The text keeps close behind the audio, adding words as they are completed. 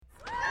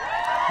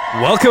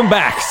Welcome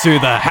back to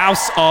the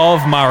House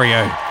of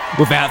Mario.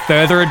 Without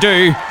further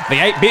ado, the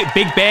 8-bit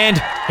big band,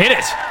 hit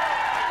it!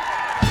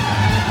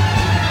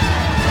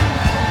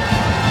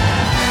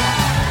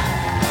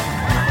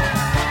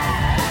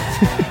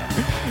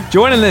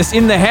 Joining us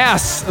in the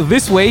house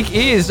this week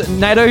is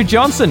Nato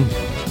Johnson.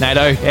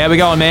 Nato, how we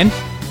going, man?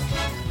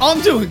 I'm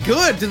doing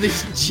good to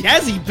this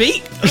jazzy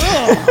beat.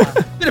 Oh,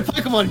 bit of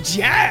Pokemon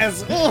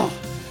jazz. Oh.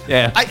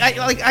 Yeah.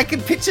 I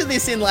could picture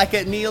this in like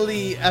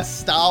nearly a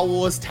Star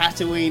Wars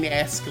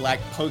Tatooine-esque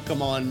like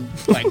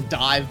Pokemon like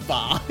dive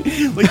bar.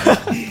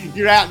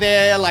 You're out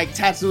there like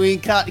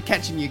Tatooine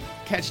catching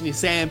your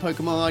sand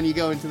Pokemon. You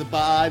go into the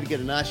bar, you get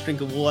a nice drink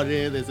of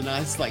water. There's a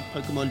nice like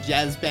Pokemon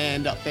jazz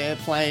band up there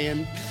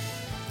playing.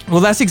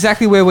 Well, that's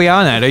exactly where we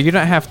are, Nato. You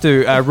don't have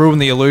to ruin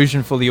the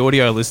illusion for the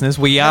audio listeners.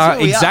 We are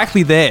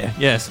exactly there.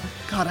 Yes.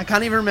 God, I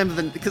can't even remember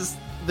them because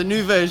the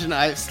new version,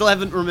 I still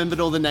haven't remembered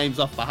all the names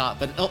off by heart,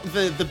 but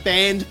the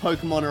band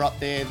Pokemon are up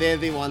there. They're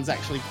the ones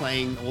actually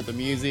playing all the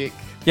music.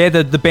 Yeah,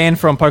 the band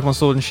from Pokemon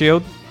Sword and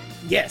Shield.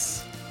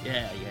 Yes.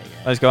 Yeah.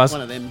 Those guys.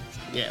 One of them.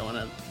 Yeah,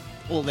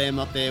 all them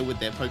up there with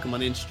their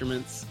Pokemon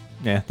instruments.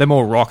 Yeah, they're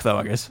more rock though,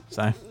 I guess.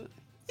 So.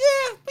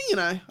 Yeah,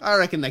 but I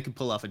reckon they could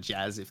pull off a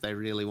jazz if they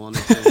really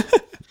wanted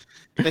to.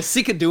 They're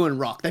sick of doing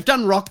rock. They've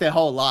done rock their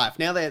whole life.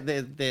 Now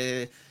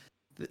their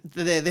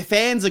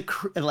fans are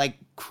like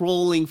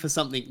crawling for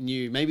something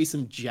new, maybe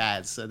some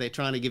jazz. So they're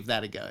trying to give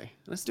that a go. And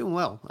it's doing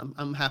well.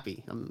 I'm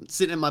happy. I'm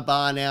sitting in my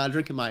bar now,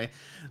 drinking my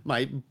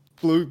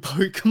blue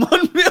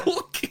Pokemon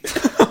milk.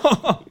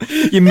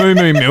 Your moo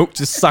milk,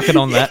 just suck it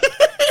on that.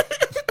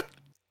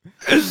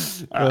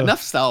 All right,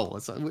 enough Star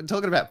Wars. We're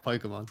talking about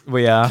Pokemon.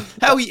 We are.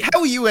 How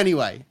are you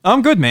anyway?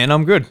 I'm good, man.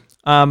 I'm good.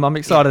 I'm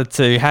excited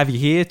to have you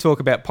here, talk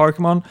about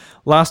Pokemon.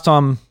 Last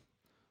time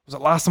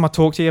I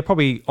talked to you?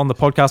 Probably on the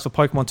podcast for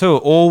Pokemon 2,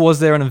 or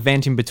was there an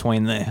event in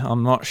between there?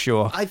 I'm not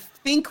sure. I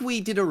think we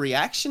did a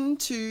reaction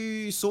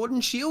to Sword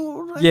and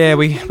Shield. Yeah,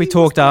 we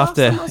talked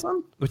after.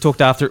 We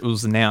talked after it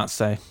was announced.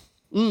 So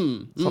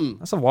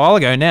that's a while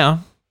ago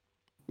now.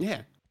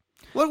 Yeah.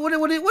 What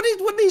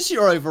is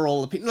your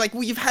overall opinion? Like,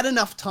 you've had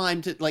enough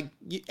time to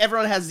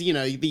everyone has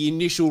the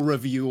initial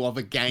review of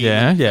a game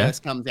when it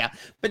first comes out,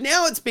 but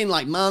now it's been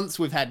like months.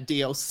 We've had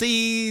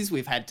DLCs.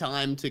 We've had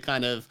time to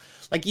kind of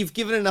you've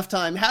given enough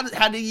time.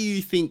 How do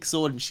you think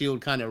Sword and Shield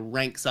kind of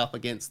ranks up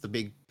against the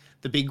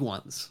big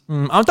ones?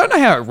 I don't know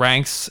how it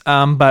ranks,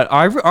 but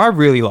I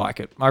really like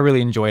it. I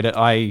really enjoyed it.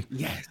 I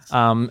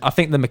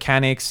think the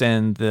mechanics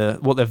and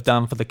what they've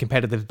done for the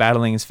competitive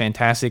battling is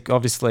fantastic.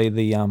 Obviously,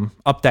 the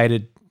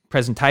updated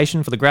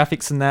presentation for the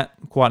graphics and that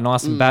quite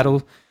nice in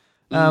battle.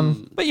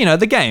 But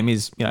the game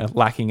is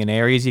lacking in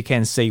areas. You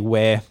can see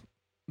where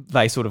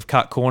they sort of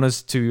cut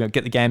corners to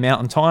get the game out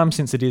on time,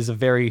 since it is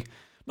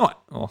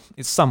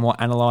it's somewhat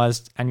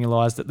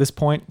annualized at this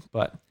point.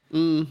 But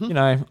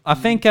I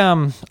think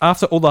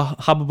after all the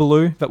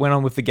hubbubaloo that went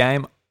on with the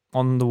game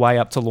on the way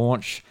up to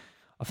launch,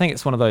 I think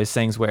it's one of those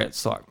things where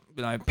it's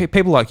like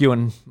people like you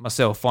and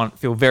myself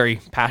feel very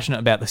passionate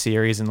about the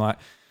series, and I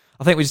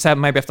think we just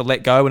maybe have to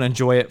let go and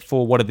enjoy it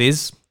for what it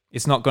is.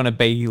 It's not going to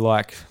be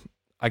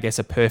I guess,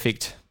 a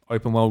perfect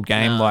open world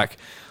game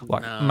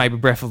maybe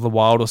Breath of the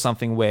Wild or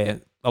something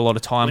where a lot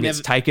of time gets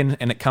taken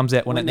and it comes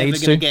out when it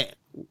needs to.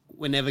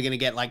 We're never going to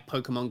get like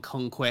Pokemon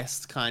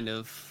Conquest kind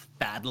of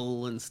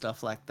battle and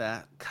stuff like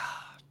that. God.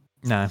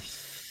 No.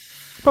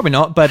 Probably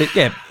not, but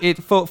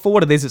for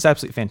what it is, it's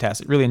absolutely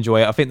fantastic. Really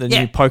enjoy it. I think the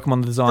new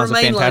Pokemon designs are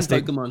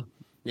fantastic. Pokemon.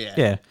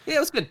 Yeah, it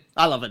was good.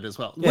 I love it as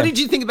well. Yeah. What did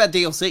you think about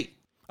DLC?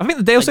 I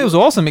think the DLC was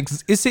awesome.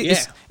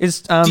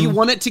 Do you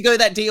want it to go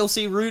that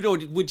DLC route, or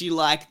would you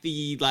like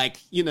the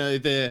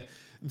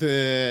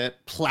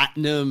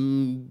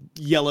platinum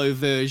yellow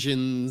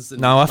versions?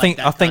 No, I think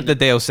the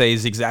DLC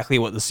is exactly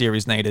what the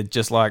series needed.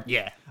 Just a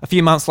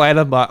few months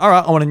later, but all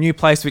right, I want a new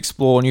place to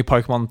explore, new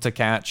Pokemon to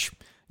catch,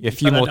 a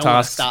few more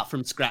tasks. Start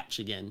from scratch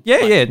again.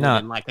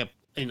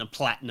 In a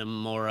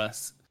platinum or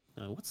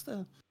what's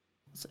the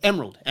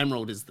Emerald.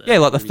 Emerald is the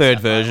the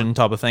third version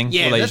type of thing.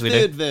 Yeah, the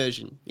third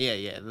version.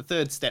 Yeah, the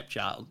third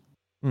stepchild.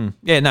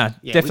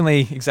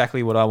 Definitely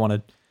exactly what I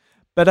wanted.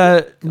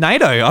 But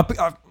Nato,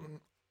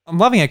 I'm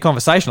loving our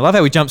conversation. I love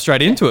how we jump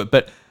straight into it.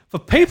 But for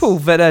people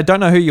that don't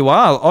know who you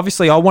are,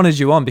 obviously I wanted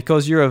you on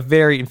because you're a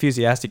very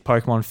enthusiastic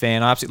Pokemon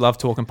fan. I absolutely love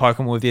talking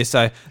Pokemon with you.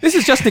 So this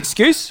is just an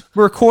excuse.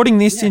 We're recording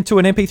this into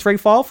an MP3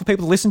 file for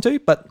people to listen to,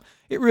 but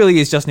it really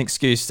is just an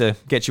excuse to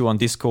get you on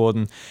Discord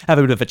and have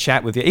a bit of a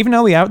chat with you. Even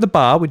though we are at the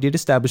bar, we did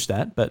establish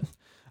that, but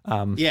we're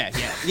at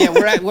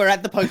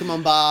the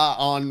Pokemon bar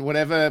on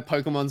whatever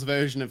Pokemon's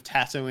version of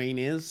Tatooine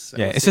is. So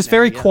it's just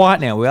very quiet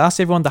now. We asked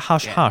everyone to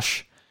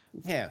hush.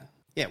 Yeah,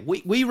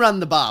 we run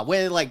the bar.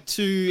 We're like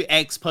two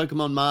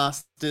ex-Pokemon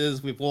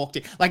masters. We've walked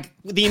in. Like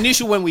the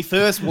initial when we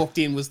first walked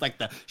in was like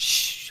the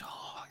shh.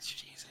 Oh,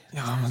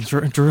 Jesus.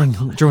 Drew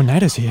and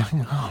Nato's here.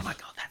 Oh my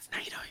God, that's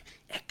Nato,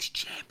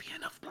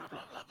 ex-champion of blah blah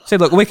blah. So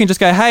look, we can just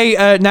go,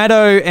 hey,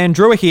 Nato and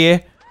Drew are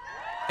here,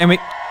 and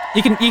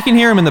you can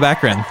hear them in the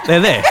background. They're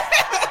there.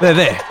 They're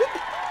there.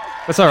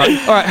 That's all right.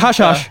 All right, hush.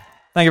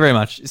 Thank you very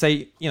much. So,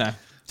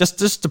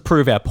 just to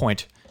prove our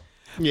point.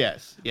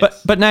 Yes.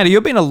 But Nada,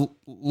 you've been a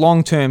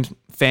long-term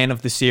fan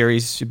of the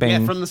series. You've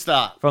been from the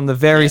start. From the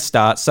very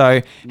start.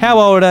 So how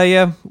old are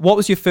you? What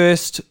was your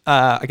first,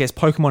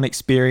 Pokemon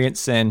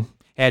experience, and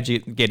how'd you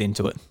get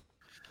into it?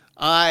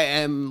 I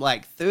am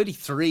like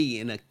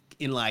 33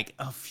 in like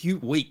a few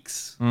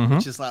weeks,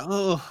 which is like,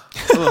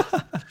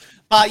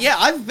 But yeah,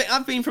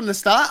 I've been from the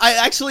start. I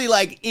actually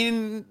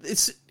in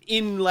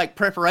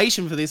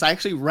preparation for this, I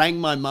actually rang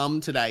my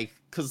mum today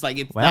because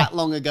it's that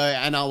long ago,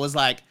 and I was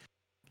like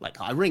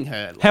I ring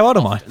her. How old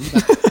am I?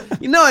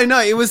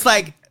 No, it was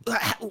like,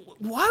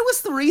 why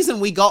was the reason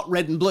we got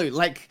Red and Blue?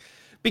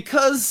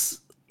 Because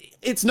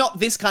it's not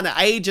this kind of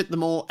age at the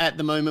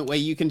moment where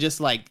you can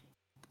just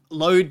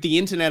load the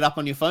internet up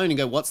on your phone and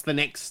go, what's the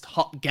next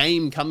hot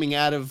game coming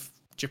out of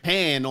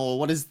Japan, or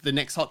what is the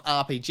next hot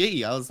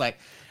RPG? I was like,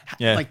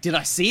 did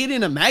I see it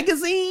in a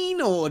magazine,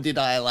 or did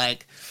I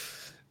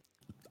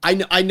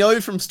I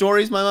know from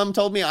stories my mum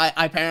told me, I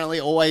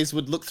apparently always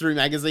would look through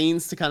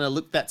magazines to kind of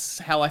look. That's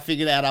how I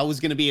figured out I was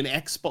going to be an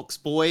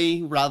Xbox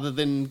boy rather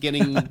than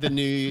getting the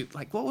new,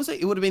 what was it?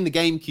 It would have been the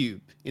GameCube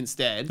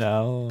instead.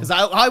 No. Because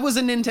I was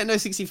a Nintendo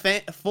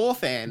 64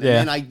 fan, and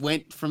then I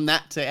went from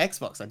that to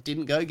Xbox. I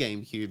didn't go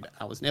GameCube.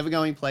 I was never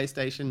going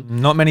PlayStation.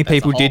 Not many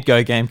people did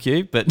go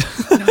GameCube, but...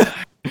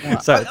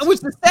 Which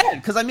is sad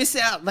because I missed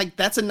out.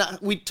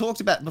 We talked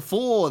about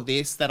before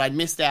this that I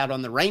missed out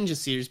on the Ranger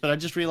series, but I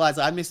just realized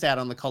I missed out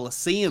on the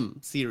Colosseum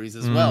series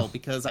as well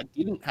because I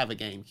didn't have a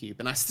GameCube,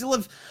 and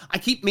I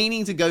keep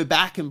meaning to go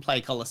back and play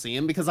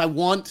Colosseum because I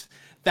want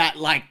that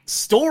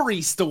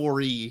story.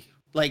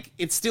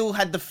 It still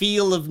had the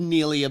feel of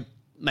nearly a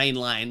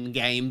mainline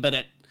game, but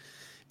it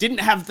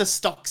didn't have the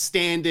stock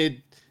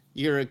standard.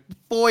 You're a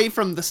boy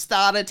from the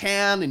start of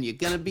town, and you're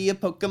going to be a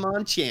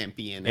Pokemon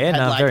champion.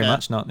 Very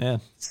much not,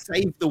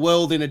 save the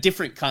world in a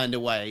different kind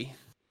of way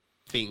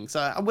thing.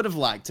 So I would have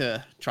liked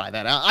to try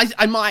that out.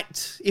 I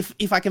might,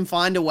 if I can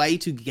find a way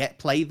to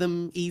play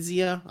them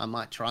easier, I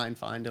might try and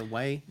find a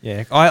way.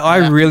 Yeah,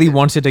 I really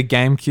wanted a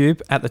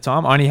GameCube at the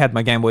time. I only had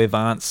my Game Boy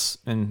Advance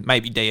and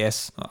maybe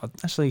DS.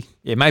 Actually,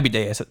 maybe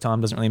DS at the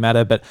time, doesn't really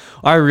matter. But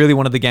I really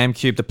wanted the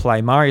GameCube to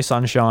play Mario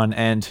Sunshine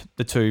and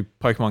the 2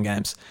 Pokemon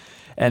games.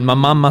 And my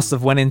mum must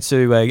have went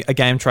into a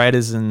Game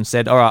Traders and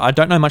said, all right, I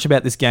don't know much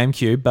about this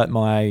GameCube, but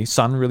my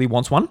son really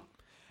wants one.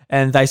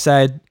 And they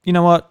said, you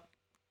know what,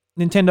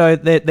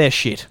 Nintendo, they're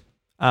shit.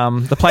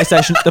 The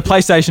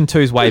PlayStation 2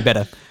 is way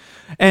better.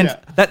 And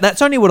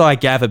that's only what I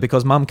gather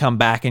because mum come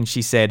back and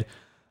she said,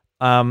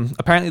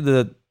 apparently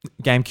the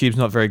GameCube's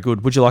not very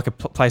good. Would you like a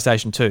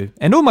PlayStation 2?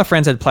 And all my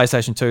friends had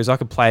PlayStation 2s. I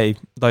could play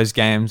those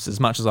games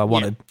as much as I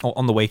wanted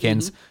on the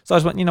weekends. So I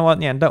just went, you know what,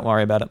 don't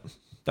worry about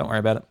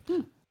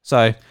it.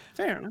 So...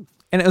 Fair enough.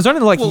 And it was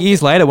only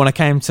years later when I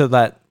came to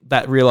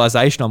that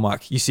realization. I'm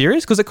like, you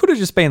serious? Because it could have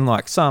just been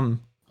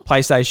some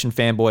PlayStation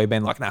fanboy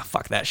being like, nah,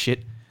 fuck that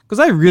shit. Because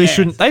they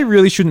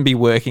really shouldn't be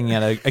working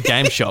at a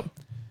game shop.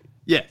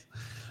 Yeah.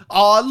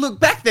 Oh, look,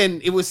 back then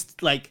it was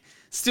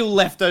still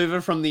left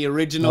over from the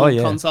original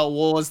console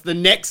wars. The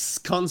next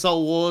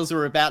console wars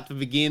were about to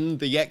begin.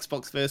 The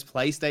Xbox versus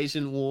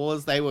PlayStation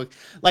wars. They were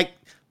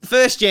the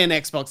first gen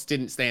Xbox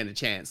didn't stand a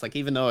chance.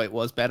 Even though it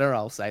was better,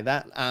 I'll say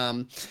that.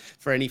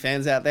 For any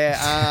fans out there,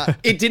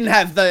 it didn't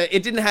have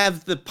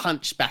the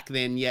punch back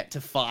then yet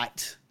to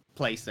fight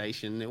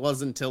PlayStation. It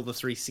wasn't until the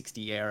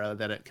 360 era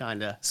that it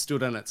kind of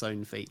stood on its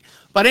own feet.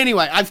 But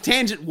anyway, I've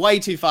tangent way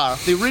too far.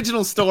 The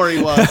original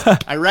story was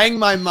I rang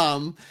my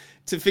mum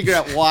to figure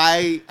out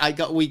why I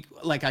got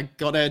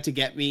her to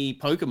get me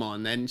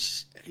Pokemon, and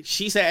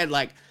she said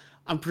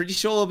I'm pretty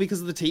sure because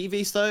of the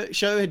TV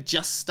show had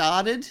just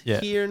started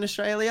here in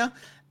Australia.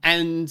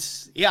 And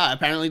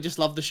apparently just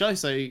loved the show.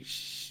 So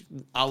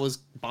I was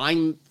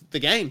buying the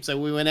game. So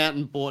we went out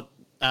and bought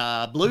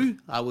Blue.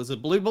 I was a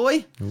Blue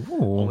boy. Ooh.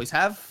 Always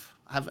have.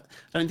 I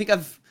don't think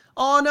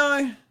oh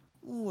no.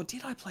 Oh,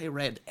 did I play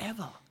Red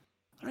ever?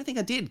 I don't think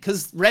I did.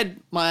 Because Red,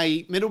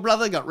 my middle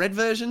brother got Red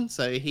version.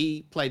 So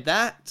he played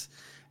that.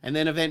 And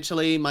then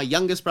eventually my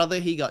youngest brother,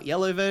 he got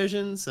Yellow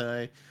version.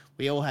 So...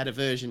 we all had a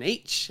version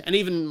each, and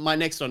even my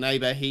next door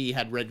neighbor, he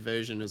had Red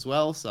version as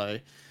well. So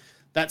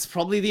that's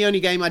probably the only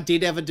game I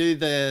did ever do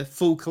the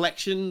full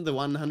collection, the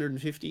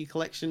 150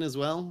 collection as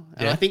well.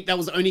 And I think that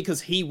was only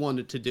because he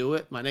wanted to do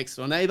it, my next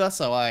door neighbor.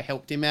 So I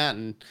helped him out,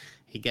 and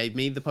he gave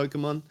me the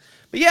Pokemon.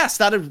 But yeah,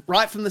 started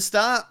right from the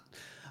start.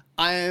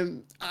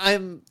 I'm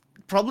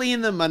probably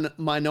in the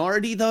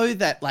minority though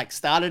that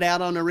started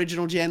out on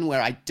original gen,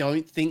 where I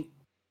don't think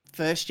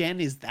first gen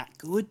is that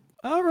good.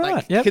 All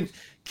right.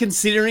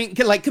 Considering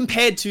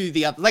compared to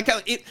the other,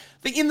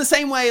 in the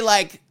same way,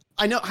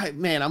 I know,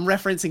 man, I'm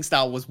referencing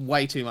Star Wars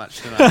way too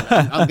much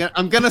tonight.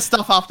 I'm gonna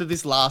stop after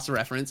this last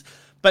reference,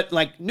 but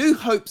New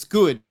Hope's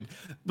good,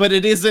 but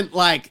it isn't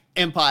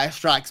Empire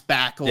Strikes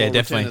Back or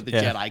Return of the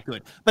Jedi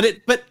good.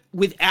 But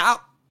without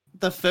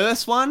the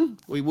first one,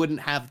 we wouldn't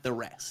have the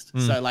rest.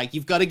 So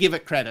you've got to give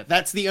it credit.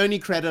 That's the only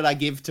credit I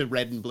give to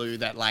Red and Blue,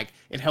 that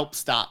it helped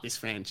start this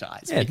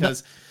franchise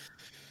because.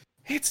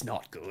 It's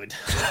not good.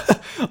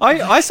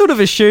 I sort of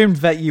assumed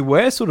that you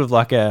were sort of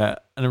like an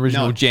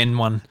original Gen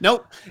 1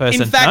 Nope.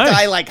 person. In fact,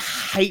 I like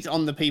hate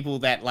on the people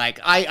that like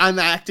I'm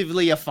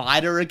actively a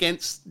fighter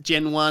against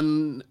Gen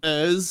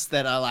 1ers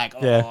that are like,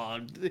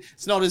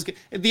 it's not as good.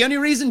 The only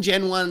reason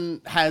Gen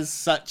 1 has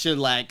such a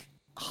like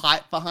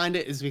hype behind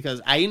it is because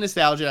A,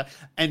 nostalgia,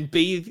 and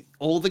B,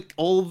 all the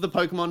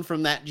Pokemon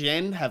from that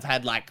gen have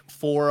had like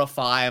 4 or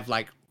 5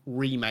 like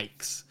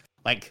remakes.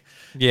 Like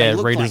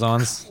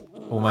redesigns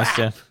almost,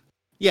 yeah.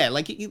 Yeah,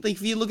 like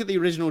if you look at the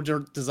original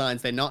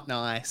designs, they're not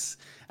nice.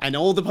 And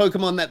all the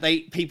Pokemon that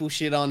people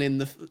shit on in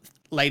the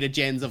later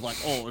gens of like,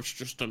 oh, it's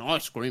just an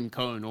ice cream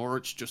cone or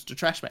it's just a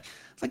trash bag.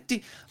 It's like,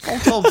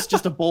 Voltorb's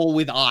just a ball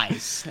with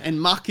eyes. And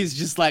Muck is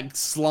just like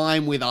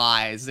slime with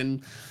eyes.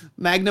 And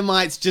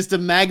Magnemite's just a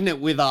magnet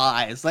with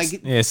eyes.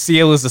 Like, yeah,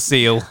 Seal is a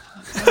seal.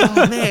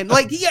 Oh, man.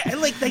 Like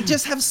they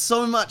just have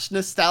so much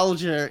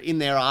nostalgia in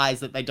their eyes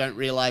that they don't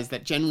realize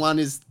that Gen 1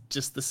 is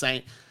just the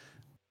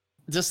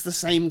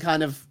same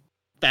kind of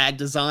bad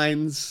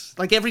designs.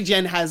 Like every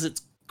gen has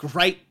its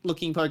great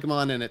looking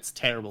Pokemon and its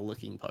terrible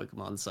looking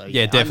Pokemon. So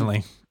yeah,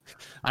 definitely.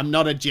 I'm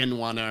not a Gen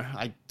 1er.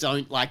 I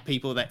don't like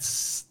people that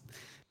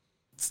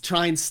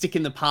try and stick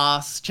in the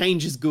past.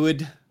 Change is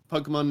good.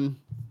 Pokemon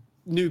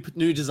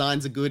new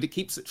designs are good. It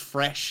keeps it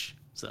fresh.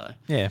 So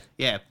yeah.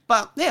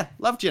 But yeah,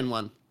 love Gen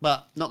 1,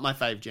 but not my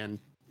fave gen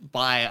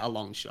by a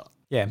long shot.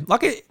 Yeah,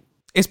 like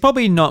it's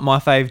probably not my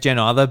fave gen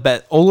either,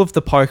 but all of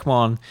the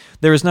Pokemon,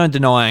 there is no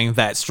denying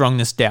that strong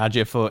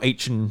nostalgia for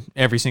each and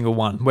every single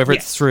one. Whether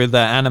it's through the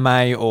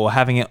anime or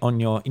having it in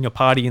your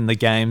party in the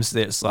games,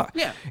 there's like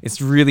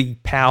it's really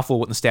powerful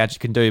what nostalgia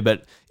can do.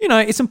 But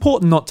it's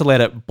important not to let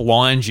it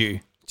blind you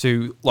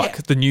to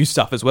the new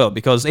stuff as well,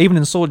 because even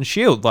in Sword and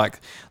Shield,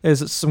 like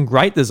there's some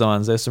great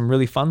designs, there's some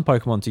really fun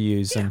Pokemon to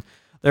use, and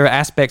there are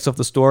aspects of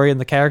the story and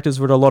the characters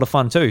that are a lot of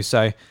fun too.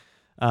 So,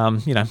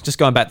 just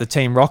going back to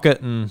Team Rocket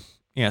and.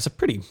 Yeah, it's a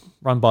pretty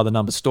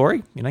run-by-the-numbers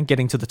story.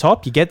 Getting to the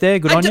top, you get there,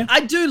 good on you.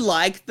 I do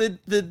like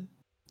the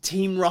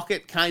Team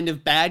Rocket kind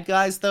of bad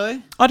guys,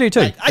 though. I do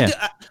too.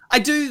 I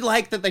do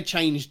like that they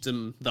changed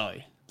them, though.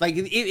 Like,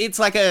 it's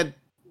like a,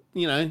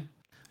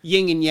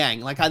 yin and yang.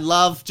 Like, I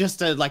love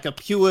just a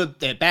pure,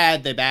 they're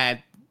bad.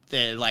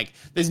 They're like,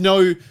 there's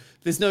no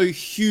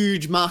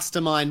huge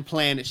mastermind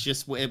plan. It's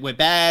just, we're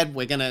bad,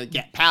 we're going to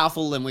get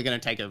powerful, and we're going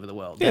to take over the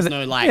world. There's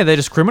no, like... Yeah, they're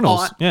just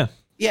criminals,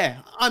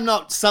 Yeah, I'm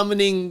not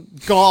summoning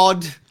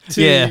God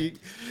to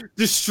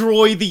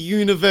destroy the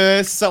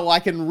universe so I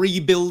can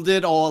rebuild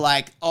it, or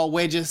like,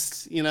 we're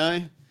just,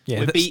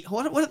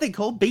 what are they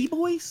called?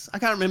 B-boys? I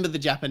can't remember the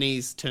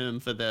Japanese term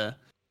for the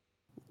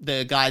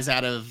guys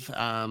out of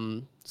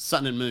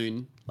Sun and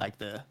Moon, like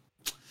the...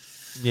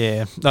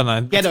 Yeah, I don't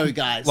know. Ghetto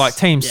guys. Like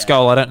Team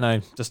Skull, I don't know.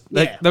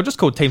 They were just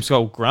called Team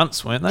Skull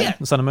Grunts, weren't they?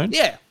 In Sun and Moon?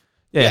 Yeah.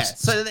 Yeah.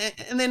 So,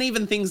 and then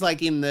even things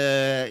like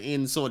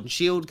in Sword and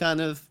Shield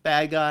kind of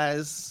bad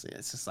guys,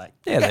 it's just like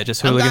they're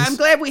just hooligans. I'm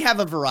glad we have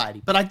a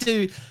variety, but I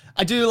do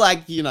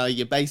like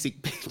your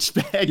basic bitch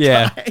bad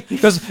guy.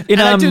 Because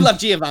I do love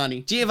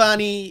Giovanni. He's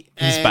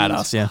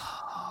badass. Yeah.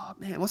 Oh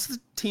man, what's the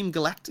Team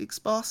Galactic's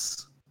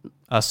boss?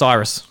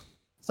 Cyrus.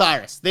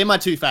 They're my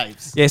two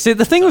faves. Yeah. See,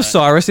 the thing with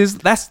Cyrus is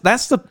that's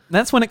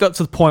when it got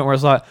to the point where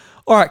it's like,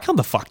 all right, calm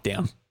the fuck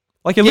down.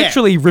 Like, you're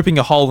literally ripping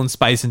a hole in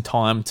space and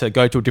time to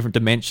go to a different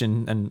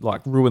dimension and,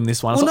 like, ruin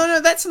this one. Well, no,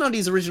 that's not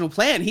his original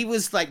plan. He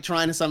was, like,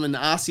 trying to summon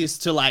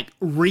Arceus to, like,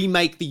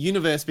 remake the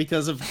universe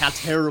because of how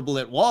terrible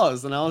it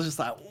was. And I was just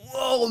like,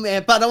 whoa,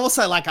 man. But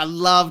also, like, I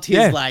loved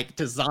his, like,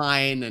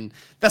 design. And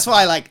that's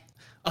why, like,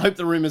 I hope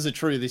the rumors are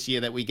true this year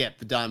that we get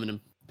the Diamond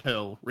and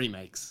Pearl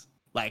remakes.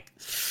 Like,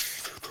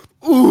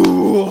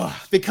 ooh,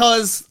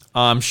 because...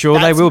 I'm sure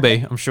they will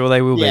be.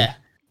 Yeah.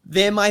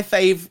 They're my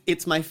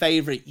it's my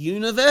favorite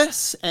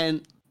universe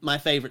and my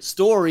favorite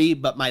story,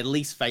 but my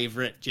least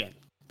favorite gen.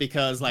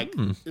 Because, like,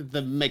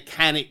 the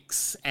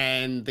mechanics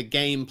and the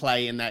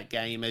gameplay in that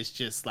game is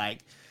just, like,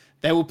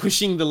 they were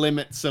pushing the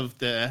limits of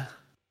the...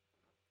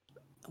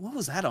 What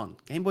was that on?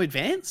 Game Boy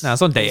Advance? No,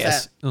 it's on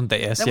DS. On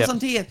DS, That was on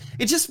DS.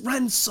 It just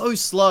ran so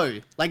slow.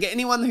 Like,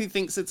 anyone who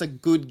thinks it's a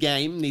good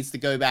game needs to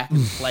go back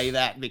and play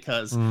that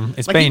because...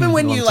 it's like, been even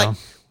when a long you, time. like...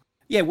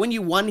 Yeah, when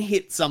you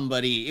one-hit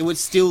somebody, it would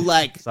still,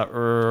 like,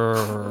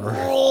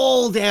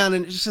 roll down,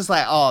 and it's just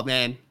like, oh,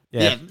 man.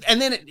 Yeah.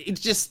 And then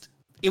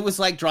it was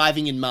like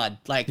driving in mud.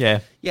 Like,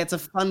 it's a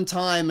fun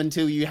time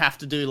until you have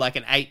to do, like,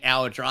 an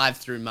 8-hour drive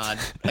through mud.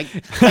 Like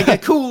a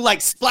cool, like,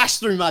 splash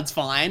through mud's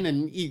fine,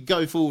 and you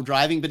go full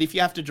driving, but if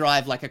you have to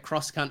drive, like, a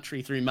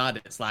cross-country through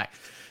mud, it's like...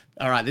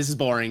 All right, this is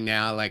boring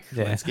now. Like,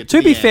 let's get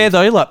to be fair,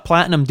 though, like,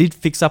 Platinum did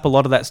fix up a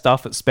lot of that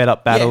stuff. It sped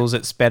up battles.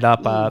 It sped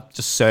up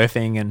just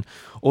surfing and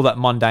all that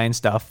mundane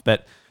stuff.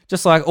 But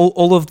just like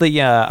all of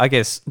the, I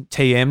guess,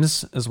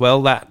 TMs as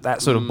well,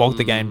 that sort of bogged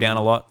the game down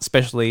a lot,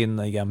 especially in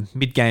the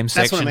mid-game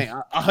section. That's what I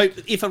mean. I hope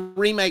if a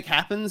remake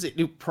happens,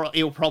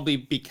 it'll probably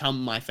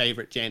become my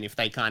favorite gen if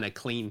they kind of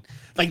clean.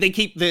 Like, they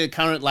keep the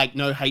current, like,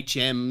 no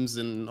HMs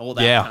and all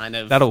that kind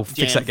of... that'll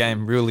fix that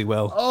game really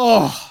well.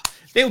 Oh,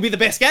 it'll be the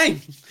best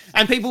game.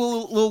 And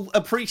people will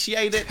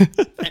appreciate it,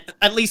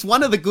 at least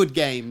one of the good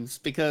games,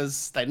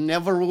 because they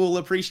never will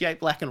appreciate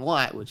Black and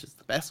White, which is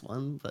the best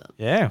one. But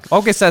Yeah.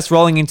 I guess that's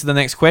rolling into the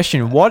next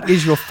question. What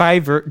is your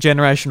favorite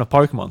generation of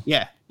Pokemon?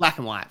 yeah, Black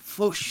and White,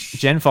 for sure.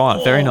 Gen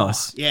 5. Very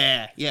nice.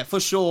 Yeah, for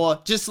sure.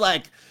 Just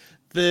like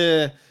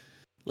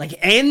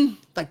N,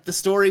 like the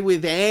story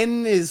with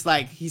N is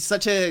like, he's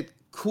such a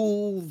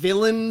cool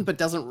villain, but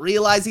doesn't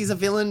realize he's a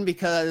villain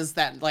because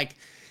that like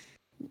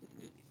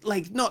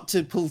not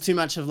to pull too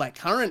much of like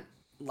current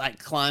like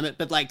climate,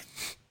 but like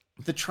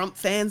the Trump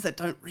fans that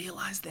don't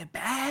realize they're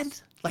bad,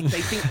 like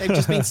they think they've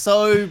just been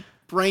so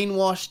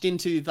brainwashed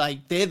into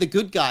like they're the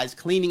good guys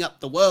cleaning up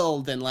the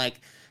world and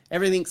like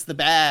everything's the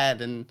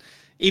bad, and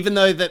even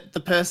though that the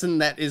person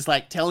that is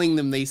like telling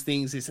them these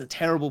things is a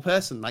terrible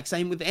person, like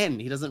same with N,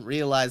 he doesn't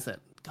realize that.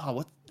 God,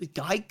 what the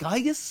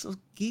Gigas or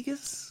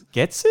Gigas?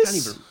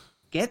 Getsus?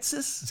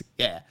 Getsus?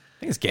 Yeah. I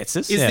think it's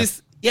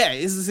Getsus.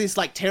 Is this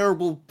like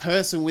terrible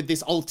person with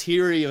this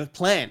ulterior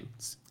plan?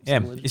 Yeah,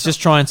 he's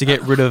just trying to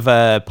get rid of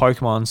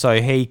Pokemon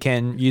so he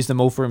can use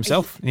them all for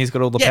himself, and he's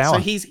got all the power. So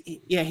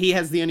he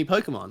has the only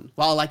Pokemon.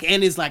 While like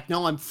N is like,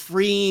 no, I'm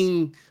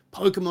freeing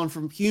Pokemon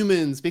from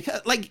humans,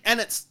 because like, and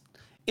it's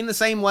in the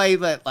same way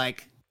that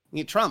like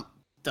Trump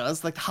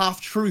does, like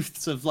half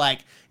truths of like,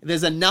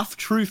 there's enough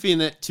truth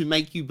in it to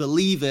make you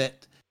believe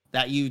it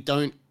that you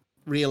don't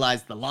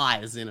realize the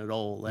lies in it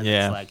all. And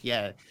it's like,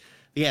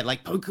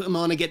 like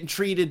Pokemon are getting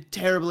treated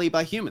terribly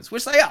by humans,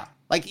 which they are.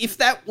 Like if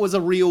that was a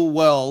real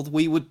world,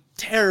 we would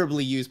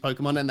terribly use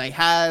Pokemon, and they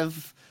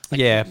have.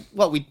 Like,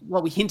 what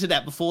we hinted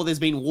at before. There's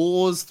been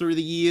wars through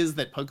the years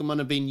that Pokemon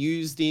have been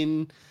used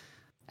in,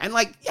 and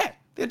like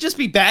there'd just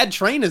be bad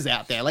trainers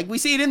out there. Like we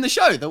see it in the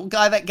show. The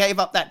guy that gave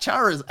up that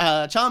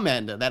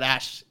Charmander that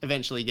Ash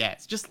eventually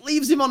gets just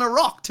leaves him on a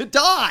rock to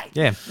die.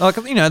 Yeah, like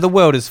the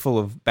world is full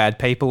of bad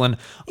people, and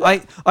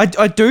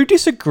I do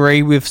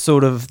disagree with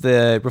sort of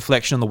the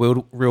reflection on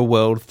the real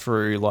world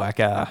through like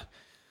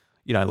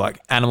like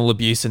animal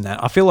abuse and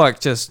that. I feel like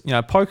just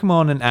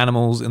Pokemon and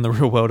animals in the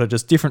real world are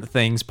just different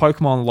things.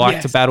 Pokemon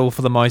like to battle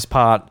for the most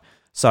part,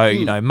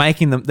 so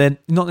making them, they're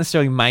not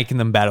necessarily making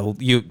them battle.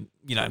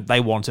 They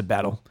want to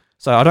battle.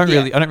 So I don't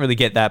really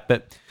get that,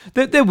 but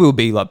there will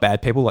be like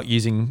bad people like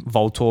using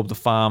Voltorb to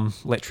farm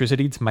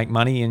electricity to make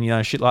money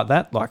and shit like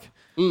that. Like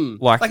a Team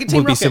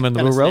would be similar in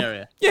the real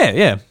world.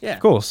 Yeah, of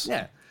course.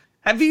 Yeah.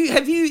 Have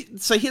you?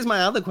 So here's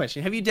my other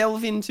question: have you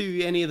delved into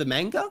any of the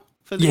manga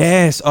for this?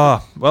 Yes.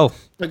 Oh well.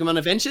 Pokemon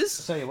Adventures.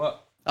 I'll tell you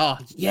what. Oh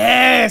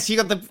yes, you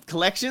got the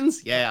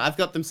collections. Yeah, I've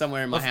got them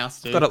somewhere in my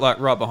house too. Got it like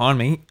right behind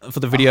me for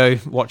the video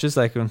watchers.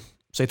 They can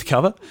see the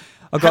cover.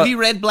 Have you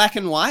read Black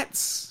and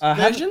White's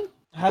version?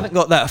 I haven't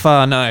got that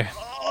far, no.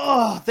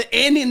 Oh, the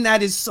N in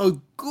that is so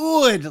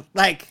good.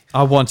 Like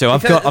I want to.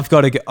 I've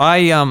got to go.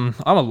 I'm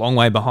a long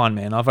way behind,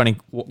 man. I've only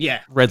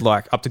read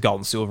like up to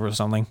Gold and Silver or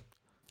something.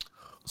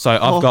 So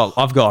I've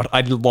got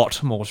a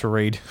lot more to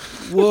read.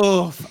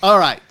 Whoa. All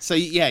right. So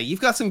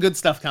you've got some good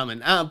stuff coming.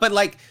 But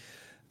like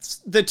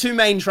the two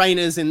main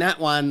trainers in that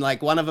one,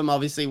 like one of them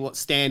obviously what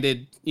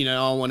standard,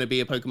 I want to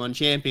be a Pokemon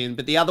champion,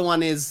 but the other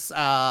one is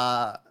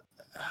what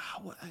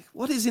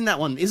is in that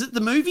one? Is it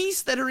the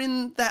movies that are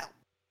in that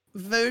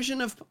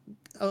version of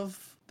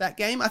that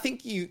game? I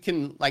think you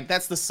can, like,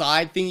 that's the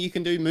side thing you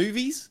can do,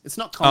 movies. It's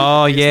not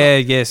comic.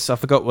 Yes. I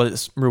forgot what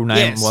its real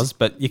name was,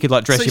 but you could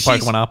like dress your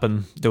Pokemon up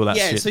and do all that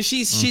shit. Yeah, so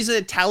she's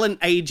a talent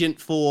agent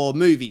for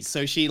movies.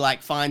 So she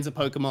like finds a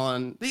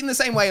Pokemon in the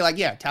same way like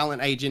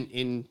talent agent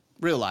in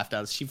real life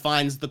does. She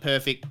finds the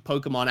perfect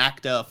Pokemon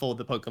actor for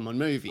the Pokemon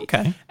movie.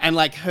 Okay. And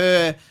like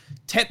her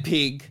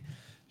Tepig,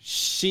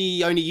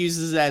 she only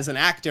uses it as an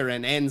actor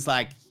and ends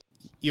like,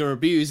 you're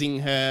abusing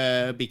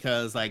her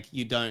because like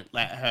you don't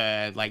let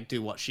her like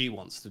do what she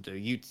wants to do.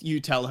 You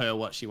tell her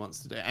what she wants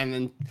to do. And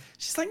then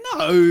she's like,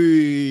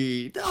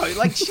 no,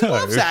 like she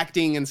loves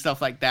acting and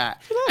stuff like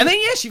that. And then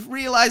she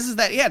realizes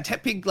that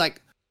Tepig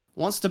like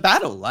wants to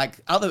battle, like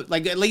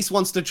at least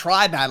wants to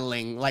try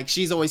battling. Like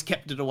she's always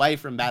kept it away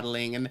from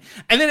battling, and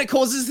then it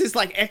causes this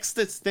like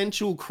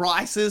existential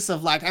crisis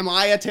of like, am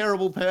I a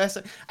terrible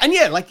person? And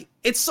like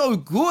it's so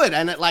good,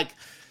 and it like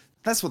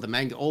that's what the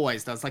manga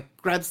always does, like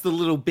grabs the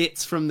little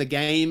bits from the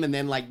game and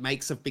then like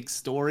makes a big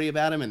story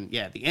about him. And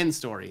the end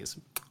story is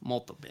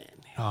molto bene.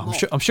 Oh,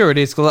 I'm sure it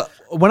is.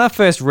 When I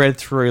first read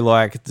through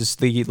like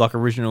the like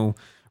original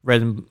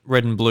Red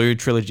and Blue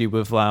trilogy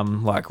with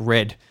like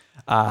Red.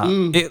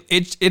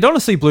 It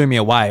honestly blew me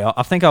away.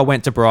 I think I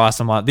went to Bryce.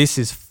 I'm like, this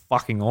is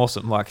fucking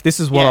awesome. Like, this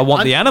is what I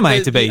want the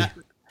anime to be.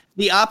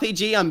 The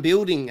RPG I'm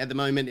building at the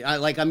moment,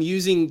 I'm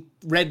using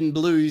Red and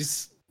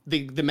Blue's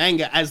the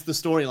manga as the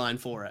storyline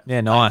for it.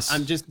 Yeah, nice.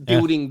 I'm just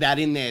building that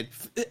in there,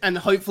 and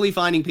hopefully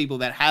finding people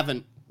that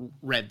haven't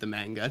read the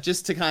manga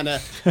just to kind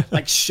of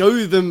like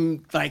show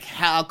them like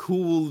how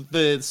cool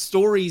the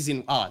stories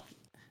in. As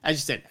you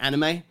said,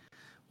 anime.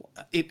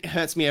 It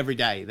hurts me every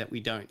day that we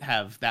don't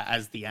have that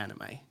as the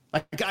anime.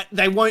 Like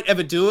they won't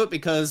ever do it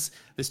because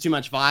there's too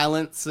much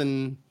violence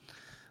and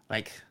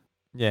like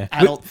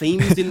adult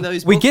themes in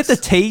those books. We get the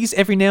tease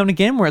every now and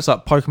again where it's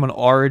like Pokemon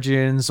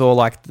Origins or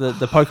like the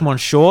Pokemon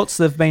shorts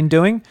they've been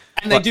doing.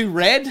 And they do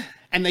Red,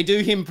 and they do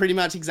him pretty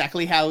much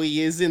exactly how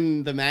he is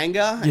in the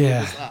manga. And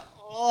yeah. Like,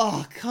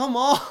 oh, come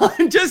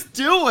on, just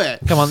do it.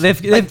 Come on,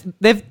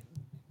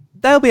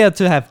 they'll be able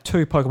to have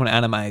 2 Pokemon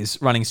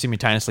animes running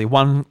simultaneously,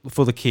 one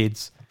for the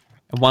kids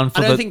and one for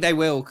I don't think they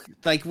will.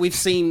 Like we've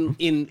seen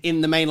in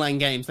the mainline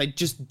games, they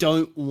just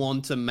don't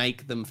want to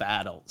make them for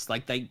adults.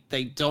 Like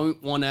they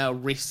don't want to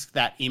risk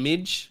that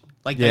image.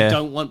 Like they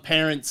don't want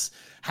parents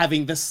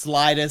having the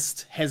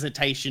slightest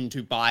hesitation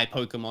to buy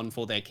Pokemon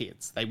for their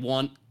kids. They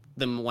want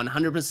them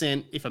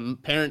 100%. If a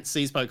parent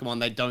sees Pokemon,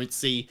 they don't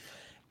see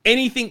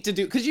anything to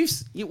do,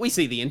 because we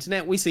see the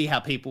internet, we see how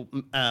people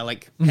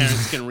like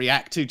parents can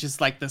react to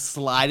just like the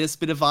slightest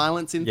bit of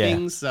violence in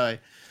things. So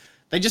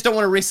they just don't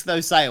want to risk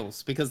those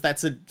sales, because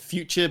that's a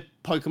future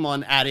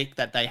Pokemon addict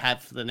that they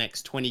have for the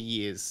next 20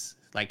 years.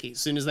 Like as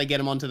soon as they get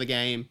them onto the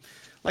game,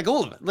 like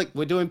all of it. Like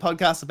we're doing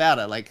podcasts about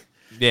it. Like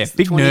big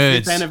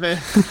nerds.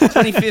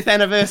 25th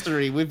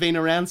anniversary. We've been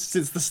around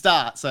since the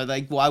start. So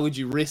like, why would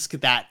you risk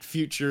that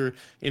future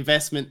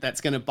investment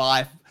that's going to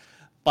buy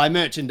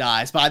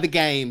merchandise, buy the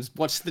games,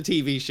 watch the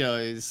TV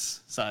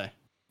shows? So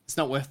it's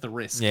not worth the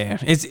risk. Yeah,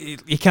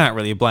 you can't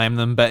really blame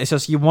them, but it's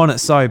just you want it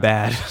so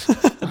bad,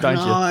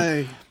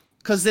 don't you?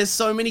 Because there's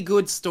so many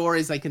good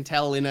stories they can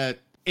tell in an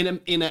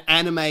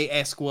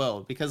anime-esque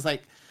world. Because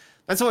like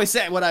that's always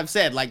what I've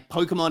said. Like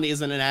Pokemon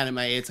isn't an anime;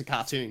 it's a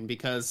cartoon,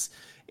 because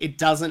it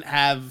doesn't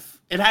have.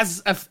 It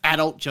has an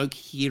adult joke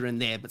here and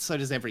there, but so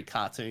does every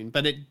cartoon.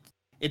 But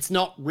it's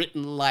not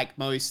written like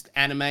most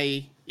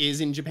anime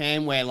is in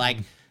Japan, where like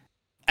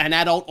an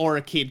adult or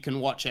a kid can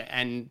watch it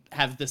and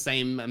have the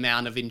same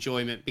amount of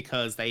enjoyment,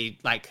 because they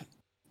like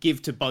give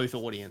to both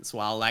audience,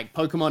 while like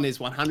Pokemon is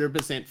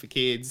 100% for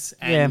kids,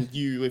 and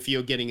if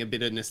you're getting a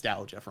bit of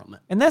nostalgia from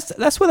it. And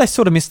that's where they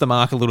sort of missed the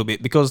mark a little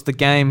bit, because the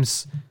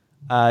games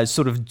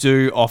sort of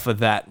do offer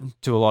that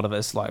to a lot of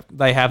us. Like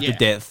they have the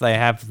depth, they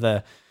have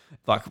the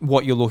like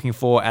what you're looking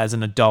for as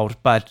an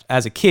adult, but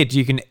as a kid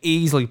you can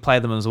easily play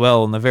them as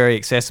well, and they're very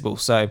accessible.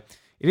 So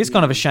it is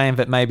kind of a shame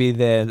that maybe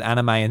the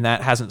anime and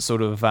that hasn't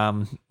sort of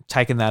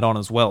taken that on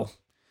as well.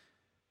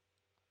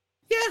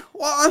 Yeah,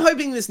 well, I'm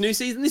hoping this new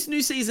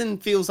season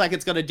feels like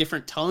it's got a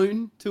different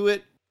tone to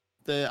it.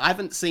 I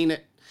haven't seen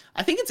it.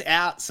 I think it's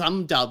out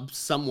some dubs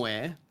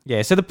somewhere.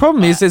 Yeah, so the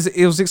problem is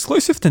it was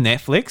exclusive to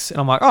Netflix, and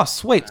I'm like, oh,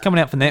 sweet, it's coming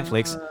out for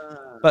Netflix.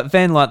 But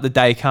then like the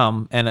day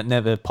come and it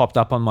never popped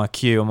up on my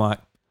queue. I'm like,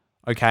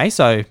 okay,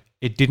 so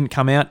it didn't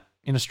come out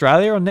in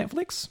Australia on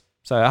Netflix.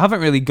 So I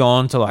haven't really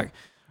gone to like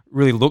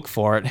really look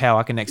for it, how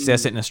I can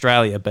access it in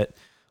Australia. But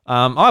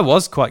I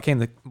was quite keen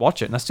to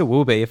watch it, and I still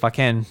will be if I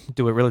can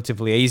do it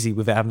relatively easy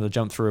without having to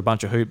jump through a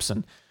bunch of hoops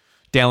and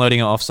downloading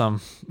it off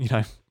some,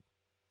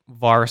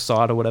 virus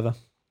site or whatever.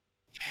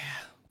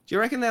 Yeah. Do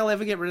you reckon they'll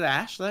ever get rid of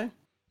Ash though?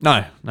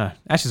 No.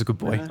 Ash is a good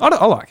boy.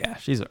 I like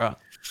Ash. He's alright.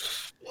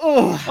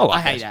 Oh,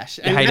 I hate Ash.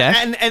 You hate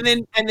Ash? And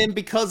then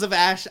because of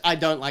Ash, I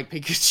don't like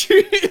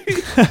Pikachu.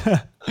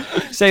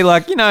 See,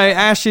 like,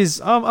 Ash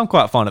is... I'm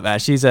quite fond of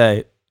Ash. He's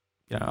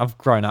I've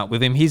grown up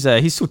with him. He's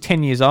still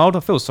 10 years old. I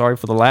feel sorry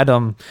for the lad.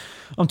 I'm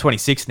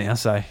 26 now,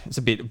 so it's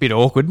a bit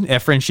awkward. Our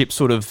friendship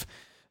sort of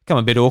become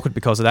a bit awkward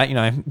because of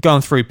that.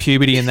 Going through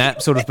puberty and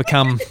that sort of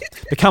become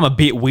a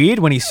bit weird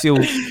when he's still,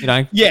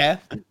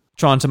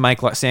 trying to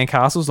make like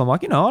sandcastles. I'm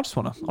like, I just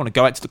want to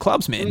go out to the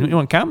clubs, man. You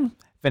want to come?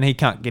 Then he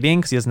can't get in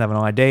because he doesn't have an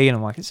ID, and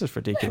I'm like, it's just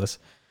ridiculous.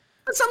 Yeah.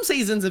 But some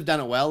seasons have done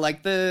it well,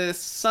 like the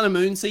Sun and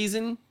Moon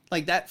season.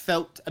 Like that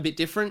felt a bit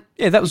different.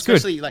 Yeah, that was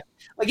especially good.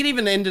 Like it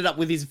even ended up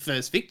with his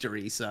first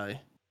victory. So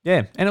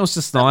yeah, and it was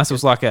just nice. It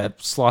was like a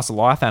slice of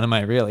life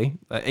anime, really.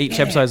 Each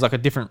episode is like a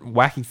different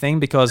wacky thing,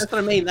 because that's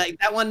what I mean. Like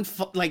that one,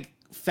 felt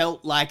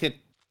like a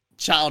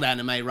child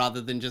anime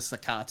rather than just a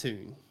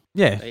cartoon.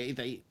 Yeah,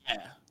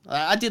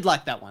 I did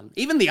like that one.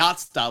 Even the art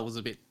style was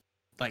a bit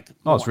like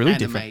it's really anime.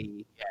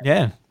 different.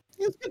 Yeah.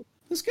 It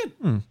was good.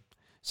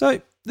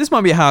 So this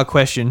might be a hard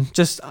question.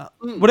 Just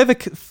whatever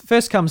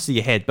first comes to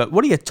your head. But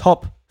what are your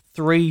top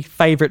 3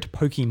 favorite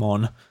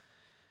Pokemon?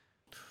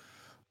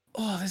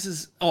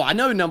 I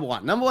know number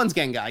one. Number one's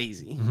Gengar,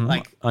 easy. Mm-hmm.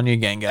 Like I knew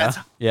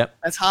Gengar.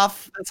 That's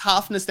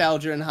half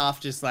nostalgia and half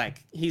just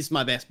like he's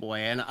my best boy.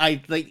 And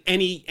I like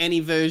any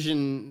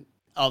version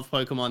of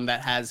Pokemon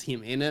that has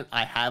him in it,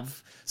 I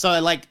have.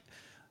 So like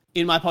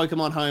in my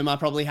Pokemon home, I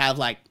probably have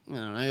like, I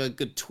don't know, a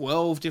good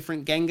 12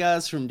 different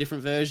Gengars from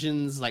different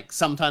versions. Like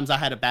sometimes I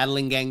had a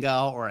battling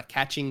Gengar or a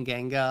catching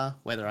Gengar,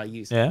 whether I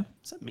use it.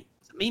 Does it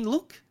mean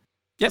look?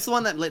 Yep. That's the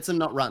one that lets him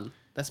not run.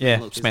 That's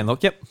mean look. Mean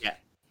look. Yep. Yeah.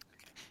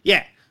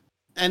 Yeah.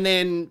 And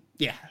then,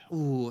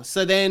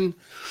 so then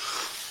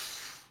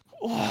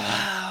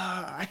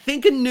I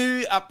think a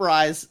new up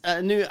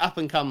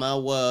and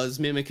comer was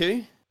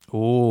Mimikyu.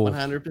 Ooh.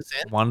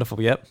 100%. Wonderful.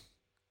 Yep.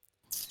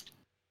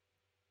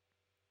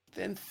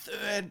 Then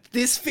third,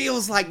 this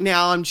feels like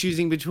now I'm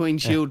choosing between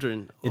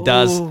children. It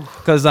does,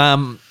 because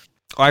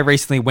I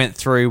recently went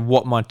through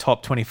what my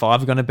top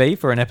 25 are going to be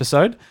for an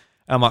episode.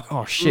 And I'm like,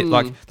 oh shit,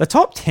 like the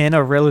top 10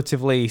 are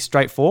relatively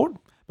straightforward.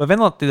 But then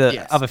like the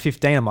Yes. other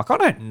 15, I'm like, I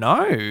don't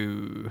know.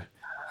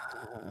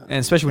 And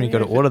especially when you got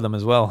to order them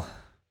as well.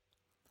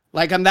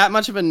 Like, I'm that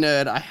much of a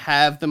nerd. I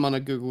have them on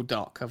a Google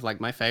Doc of like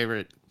my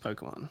favorite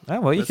Pokemon.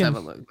 Oh, well, you Let's can. have a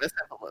look.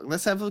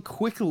 Let's have a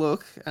quick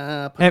look.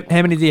 How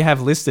many do you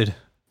have listed?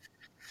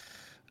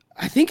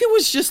 I think it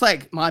was just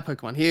like my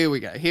Pokemon. Here we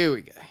go.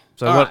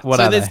 So All what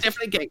so are there's they?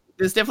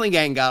 definitely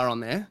Gengar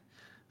on there.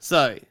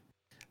 So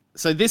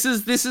this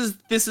is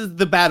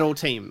the battle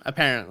team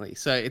apparently.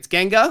 So it's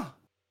Gengar.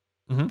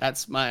 Mhm.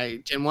 That's my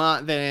Gen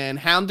 1. Then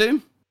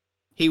Houndoom.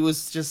 He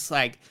was just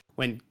like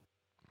when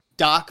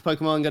Dark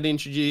Pokemon got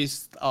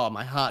introduced. Oh,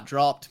 my heart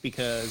dropped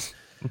because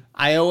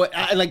I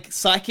like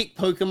psychic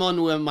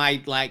Pokemon were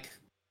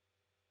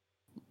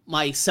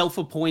my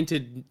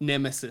self-appointed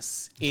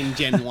nemesis in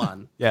Gen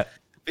 1. Yeah.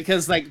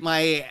 Because like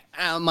my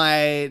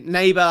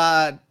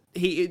neighbor,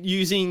 he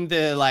using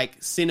the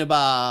like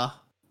Cinnabar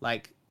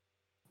like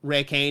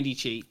rare candy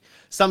cheat.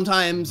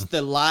 Sometimes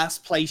the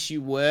last place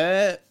you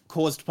were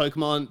caused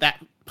that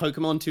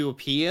Pokemon to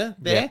appear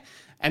there. Yeah.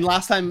 And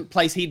last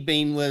place he'd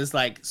been was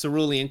like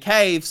Cerulean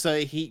Cave,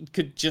 so he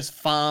could just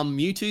farm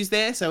Mewtwo's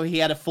there. So he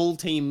had a full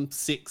team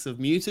 6 of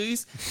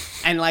Mewtwo's,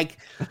 and like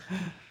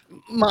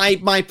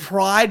my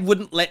pride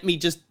wouldn't let me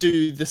just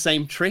do the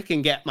same trick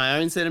and get my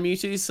own set of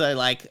Mewtwo's. So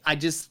like I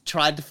just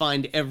tried to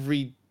find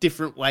every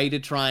different way to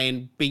try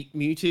and beat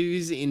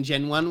Mewtwo's in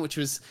Gen 1, which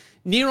was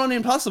near on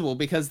impossible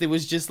because there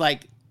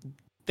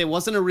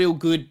wasn't a real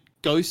good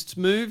ghost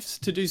moves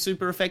to do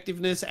super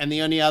effectiveness, and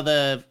the only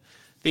other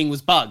thing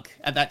was bug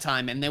at that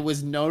time, and there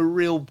was no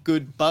real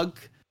good bug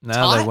No,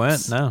 they types.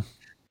 weren't. No.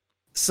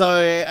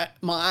 So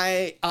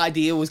my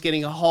idea was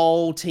getting a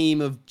whole team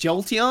of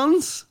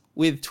Jolteons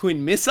with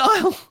Twin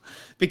Missile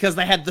because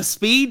they had the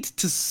speed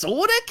to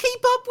sort of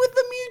keep up with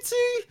the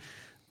Mewtwo.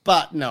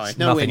 But nowhere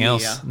Nothing near.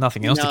 else.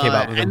 Nothing else to keep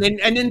up with them.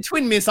 And then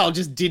Twin Missile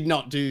just did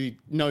not do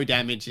no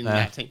damage in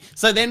that team.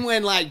 So then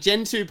when like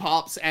Gen 2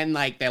 pops and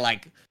like they're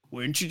like,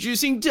 we're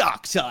introducing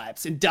Dark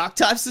types, and Dark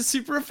types are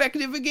super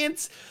effective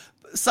against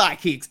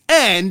Psychics,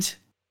 and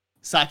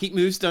Psychic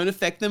moves don't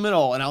affect them at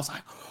all. And I was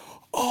like,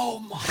 oh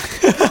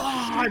my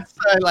god.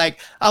 So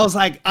like I was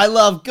like, I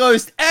love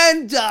Ghost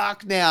and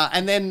Dark now.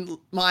 And then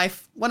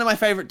one of my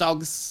favorite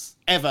dogs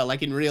ever,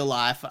 like in real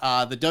life,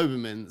 are the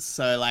Dobermans.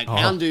 So like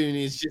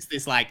Houndoom is just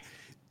this like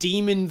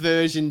demon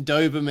version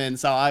Doberman.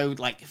 So I would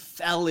like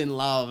fell in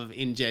love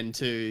in Gen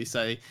 2.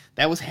 So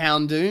that was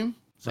Houndoom.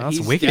 So That's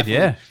wicked,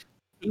 yeah.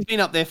 He's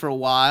been up there for a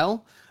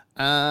while.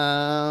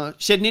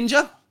 Shed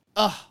Ninja.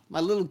 Oh,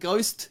 my little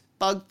ghost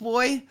bug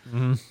boy.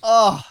 Mm-hmm.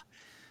 Oh,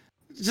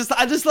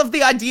 I just love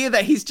the idea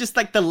that he's just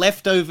like the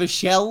leftover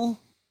shell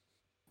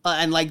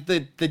and like the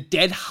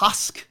dead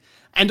husk.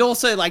 And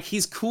also like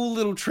his cool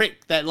little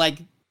trick that like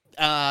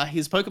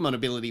his Pokemon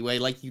ability where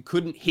like you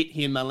couldn't hit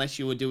him unless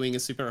you were doing a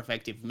super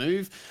effective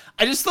move.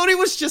 I just thought it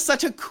was just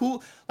such a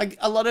cool, like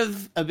a lot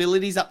of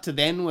abilities up to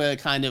then were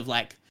kind of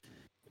like,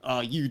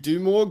 you do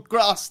more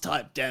grass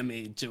type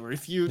damage, or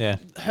if you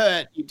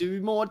hurt, you do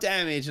more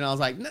damage. And I was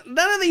like,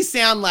 none of these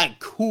sound like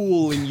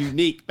cool and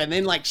unique. But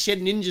then like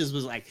Shed Ninjas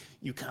was like,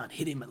 you can't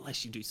hit him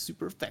unless you do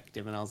super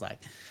effective. And I was like,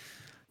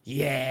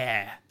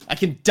 yeah, I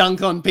can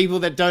dunk on people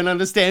that don't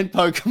understand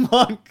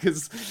Pokemon,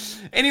 because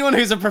anyone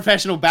who's a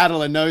professional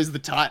battler knows the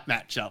type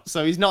matchup.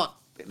 So he's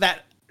not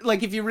that,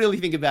 like, if you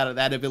really think about it,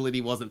 that ability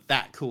wasn't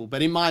that cool.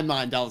 But in my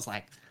mind, I was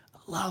like, I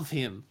love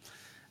him.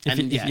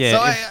 And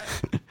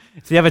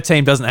If the other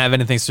team doesn't have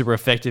anything super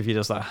effective, you're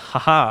just like,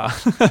 haha,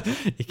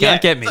 you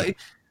can't get me.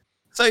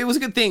 So it was a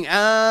good thing.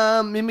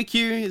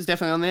 Mimikyu is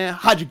definitely on there.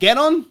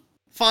 Hydreigon,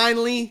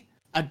 finally,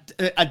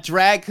 a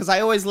drag, because I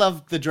always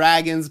loved the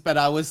dragons, but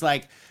I was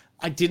like,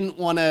 I didn't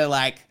want to,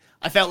 like,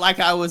 I felt like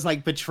I was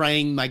like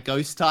betraying my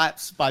ghost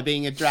types by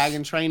being a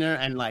dragon trainer,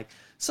 and like,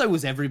 so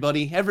was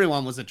everybody.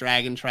 Everyone was a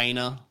dragon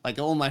trainer. Like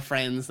all my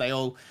friends, they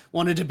all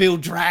wanted to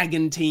build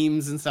dragon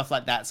teams and stuff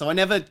like that. So I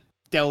never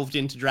delved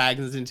into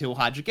dragons until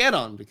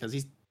Hydreigon, because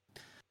he's,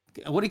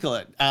 what do you call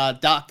it?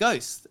 Dark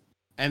Ghost.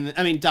 And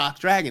I mean, Dark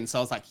Dragon. So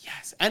I was like,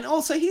 yes. And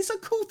also he's a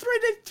cool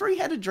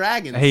three-headed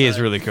dragon. He is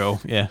really cool.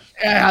 Yeah.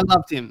 Yeah, I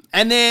loved him.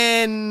 And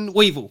then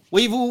Weevil.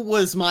 Weevil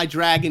was my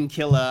dragon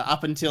killer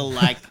up until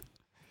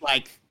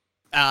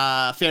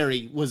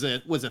Fairy was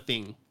a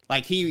thing.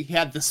 Like he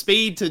had the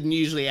speed to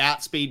usually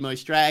outspeed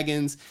most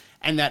dragons,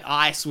 and that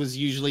ice was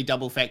usually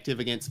double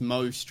effective against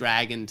most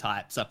dragon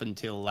types up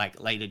until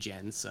like later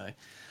gens. So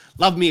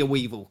love me a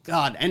Weevil.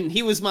 God, and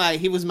he was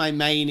my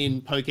main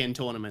in Pokken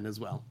Tournament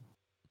as well.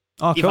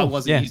 Oh, cool. If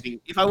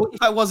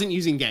I wasn't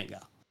using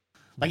Gengar.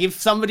 Like if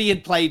somebody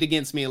had played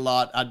against me a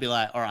lot, I'd be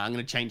like, all right, I'm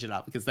going to change it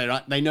up, because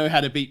they know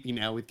how to beat me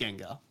now with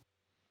Gengar.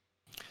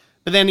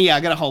 But then, yeah, I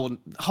got a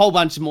whole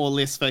bunch more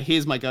lists for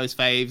here's my Ghost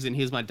faves and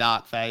here's my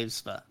Dark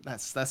faves, but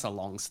that's a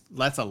long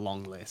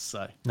list.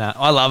 So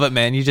I love it,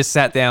 man. You just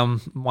sat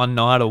down one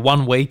night or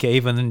 1 week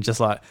even and just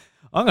like,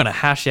 I'm going to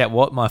hash out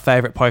what my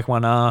favorite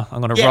Pokemon are.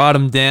 I'm going to write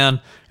them down.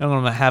 And I'm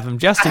going to have them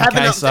just in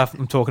case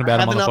I'm talking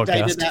about them on the podcast. I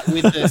haven't updated that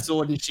with the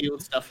Sword and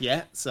Shield stuff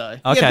yet. So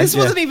this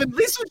wasn't even.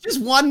 This was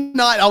just one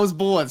night I was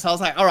bored, so I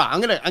was like, all right,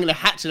 I'm gonna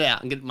hatch it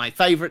out and get my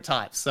favorite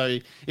types. So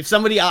if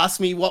somebody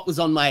asked me what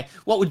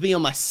would be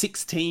on my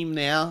 6th team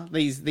now,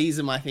 these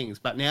are my things.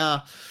 But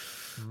now,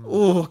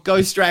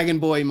 Ghost Dragon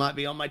Boy might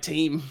be on my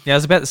team. Yeah, I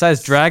was about to say,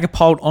 is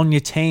Dragapult on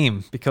your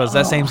team? Because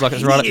that seems like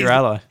it's right up your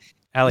alley.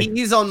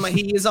 He is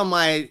on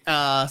my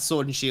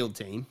Sword and Shield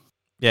team.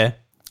 Yeah.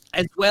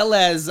 As well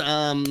as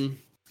the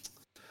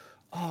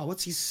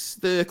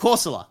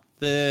Corsola.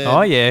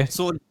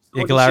 Sword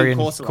Galarian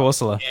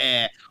Corsola.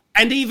 Yeah.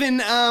 And even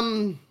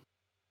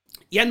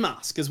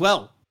Yanmask as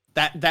well.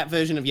 That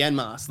version of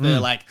Yanmask.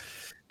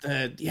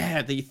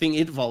 The thing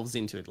it evolves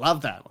into it.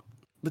 Love that one.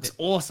 Looks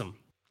awesome.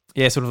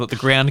 Yeah, sort of like the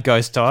ground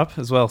ghost type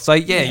as well. So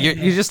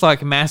you're just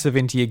like massive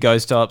into your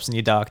ghost types and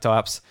your dark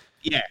types.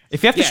 Yeah.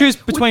 If you have to choose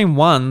between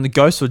one, the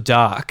ghost or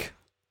dark,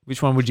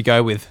 which one would you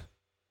go with?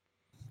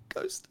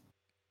 Ghost.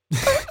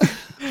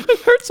 It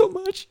hurt so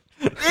much.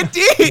 It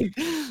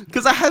did,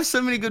 because I have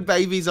so many good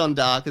babies on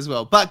dark as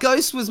well. But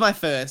ghost was my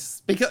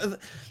first, because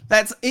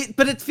that's it.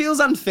 But it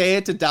feels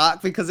unfair to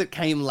dark because it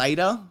came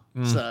later.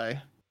 So,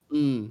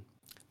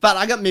 but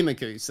I got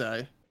Mimikyu.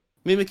 So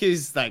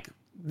Mimikyu's like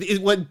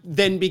what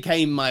then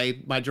became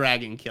my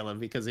dragon killer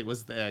because it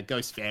was the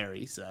ghost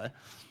fairy. So.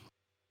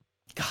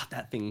 God,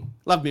 that thing.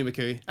 Love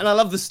Mimikyu. And I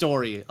love the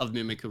story of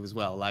Mimikyu as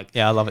well. Like,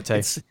 yeah, I love it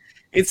too.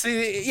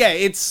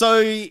 It's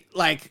so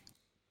like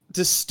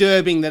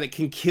disturbing that it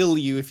can kill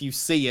you if you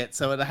see it.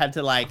 So it had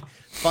to like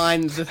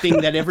find the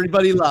thing that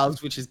everybody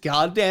loves, which is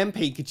goddamn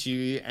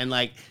Pikachu, and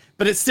like,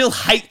 but it still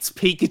hates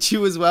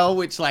Pikachu as well,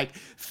 which like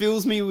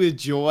fills me with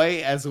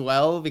joy as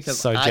well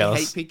because I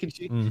hate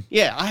Pikachu.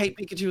 Yeah, I hate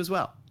Pikachu as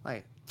well.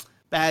 Like,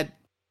 bad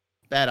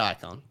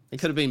icon. It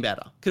could have been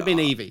better. Could have been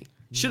Eevee.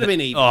 Should have been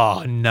Eevee.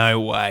 Oh,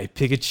 no way.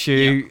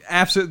 Pikachu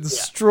absolutely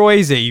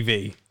destroys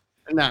Eevee.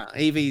 No,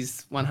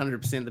 Eevee's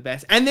 100% the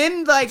best. And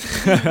then, like,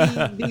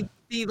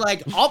 the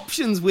like,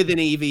 options within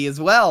Eevee as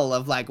well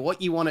of, like,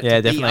 what you want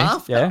it to be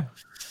after.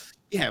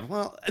 Yeah,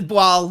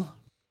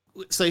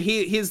 so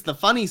here's the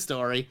funny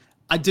story.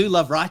 I do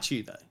love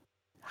Raichu, though.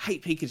 I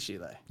hate Pikachu,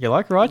 though. You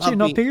like Raichu,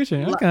 not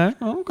Pikachu? Okay.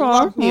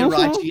 Love me a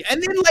Raichu.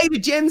 And then later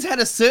gens had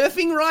a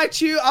surfing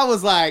Raichu. I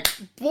was like,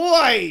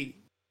 boy...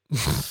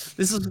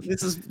 This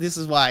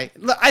is why.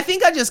 Look, I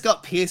think I just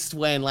got pissed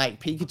when like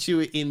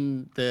Pikachu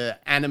in the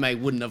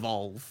anime wouldn't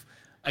evolve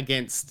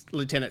against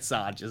Lieutenant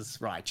Sarge's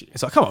Raichu.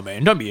 It's like, come on,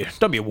 man, don't be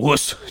a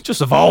wuss.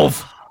 Just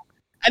evolve.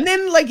 And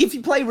then like if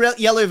you play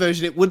yellow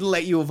version, it wouldn't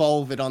let you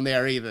evolve it on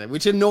there either,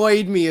 which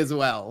annoyed me as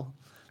well.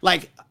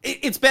 Like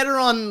it's better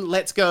on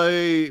Let's Go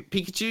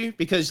Pikachu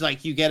because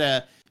like you get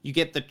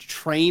the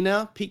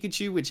trainer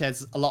Pikachu, which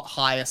has a lot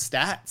higher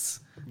stats.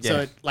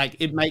 So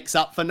it makes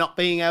up for not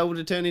being able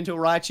to turn into a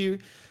Raichu.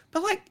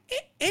 But like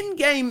in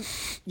game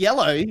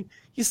yellow,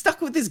 you're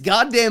stuck with this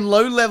goddamn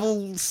low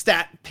level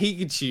stat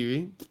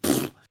Pikachu.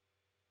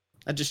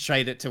 I just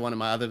trade it to one of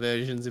my other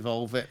versions,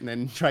 evolve it, and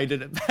then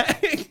traded it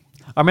back.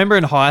 I remember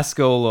in high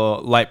school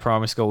or late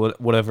primary school,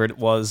 whatever it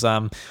was,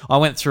 I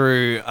went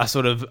through a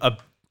sort of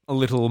a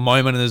little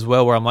moment as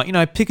well where I'm like,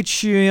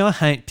 Pikachu, I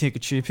hate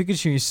Pikachu.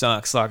 Pikachu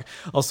sucks. Like,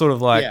 I was sort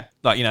of like,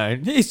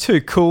 he's too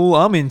cool.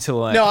 I'm into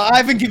like... No, I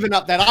haven't given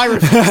up that. I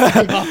refuse to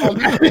give up on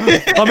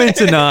that. I'm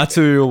into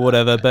Natu or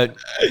whatever, but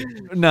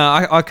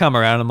no, I come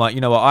around. I'm like,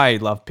 you know what? I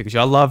love Pikachu.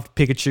 I loved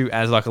Pikachu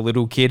as like a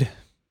little kid.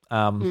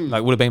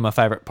 Like would have been my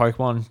favorite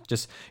Pokemon.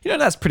 Just,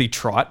 that's pretty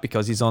trite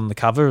because he's on the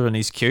cover and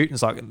he's cute.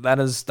 It's like, that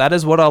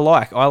is what I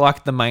like. I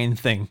like the main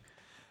thing.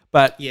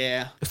 But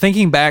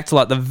thinking back to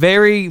like the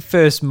very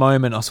first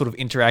moment I sort of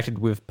interacted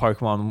with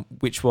Pokemon,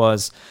 which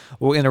was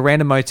in a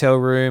random motel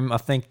room. I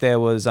think there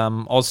was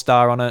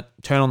Ozstar on it.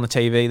 Turn on the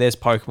TV. There's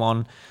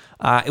Pokemon.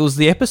 It was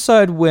the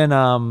episode when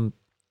I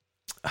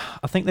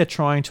think they're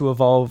trying to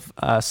evolve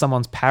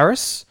someone's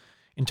Paris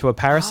into a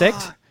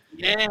Parasect.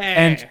 Yes.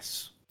 And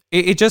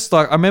it just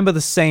like I remember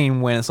the scene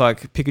when it's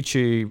like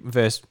Pikachu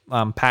versus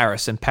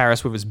Paris, and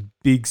Paris with his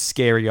big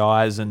scary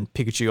eyes, and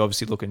Pikachu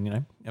obviously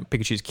looking,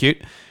 Pikachu's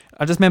cute.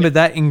 I just remember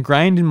that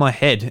ingrained in my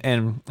head,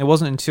 and it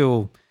wasn't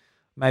until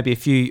maybe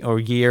a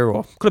year,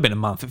 or could have been a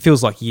month. It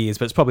feels like years,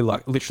 but it's probably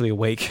like literally a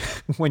week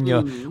when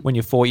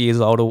you're 4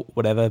 years old or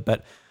whatever.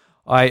 But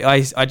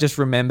I just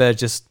remember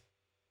just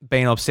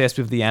being obsessed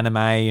with the anime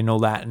and all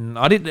that, and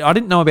I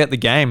didn't know about the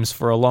games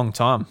for a long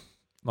time,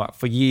 like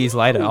for years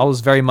later. I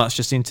was very much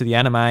just into the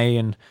anime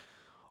and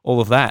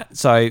all of that.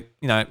 So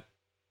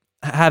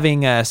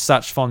having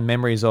such fond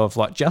memories of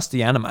like just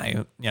the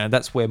anime,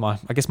 that's where my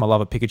love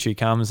of Pikachu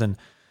comes. And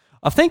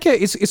I think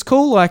it's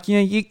cool. Like,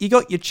 you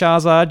got your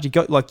Charizard, you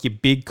got like your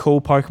big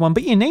cool Pokemon,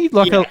 but you need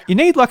like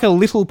a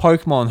little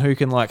Pokemon who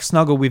can like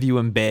snuggle with you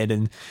in bed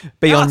and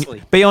be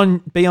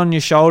on your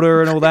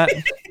shoulder and all that.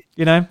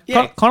 Kind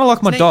of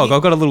like my dog.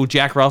 I've got a little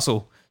Jack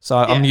Russell, so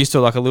I'm used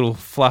to like a little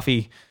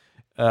fluffy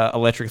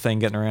electric thing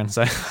getting around.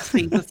 So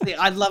see,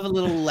 I'd love a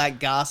little like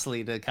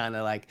Ghastly to kind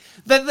of like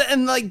that,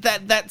 and like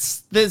that.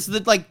 That's there's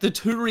the like the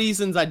two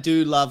reasons I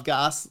do love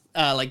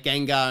like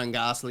Gengar and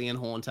Ghastly and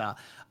Haunter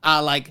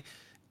are like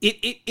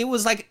it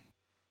was like.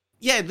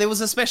 Yeah, there was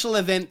a special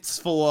events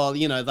for,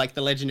 you know, like the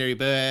legendary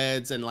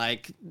birds and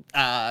like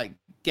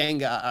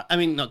Gengar. I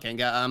mean, not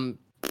Gengar,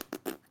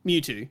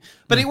 Mewtwo.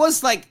 But it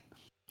was like,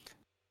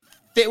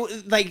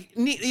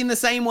 in the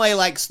same way,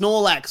 like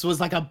Snorlax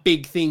was like a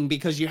big thing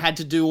because you had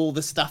to do all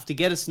the stuff to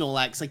get a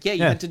Snorlax. Like, you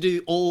had to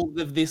do all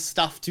of this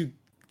stuff to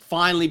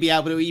finally be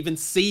able to even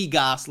see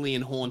Ghastly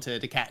and Haunter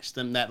to catch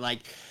them. That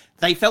like.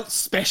 They felt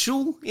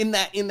special in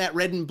that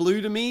red and blue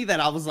to me that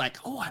I was like,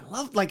 oh, I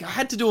love, like I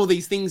had to do all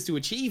these things to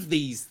achieve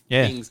these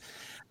things.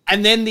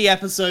 And then the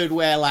episode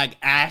where like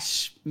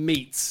Ash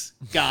meets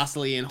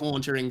Ghastly and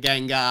Haunter and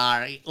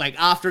Gengar, like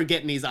after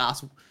getting his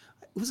ass,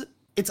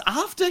 it's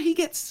after he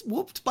gets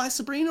whooped by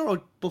Sabrina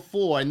or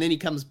before, and then he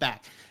comes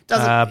back?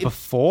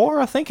 Before,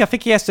 I think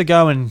he has to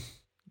go and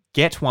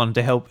get one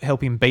to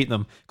help him beat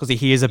them because he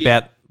hears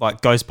about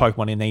like ghost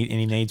Pokemon and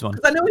he needs one.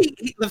 I know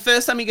the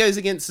first time he goes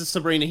against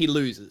Sabrina, he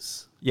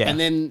loses. Yeah, and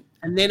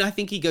then I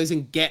think he goes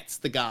and gets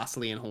the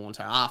Ghastly and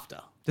Haunter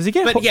after. Does he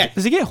get?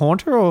 Does he get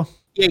Haunter or?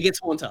 Yeah, he gets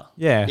Haunter.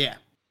 Yeah.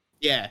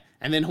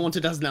 And then Haunter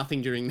does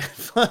nothing during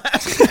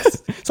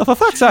that. So for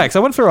fuck's sakes, I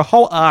went through a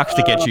whole arc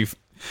to get you.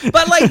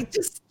 But like,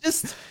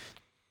 just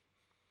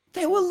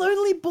they were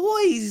lonely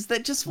boys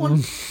that just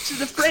wanted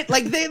to friend.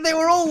 Like they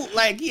were all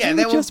like, they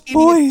were just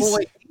boys.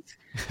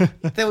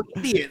 They were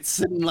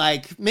idiots and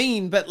like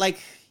mean, but like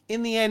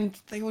in the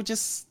end, they were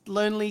just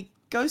lonely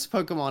ghost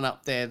Pokemon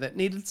up there that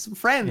needed some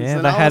friends. Yeah,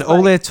 and they had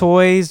all their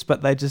toys,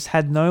 but they just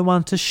had no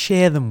one to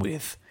share them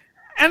with.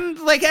 And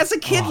like as a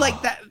kid, like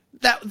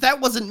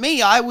that wasn't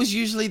me. I was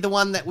usually the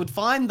one that would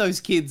find those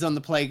kids on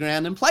the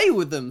playground and play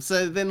with them.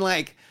 So then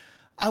like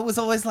I was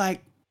always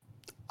like,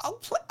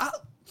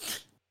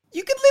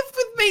 you can live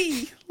with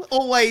me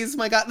always,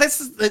 my God.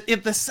 This is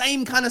the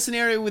same kind of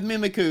scenario with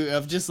Mimikyu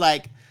of just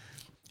like,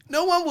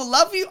 no one will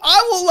love you.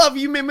 I will love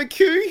you,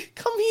 Mimikyu.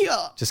 Come here.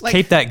 Just like,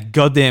 keep that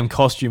goddamn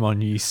costume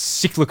on, you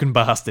sick-looking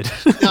bastard.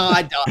 No,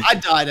 I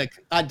died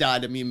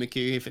a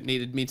Mimikyu if it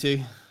needed me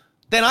to.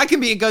 Then I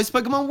can be a ghost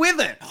Pokemon with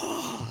it.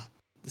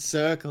 The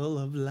circle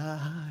of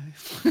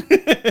life.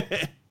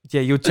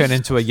 Yeah, you'll turn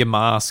into a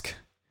Yamask.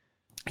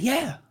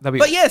 Yeah.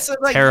 That'd be so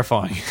like,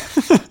 terrifying.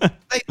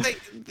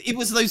 It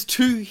was those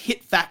two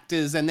hit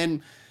factors, and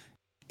then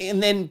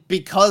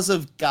because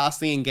of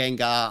Ghastly and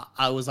Gengar,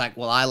 I was like,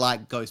 well, I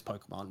like ghost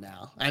Pokemon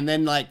now. And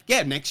then like,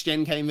 next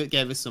gen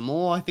gave us some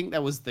more. I think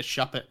that was the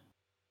Shuppet.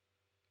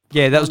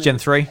 Yeah, that was Gen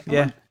 3.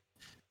 Yeah.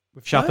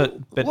 With Shuppet.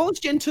 No? But what was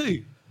Gen 2? Did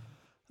we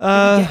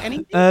get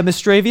anything?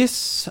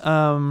 Mischievous.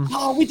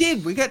 We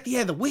did. We got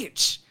the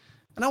witch.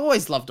 And I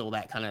always loved all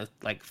that kind of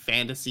like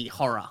fantasy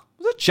horror.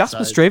 Was it just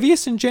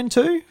Mischievous in Gen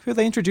 2 who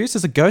they introduced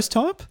as a ghost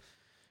type?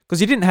 Because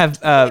you didn't have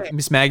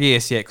Miss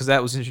Magius yet, because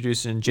that was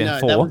introduced in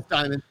Gen 4.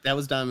 That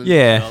was Diamond. Yeah.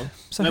 As well.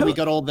 So then we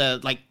got all the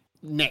like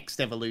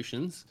next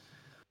evolutions.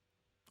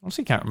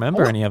 Honestly, can't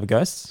remember any other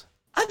ghosts.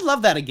 I'd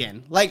love that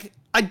again. Like,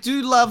 I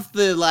do love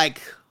the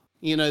like,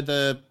 you know,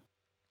 the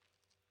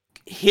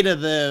hit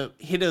of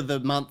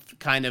the month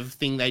kind of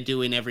thing they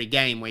do in every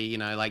game, where you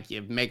know, like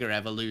your Mega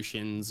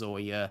Evolutions or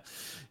your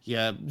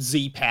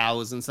Z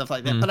powers and stuff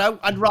like that. But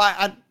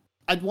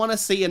I'd want to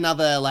see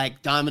another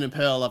like Diamond and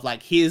Pearl of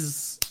like,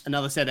 here's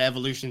another set of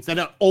evolutions that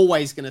are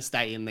always going to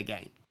stay in the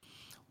game,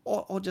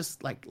 or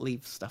just like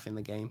leave stuff in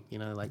the game, you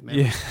know, like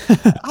Mega. Yeah.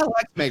 I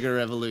like Mega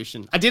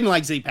Evolution. I didn't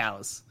like Z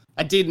powers.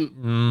 I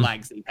didn't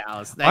like Z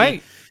powers.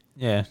 I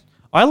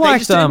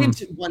liked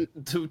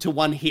into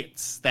one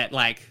hits that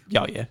like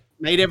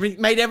made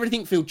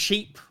everything feel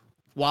cheap,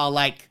 while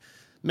like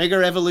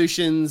Mega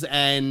Evolutions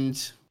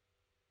and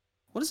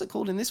what is it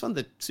called in this one?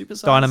 The Super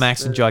Size?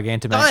 Dynamax and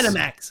Gigantamax.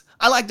 Dynamax.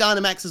 I like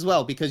Dynamax as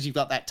well because you've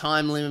got that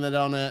time limit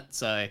on it.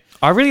 So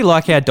I really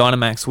like how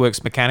Dynamax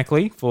works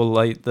mechanically for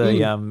like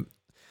the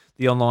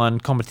online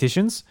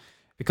competitions,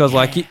 because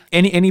like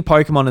any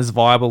Pokemon is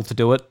viable to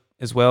do it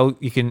as well.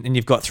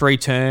 You've got 3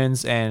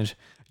 turns, and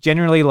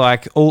generally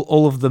like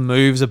all of the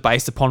moves are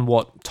based upon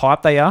what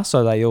type they are,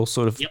 so they all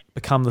sort of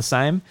become the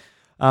same.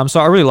 So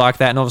I really like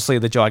that, and obviously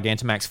the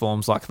Gigantamax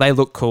forms, like they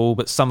look cool,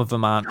 but some of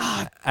them aren't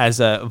as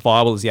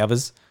viable as the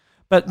others.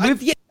 But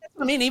that's what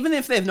I mean, even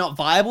if they're not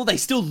viable, they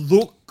still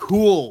look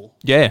cool.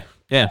 Yeah.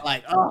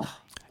 Like,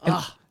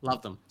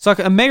 love them. So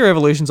like Mega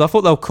Evolutions, I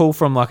thought they were cool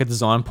from like a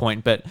design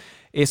point, but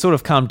it sort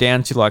of come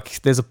down to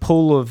like there's a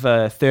pool of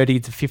 30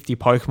 to 50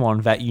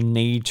 Pokemon that you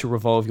need to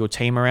revolve your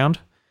team around.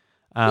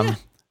 And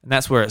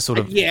that's where it sort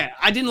of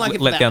I didn't like it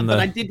for that, but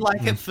I did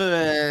like it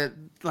for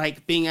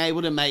like being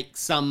able to make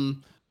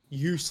some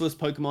useless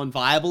Pokemon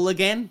viable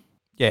again.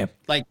 Yeah.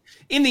 Like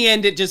in the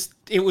end,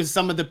 it was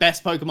some of the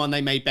best Pokemon they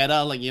made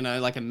better, like, you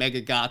know, like a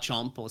Mega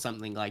Garchomp or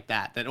something like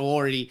that.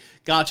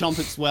 Garchomp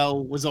as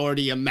well was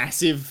already a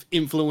massive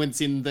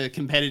influence in the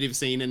competitive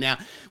scene, and now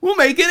we'll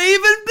make it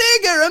even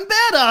bigger and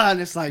better.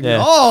 And it's like,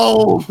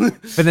 no.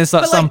 But there's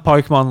like some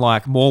Pokemon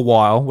like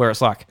Mawile where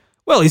it's like,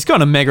 Well, he's going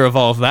to Mega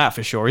Evolve that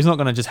for sure. He's not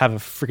going to just have a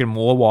freaking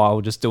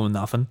Mawile just doing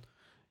nothing.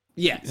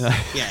 Yes.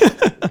 Yeah.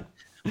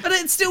 But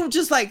it's still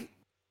just like,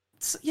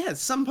 yeah,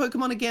 some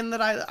Pokemon again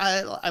that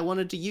I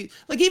wanted to use.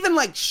 Like even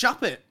like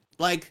Shuppet,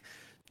 like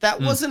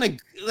that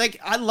wasn't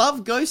I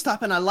love Ghost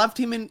type and I loved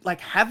him in like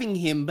having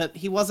him, but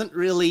he wasn't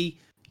really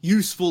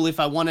useful if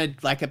I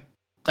wanted like a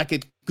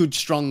good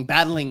strong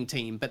battling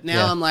team. But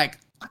now I'm like,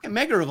 I can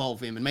Mega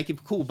Evolve him and make him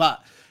cool.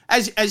 But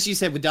as you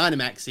said with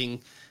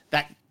Dynamaxing,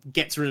 that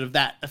gets rid of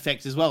that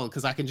effect as well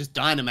because I can just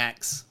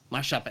Dynamax my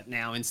Shuppet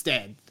now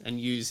instead and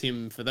use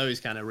him for those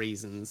kind of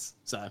reasons.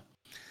 So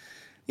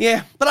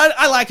yeah, but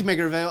I like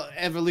Mega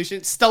Evolution.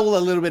 It stole a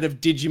little bit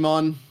of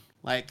Digimon.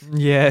 Like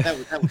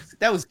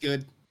that was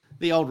good.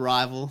 The old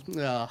rival.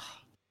 Ugh.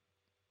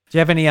 Do you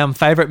have any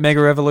favorite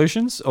Mega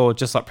Evolutions or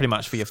just like pretty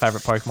much for your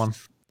favorite Pokemon?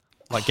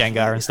 Like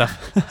Gengar and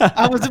stuff.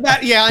 I was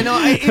about, yeah, I know.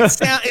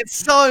 It's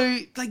so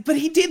like, but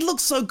he did look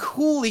so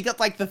cool. He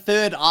got like the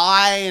third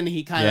eye, and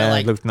he kind of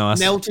like looked nice.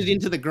 Melted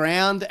into the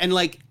ground. And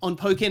like on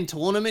Pokken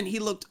Tournament, he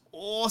looked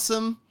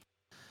awesome.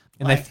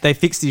 And like, they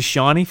fixed his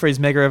shiny for his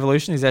Mega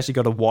Evolution. He's actually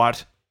got a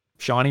white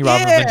shiny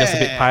rather than just a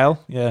bit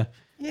pale. Yeah.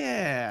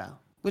 Yeah,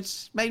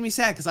 which made me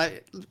sad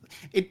because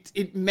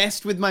it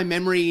messed with my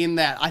memory in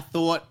that I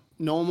thought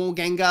normal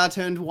Gengar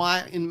turned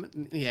white.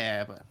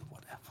 But.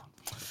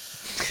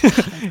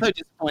 So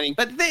disappointing.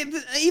 But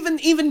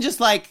even just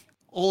like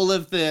all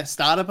of the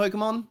starter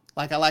Pokemon,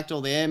 like I liked all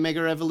their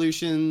Mega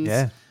Evolutions.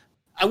 Yeah.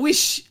 I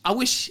wish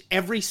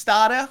every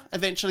starter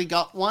eventually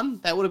got one.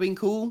 That would have been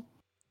cool.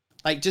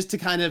 Like just to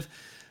kind of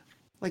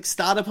like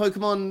starter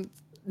Pokemon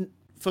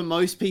for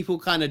most people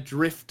kind of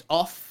drift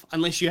off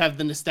unless you have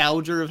the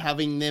nostalgia of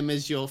having them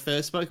as your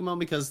first Pokemon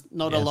because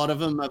not a lot of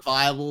them are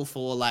viable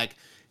for like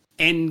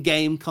end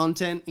game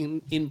content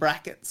in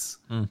brackets.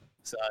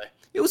 So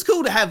it was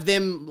cool to have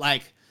them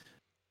like,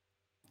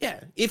 yeah,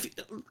 if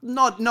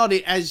not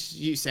as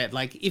you said,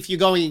 like if you're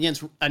going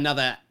against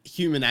another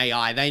human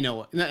AI, they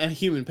know a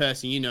human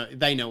person,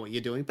 they know what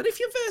you're doing. But if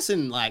you're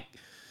versing like,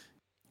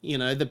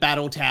 the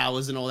battle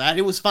towers and all that,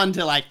 it was fun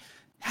to like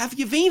have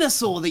your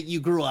Venusaur that you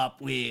grew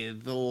up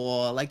with,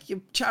 or like your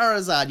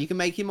Charizard. You can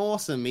make him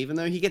awesome, even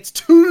though he gets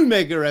 2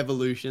 Mega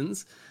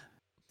Evolutions.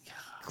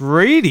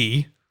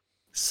 Greedy.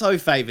 So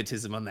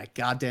favoritism on that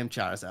goddamn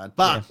Charizard,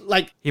 but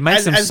like he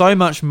makes them so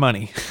much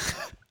money.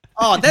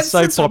 Oh, that's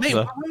so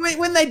popular. popular.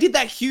 When they did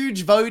that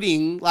huge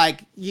voting,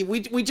 like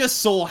we just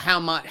saw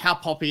how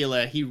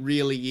popular he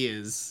really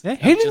is. Yeah,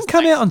 he didn't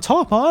come out on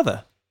top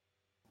either.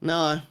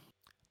 No,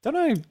 don't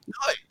know. No,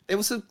 there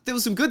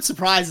was some good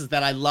surprises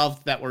that I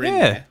loved that were in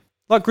there.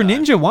 Like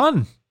Greninja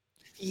won.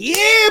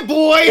 Yeah,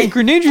 boy. And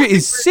Greninja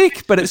is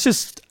sick, but it's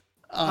just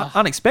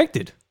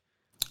unexpected.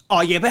 Oh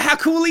yeah, but how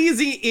cool is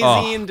he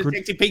in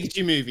Detective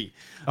Pikachu movie?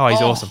 Oh,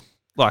 he's awesome.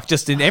 Like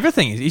just in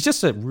everything, he's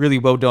just a really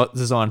well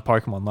designed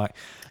Pokemon. Like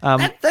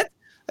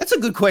that's a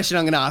good question.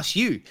 I'm going to ask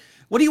you.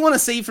 What do you want to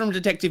see from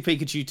Detective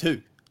Pikachu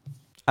 2?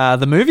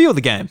 The movie or the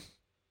game?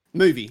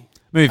 Movie.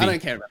 I don't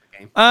care about the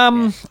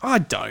game. I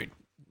don't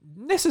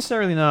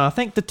necessarily know. I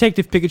think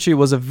Detective Pikachu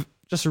was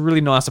just a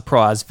really nice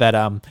surprise that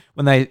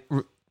when they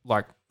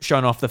like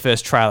shown off the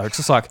first trailer, it's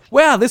just like,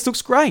 wow, this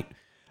looks great,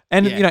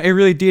 and it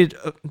really did.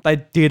 They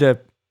did a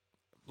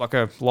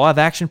live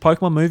action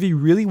Pokemon movie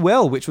really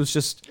well, which was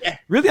just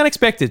really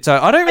unexpected. So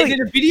I don't really. They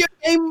did a video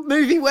game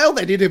movie well.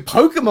 They did a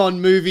Pokemon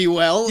movie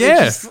well.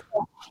 Yeah.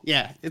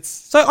 It's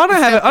so I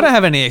don't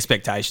have any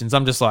expectations.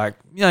 I'm just like,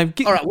 all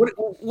right.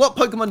 What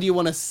Pokemon do you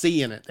want to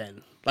see in it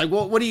then? Like,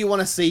 what do you want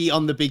to see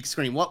on the big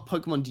screen? What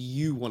Pokemon do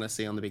you want to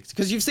see on the big screen?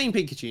 Because you've seen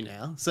Pikachu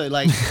now. So,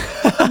 like,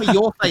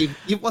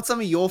 what's some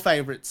of your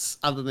favorites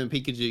other than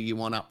Pikachu you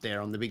want up there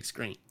on the big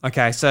screen?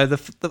 Okay, so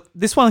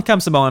this one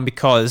comes to mind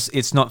because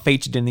it's not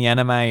featured in the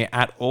anime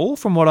at all,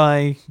 from what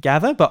I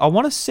gather. But I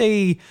want to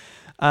see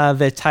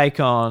their take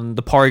on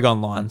the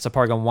Porygon line. So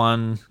Porygon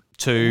 1,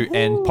 2,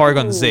 and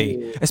Porygon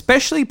Z.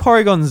 Especially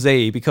Porygon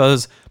Z,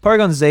 because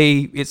Porygon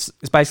Z, it's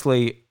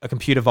basically a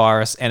computer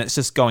virus, and it's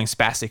just going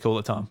spastic all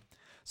the time.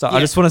 So I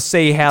just want to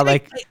see how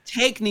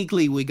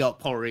technically we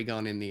got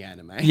Porygon in the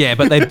anime. Yeah,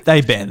 but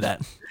they banned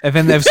that. And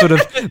then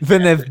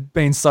they've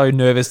been so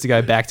nervous to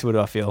go back to it,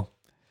 I feel.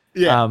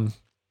 Yeah.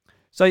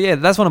 So yeah,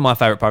 that's one of my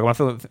favorite Pokemon. I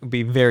feel it would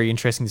be very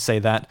interesting to see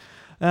that.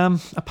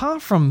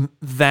 Apart from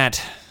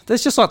that,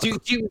 there's just like do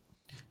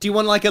you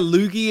want like a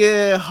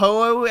Lugia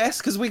Ho-Oh-S?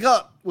 Because we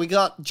got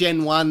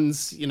Gen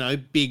 1's,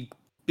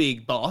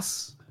 big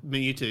boss,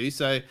 Mewtwo.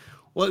 So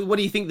what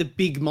do you think the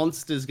big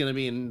monster is going to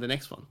be in the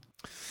next one?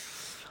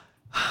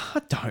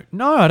 I don't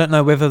know. I don't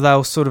know whether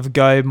they'll sort of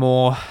go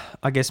more,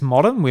 I guess,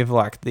 modern with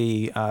like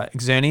the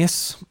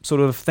Xerneas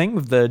sort of thing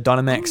with the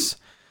Dynamax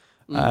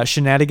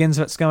shenanigans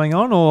that's going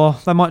on, or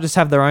they might just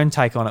have their own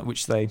take on it,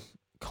 which they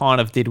kind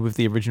of did with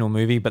the original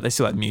movie, but they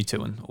still had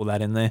Mewtwo and all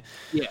that in there.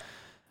 Yeah.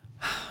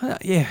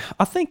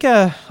 I think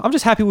I'm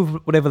just happy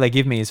with whatever they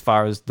give me as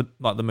far as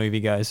the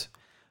movie goes.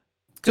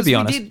 To be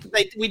honest,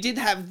 we did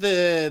have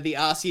the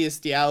Arceus,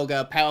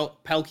 Dialga,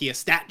 Palkia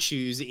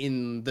statues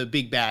in the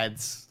big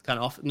bads. Kind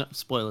of off. No,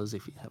 spoilers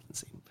if you haven't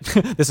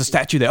seen. There's a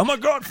statue there. Oh my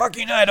god,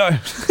 fucking Nato.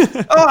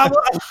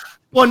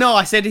 Well, no,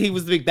 I said he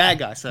was the big bad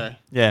guy. So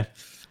yeah.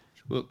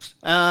 Whoops.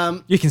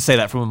 You can see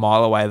that from a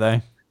mile away,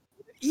 though.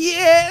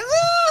 Yeah,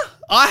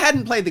 I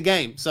hadn't played the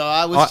game, so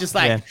I was just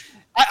like. Yeah.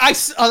 I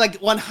like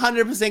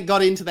 100%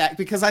 got into that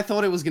because I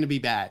thought it was going to be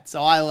bad.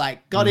 So I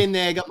like got in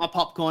there, got my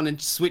popcorn and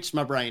switched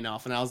my brain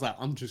off. And I was like,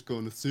 I'm just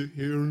going to sit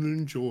here and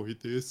enjoy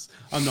this.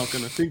 I'm not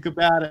going to think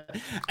about it.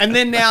 And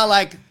then now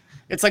like,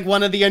 it's like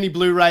one of the only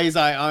Blu-rays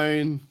I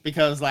own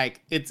because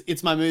like,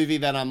 it's my movie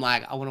that I'm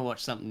like, I want to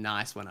watch something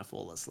nice when I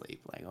fall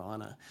asleep. Like I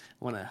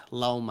want to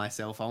lull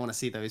myself. I want to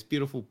see those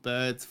beautiful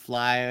birds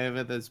fly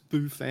over, those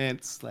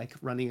bouffants like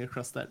running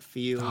across that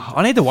field. Oh,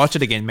 I need to watch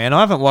it again, man.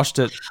 I haven't watched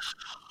it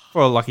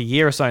for like a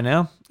year or so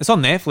now. It's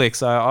on Netflix,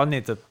 so I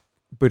need to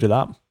boot it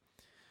up.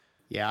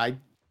 Yeah, I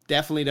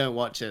definitely don't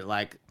watch it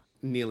like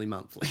nearly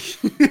monthly.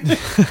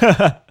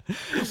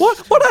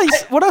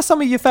 What are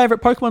some of your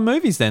favorite Pokemon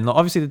movies then? Like,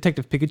 obviously,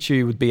 Detective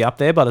Pikachu would be up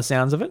there by the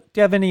sounds of it. Do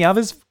you have any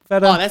others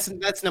that are? Oh,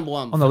 that's number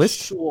one on the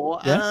list. Sure.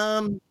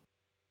 Yeah?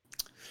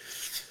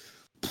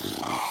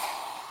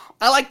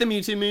 I like the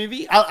Mewtwo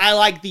movie. I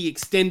like the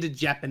extended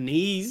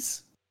Japanese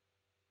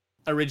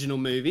original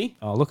movie.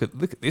 Oh, look at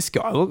this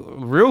guy! Look,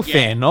 real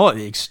fan, not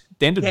the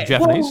extended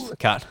Japanese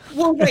cut.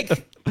 Well,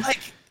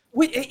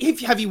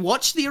 have you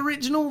watched the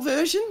original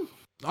version?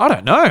 I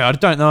don't know. I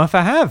don't know if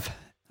I have.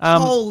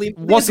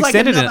 What's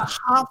extended in it?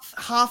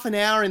 Half an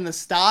hour in the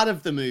start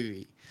of the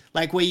movie,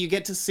 like where you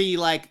get to see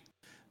like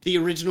the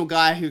original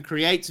guy who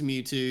creates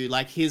Mewtwo,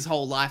 like his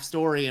whole life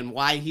story and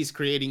why he's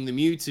creating the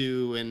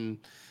Mewtwo, and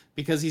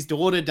because his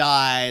daughter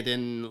died,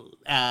 and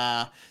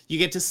you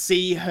get to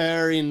see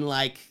her in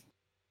like.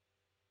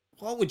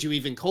 What would you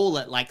even call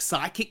it? Like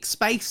psychic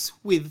space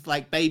with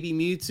like baby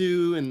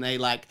Mewtwo, and they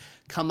like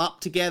come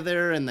up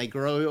together and they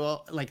grow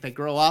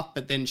up,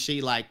 but then she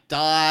like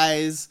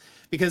dies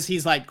because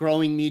he's like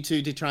growing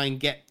Mewtwo to try and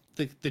get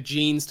the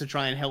genes to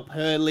try and help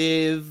her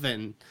live.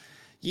 And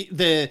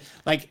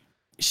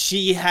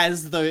she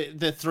has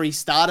the 3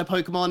 starter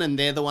Pokemon, and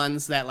they're the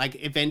ones that like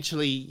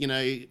eventually, you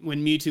know,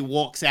 when Mewtwo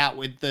walks out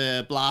with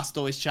the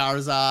Blastoise,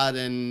 Charizard,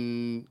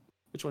 and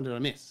which one did I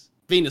miss?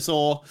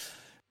 Venusaur.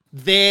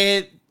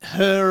 They're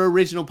her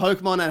original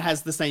Pokemon and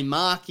has the same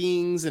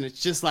markings, and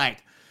it's just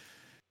like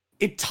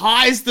it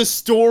ties the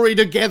story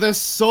together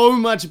so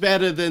much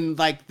better than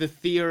like the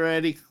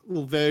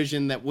theoretical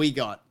version that we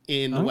got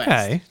in the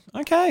West.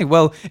 Okay.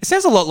 Well, it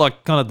sounds a lot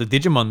like kind of the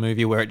Digimon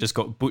movie where it just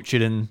got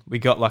butchered and we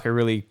got like a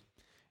really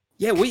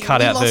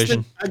cut out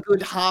version. A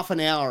good half an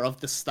hour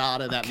of the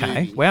start of that movie.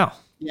 Okay, wow.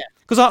 Yeah.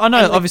 Because I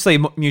know obviously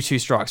Mewtwo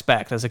Strikes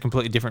Back, that's a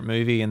completely different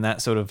movie, and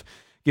that sort of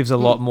gives a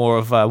lot more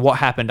of what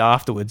happened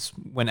afterwards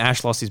when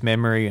Ash lost his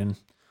memory and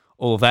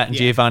all of that, and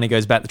Giovanni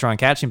goes back to try and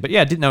catch him. But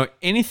yeah, I didn't know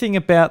anything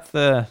about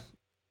the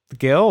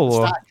girl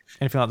or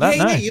anything like that.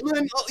 Yeah,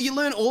 you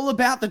learn all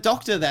about the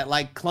doctor that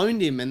like cloned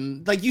him,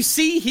 and like you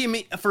see him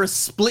for a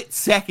split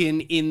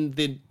second in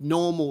the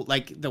normal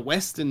like the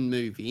Western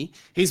movie.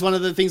 He's one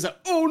of the things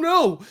that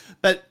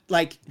but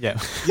like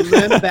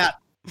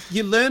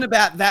you learn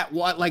about that,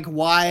 why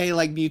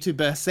Mewtwo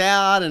bursts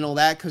out and all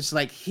that, because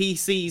like he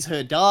sees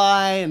her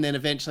die, and then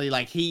eventually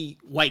like he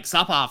wakes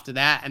up after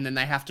that, and then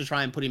they have to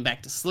try and put him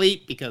back to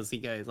sleep because he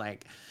goes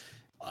like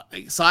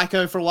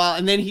psycho for a while,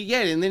 and then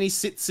he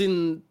sits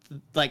in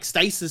like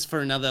stasis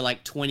for another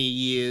like 20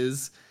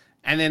 years,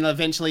 and then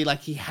eventually like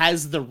he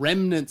has the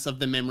remnants of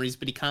the memories,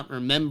 but he can't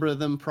remember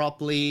them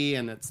properly,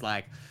 and it's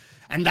like,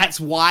 and that's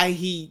why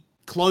he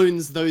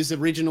clones those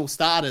original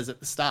starters at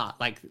the start.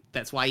 Like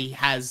that's why he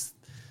has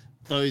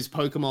those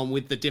Pokemon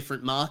with the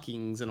different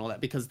markings and all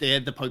that, because they're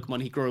the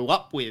Pokemon he grew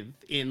up with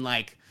in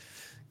like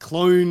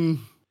clone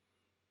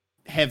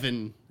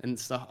heaven and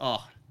stuff.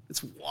 Oh,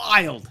 it's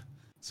wild.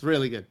 It's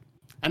really good.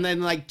 And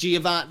then like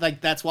Giovanni, like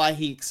that's why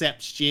he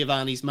accepts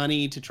Giovanni's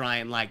money to try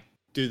and like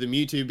do the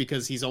Mewtwo,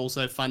 because he's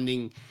also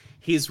funding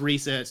his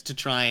research to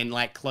try and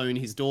like clone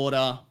his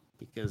daughter,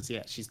 because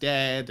she's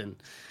dead.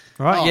 And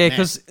right,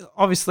 because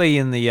obviously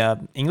in the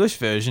English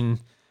version,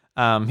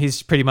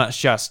 he's pretty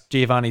much just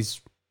Giovanni's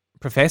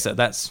professor.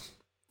 That's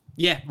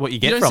what you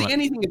get from it. You don't see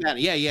anything about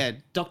it. Yeah,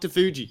 Dr.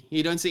 Fuji.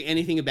 You don't see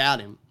anything about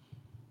him.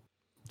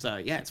 So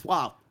yeah, it's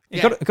wild.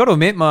 Yeah. Got to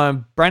admit, my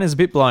brain is a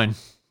bit blown.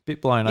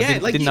 I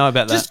didn't know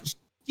about that.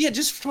 Yeah,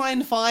 just try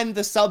and find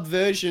the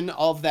subversion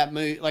of that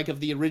movie, like of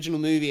the original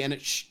movie, and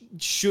it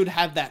should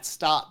have that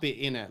start bit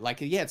in it.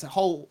 Like, it's a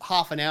whole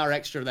half an hour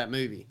extra of that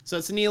movie. So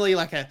it's nearly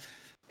like a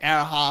hour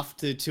and a half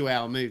to 2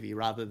 hour movie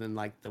rather than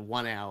like the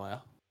 1 hour,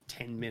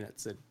 10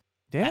 minutes. It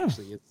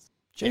actually is.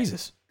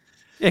 Jesus.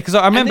 Yeah, because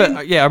I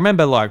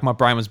remember like my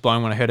brain was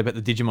blown when I heard about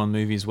the Digimon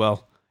movie as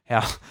well.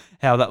 How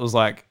that was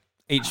like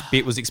each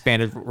bit was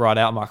expanded right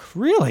out. I'm like,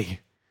 really?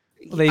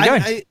 Well, there you go.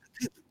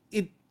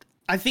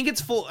 I think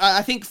it's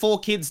I think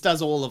 4Kids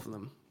does all of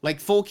them. Like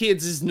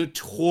 4Kids is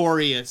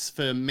notorious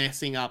for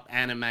messing up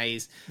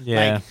animes.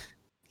 Yeah.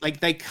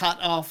 Like they cut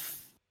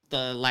off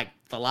the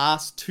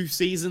last 2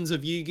 seasons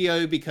of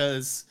Yu-Gi-Oh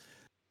because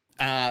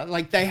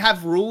like they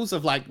have rules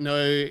of like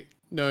no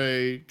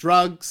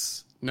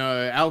drugs,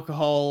 no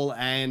alcohol,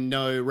 and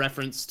no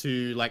reference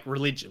to like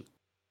religion.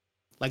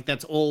 Like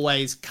that's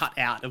always cut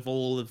out of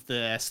all of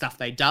the stuff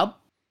they dub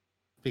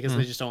because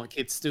they just don't want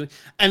kids to.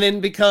 And then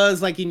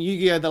because like in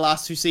Yu-Gi-Oh, the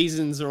last 2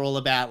 seasons are all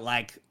about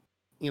like,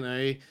 you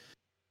know,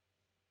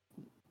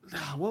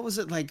 what was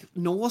it, like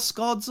Norse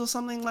gods or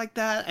something like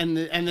that, and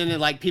then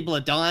like people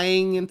are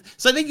dying, and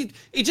so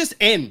it just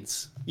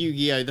ends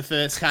Yu-Gi-Oh, the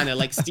first kind of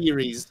like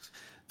series,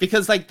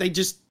 because like they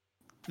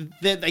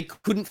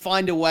couldn't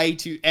find a way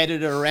to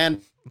edit it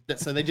around it,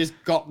 so they just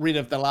got rid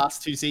of the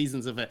last 2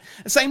 seasons of it.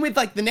 Same with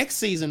like the next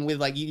season with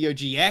like Yu-Gi-Oh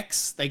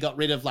GX, they got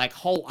rid of like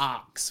whole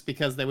arcs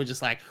because they were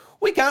just like,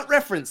 we can't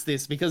reference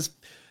this because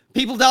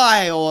people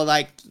die or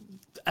like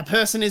a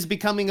person is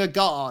becoming a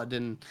god.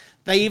 And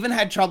they even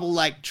had trouble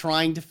like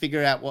trying to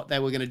figure out what they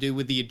were going to do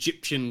with the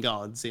Egyptian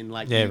gods in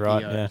like Yeah, Yu-Gi-Oh.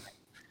 right, yeah.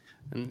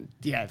 And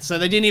yeah, so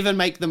they didn't even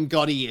make them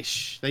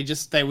goddy-ish.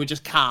 They were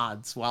just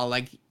cards, while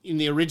like in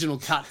the original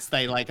cuts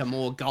they like are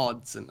more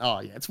gods. And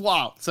oh yeah, it's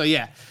wild. So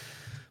yeah,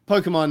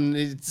 Pokemon,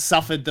 it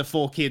suffered the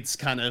 4Kids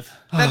kind of.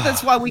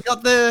 That's why we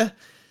got the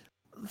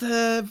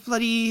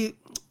bloody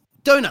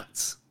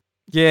donuts.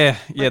 Yeah,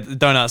 the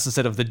donuts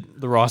instead of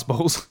the rice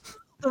balls.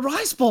 The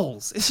rice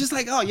balls. It's just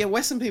like, oh yeah,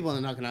 Western people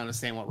are not going to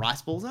understand what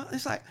rice balls are.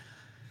 It's like,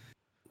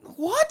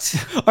 what?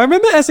 I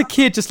remember as a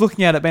kid just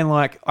looking at it being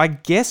like, I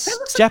guess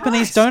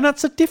Japanese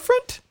donuts are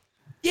different?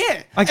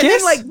 Yeah. I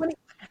guess.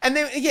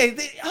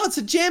 It's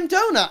a jam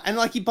donut. And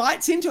like he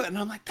bites into it and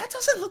I'm like, that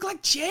doesn't look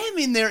like jam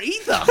in there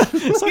either.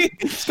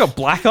 It's got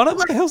black on it?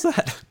 What the hell's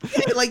that?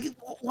 Yeah, like,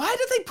 why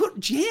did they put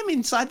jam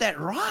inside that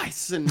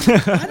rice? And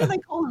why do they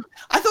call it?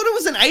 I thought it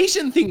was an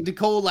Asian thing to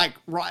call like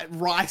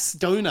rice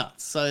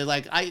donuts. So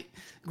like I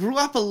grew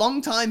up a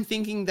long time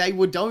thinking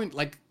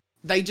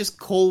they just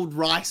called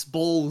rice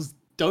balls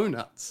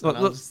donuts.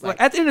 Look,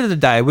 at the end of the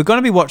day, we're going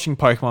to be watching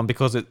Pokemon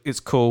because it's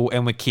cool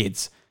and we're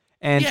kids.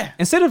 And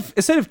instead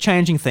of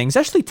changing things,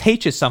 actually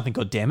teach us something.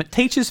 Goddammit,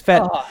 teach us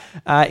that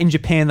in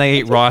Japan they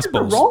eat rice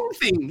balls. The wrong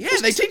thing. Yeah,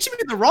 they teach me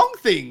the wrong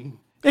thing.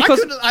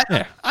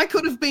 I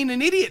could have been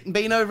an idiot and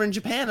been over in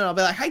Japan, and I'll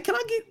be like, "Hey, can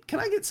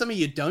I get some of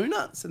your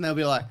donuts?" And they'll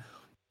be like,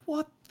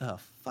 "What the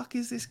fuck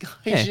is this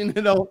guy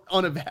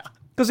on about?"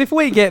 Because if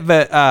we get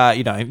that,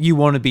 you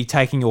want to be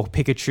taking your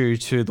Pikachu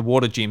to the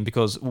water gym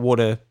because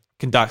water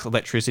conducts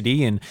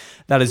electricity and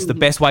that is the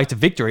best way to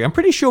victory, I'm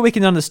pretty sure we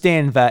can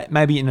understand that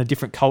maybe in a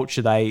different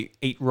culture they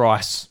eat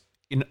rice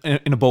in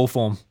a ball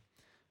form.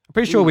 I'm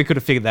pretty sure we could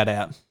have figured that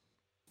out.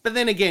 But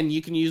then again,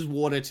 you can use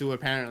water to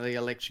apparently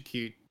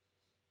electrocute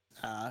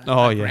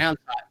ground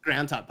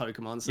type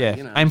Pokemon.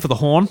 So, aim for the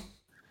horn,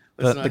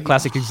 the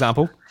classic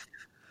example.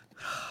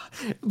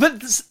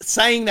 But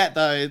saying that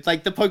though,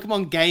 like the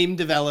Pokemon game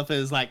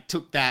developers like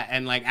took that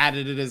and like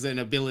added it as an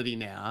ability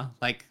now.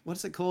 Like,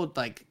 what's it called?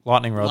 Like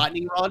Lightning Rod.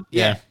 Lightning Rod?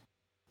 Yeah.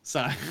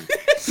 So,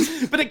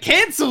 but it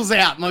cancels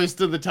out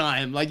most of the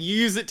time. Like you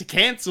use it to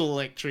cancel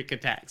electric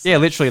attacks. Yeah,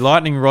 literally.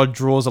 Lightning Rod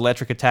draws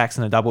electric attacks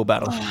in a double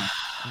battle.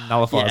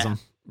 Nullifies them.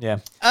 Yeah.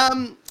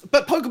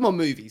 But Pokemon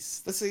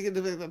movies. Let's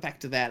get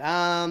back to that.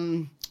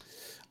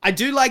 I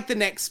do like the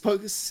next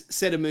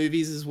set of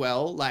movies as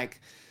well. Like,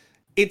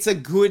 it's a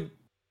good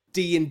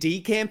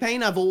D&D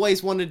campaign. I've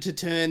always wanted to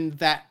turn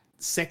that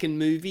second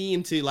movie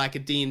into like a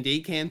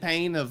D&D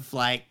campaign of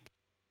like,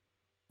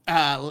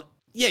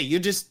 you're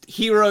just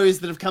heroes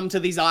that have come to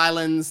these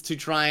islands to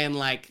try and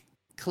like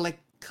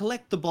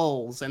collect the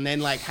balls, and then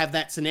like have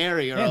that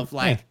scenario of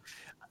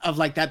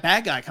that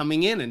bad guy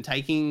coming in and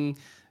taking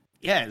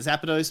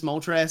Zapdos,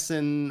 Moltres,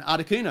 and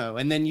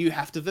Articuno, and then you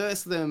have to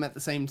verse them at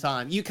the same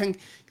time. You can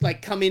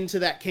like come into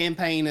that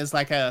campaign as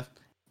like an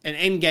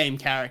endgame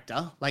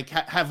character, like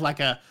have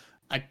like a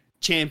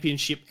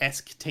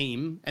championship-esque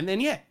team, and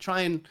then try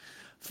and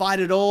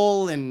fight it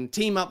all and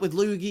team up with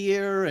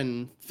Lugia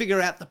and figure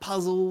out the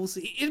puzzles.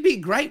 It'd be a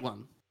great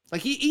one.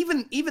 Like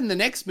even the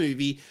next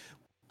movie,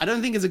 I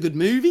don't think is a good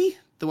movie,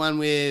 the one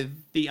with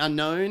the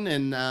Unknown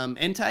and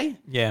Entei.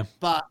 Yeah,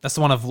 but that's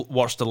the one I've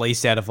watched the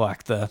least out of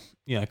like the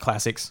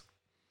classics.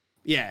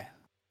 Yeah,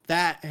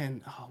 that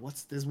and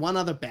there's one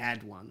other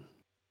bad one.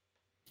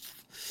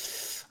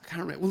 I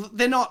can't remember. Well,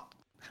 they're not.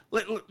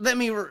 Let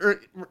me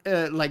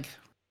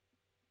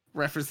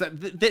reference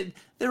that.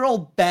 They're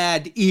all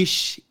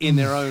bad-ish in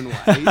their own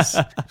ways,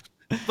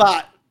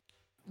 but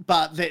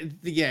the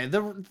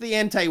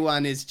Entei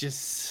one is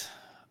just.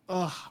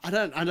 I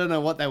don't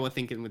know what they were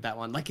thinking with that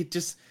one. Like it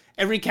just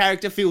every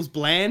character feels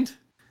bland,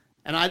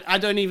 and I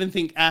don't even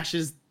think Ash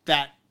is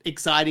that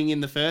exciting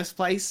in the first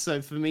place.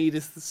 So for me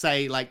to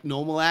say like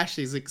normal Ash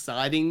is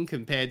exciting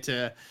compared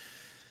to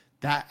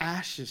that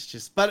Ash is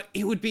just. But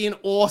it would be an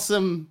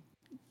awesome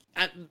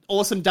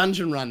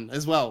dungeon run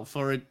as well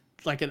for an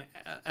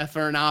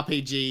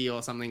RPG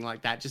or something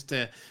like that, just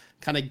to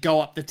kind of go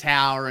up the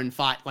tower and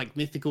fight like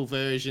mythical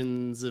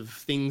versions of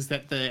things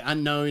that the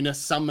Unknown are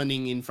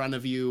summoning in front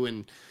of you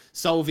and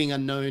solving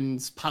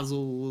Unknown's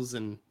puzzles.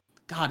 And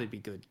God, it'd be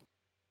good.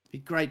 It'd be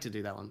great to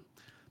do that one.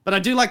 But I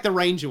do like the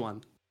Ranger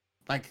one.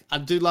 Like, I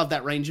do love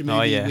that Ranger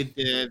movie with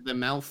the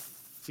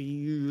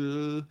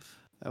Malfi.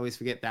 I always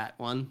forget that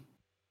one.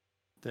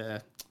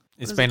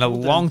 It's been a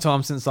long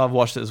time since I've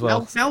watched it as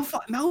well.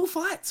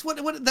 Malfights?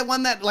 What the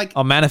one that like...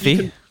 Oh,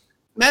 Manaphy.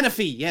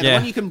 Manaphy, yeah, the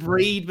one you can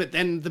breed, but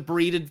then the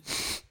breeded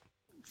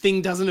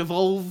thing doesn't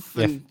evolve.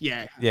 And,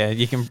 yeah,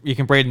 you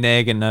can breed an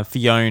egg and a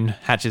Fiona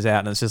hatches out,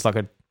 and it's just like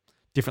a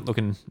different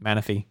looking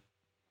Manaphy.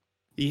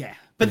 Yeah,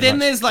 but then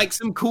there's like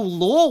some cool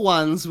lore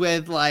ones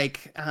with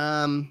like,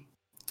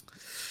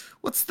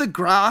 what's the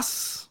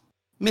grass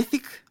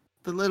mythic?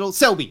 The little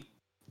Celebi.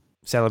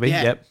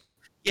 Yep.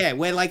 Yeah,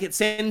 where like it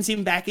sends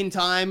him back in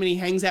time and he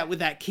hangs out with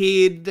that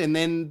kid, and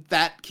then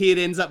that kid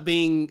ends up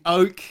being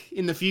Oak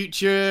in the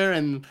future,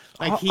 and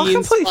like I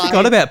completely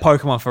forgot about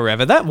Pokemon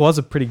Forever. That was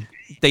a pretty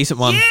decent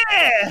one.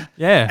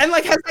 Yeah. And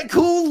like has that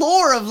cool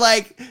lore of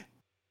like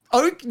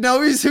Oak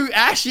knows who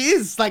Ash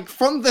is like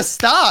from the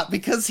start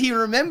because he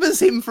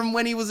remembers him from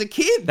when he was a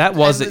kid. That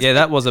was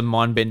that was a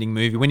mind-bending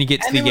movie. When you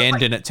get to the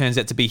end and it turns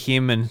out to be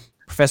him, and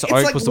Professor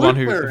Oak like was the one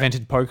who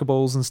invented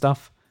Pokeballs and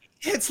stuff.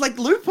 It's like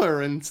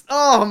Looper, and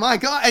oh my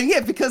god,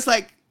 and because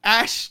like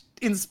Ash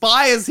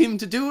inspires him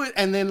to do it,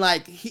 and then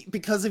like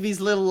because of his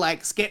little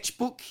like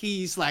sketchbook,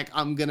 he's like,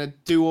 I'm gonna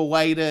do a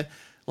way to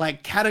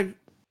like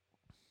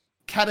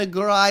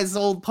categorize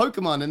old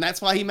Pokemon, and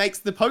that's why he makes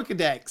the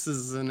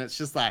Pokedexes, and it's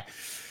just like,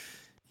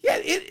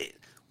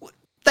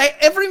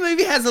 every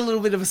movie has a little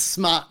bit of a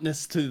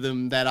smartness to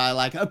them that I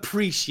like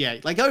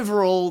appreciate. Like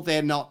overall,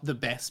 they're not the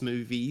best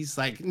movies.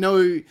 Like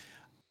no.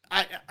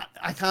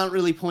 I can't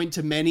really point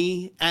to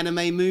many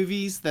anime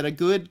movies that are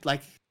good.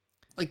 Like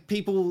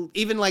people,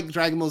 even like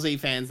Dragon Ball Z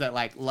fans that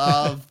like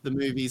love the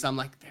movies. I'm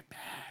like, they're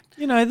bad.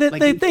 You know,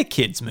 they're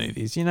kids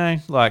movies. You know,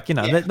 like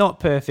they're not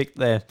perfect.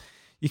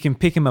 You can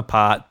pick them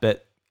apart,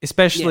 but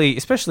especially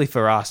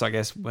for us, I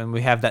guess, when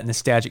we have that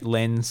nostalgic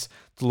lens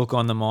to look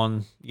on them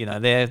on, you know,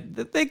 they're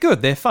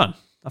good. They're fun.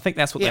 I think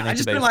that's what they need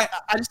to be. I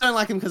just don't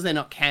like them because they're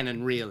not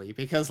canon, really.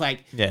 Because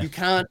like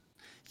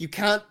you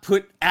can't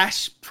put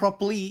Ash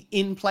properly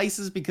in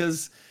places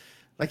because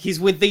like he's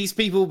with these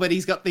people, but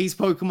he's got these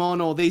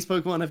Pokemon, or these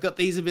Pokemon have got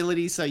these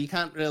abilities, so you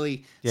can't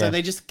really, so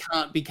they just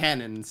can't be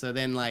canon. So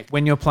then like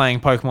when you're playing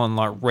Pokemon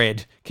like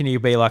Red, can you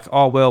be like,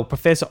 oh, well,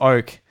 Professor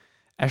Oak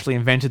actually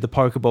invented the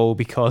Pokeball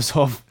because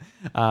of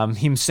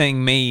him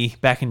seeing me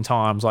back in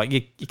times. Like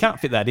you can't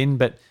fit that in,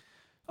 but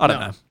I don't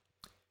know.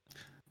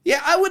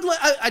 Yeah,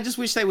 I just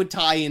wish they would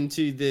tie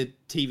into the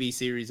TV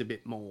series a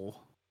bit more,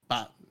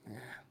 but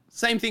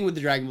same thing with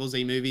the Dragon Ball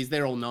Z movies.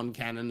 They're all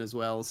non-canon as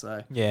well,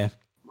 so... Yeah.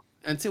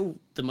 Until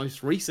the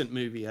most recent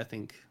movie, I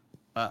think.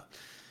 But,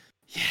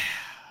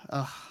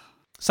 yeah.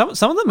 Some of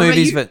the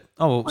movies that...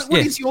 What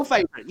is your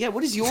favourite? Yeah,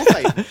 what is your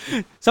favourite?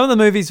 Some of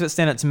the movies that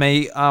stand out to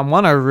me,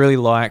 one I really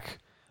like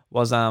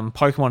was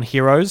Pokemon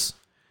Heroes.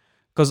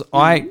 Because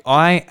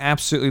I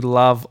absolutely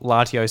love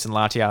Latios and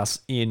Latias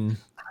in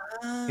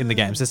the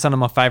games. They're some of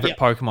my favourite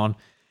Pokemon.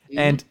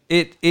 And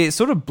it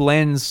sort of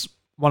blends...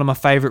 one of my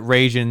favorite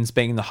regions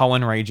being the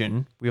Hoenn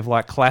region with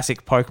like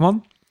classic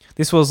Pokemon.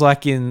 This was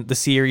like in the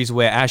series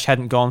where Ash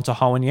hadn't gone to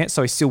Hoenn yet,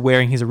 so he's still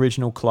wearing his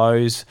original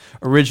clothes,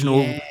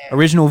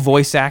 original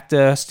voice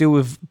actor, still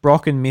with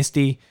Brock and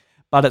Misty,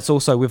 but it's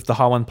also with the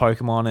Hoenn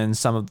Pokemon and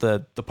some of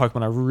the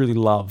Pokemon I really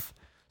love.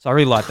 So I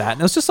really like that.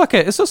 And it's just like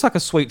a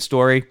sweet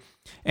story.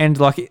 And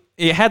like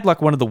it had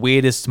like one of the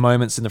weirdest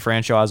moments in the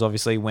franchise,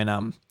 obviously, when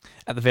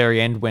at the very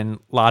end when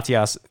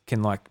Latias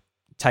can like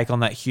take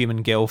on that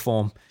human girl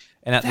form.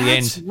 And at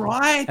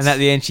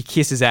the end, she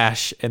kisses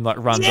Ash and like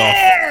runs off.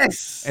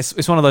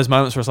 It's one of those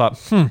moments where it's like,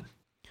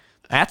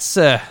 that's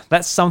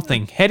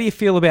something. How do you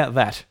feel about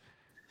that?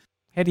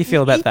 How do you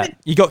feel about that?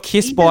 You got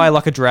kissed by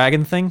like a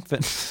dragon thing,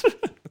 but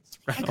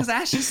because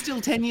Ash is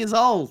still 10 years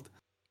old.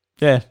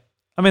 Yeah,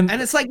 I mean,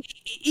 and it's like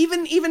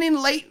even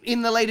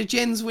in the later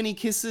gens when he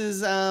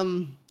kisses,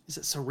 is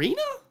it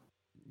Serena?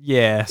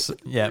 Yeah,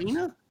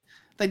 Serena.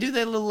 They do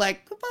their little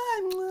like goodbye.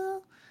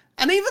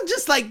 And even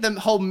just like the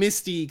whole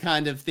Misty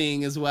kind of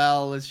thing as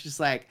well. It's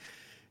just like,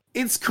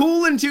 it's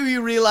cool until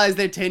you realize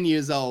they're 10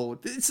 years old.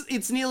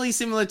 It's nearly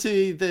similar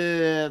to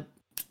the,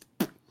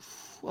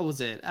 what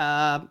was it?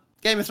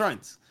 Game of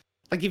Thrones.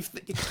 Like if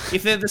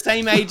they're the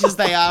same age as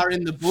they are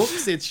in the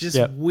books, it's just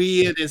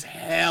weird as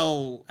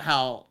hell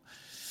how,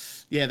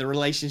 the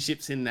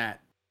relationships in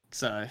that.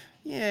 So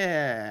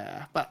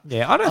but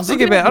I don't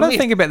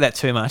think about that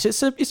too much.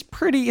 It's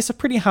a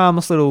pretty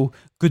harmless little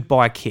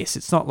goodbye kiss.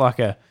 It's not like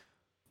a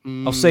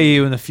I'll see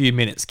you in a few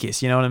minutes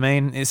kiss, you know what I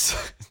mean? It's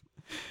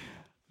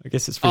I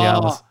guess it's pretty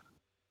harmless.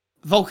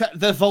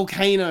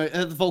 Volcanion.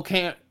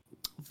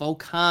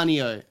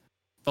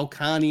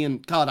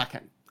 God, I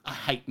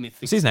hate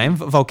mythics. What's his name?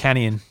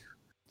 Volcanion.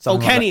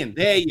 Volcanion. Like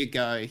there you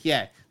go.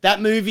 Yeah. That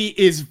movie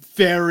is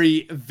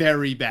very,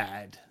 very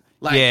bad.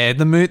 Like,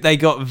 they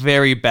got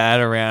very bad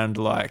around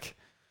like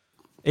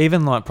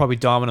even like probably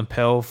Diamond and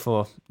Pearl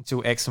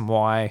until X and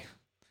Y.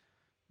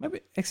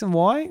 Maybe X and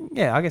Y?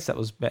 Yeah, I guess that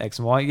was about X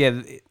and Y.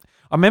 Yeah,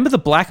 I remember the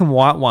black and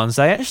white ones.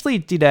 They actually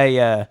did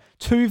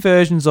two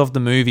versions of the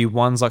movie.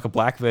 One's like a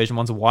black version,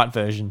 one's a white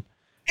version.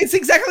 It's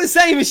exactly the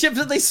same, except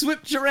that they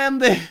switch around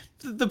the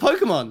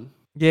Pokemon.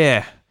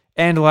 Yeah.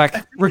 And like,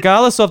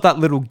 regardless of that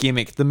little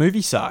gimmick, the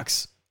movie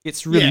sucks.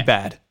 It's really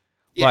bad.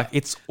 Yeah. Like,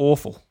 it's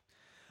awful.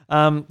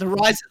 The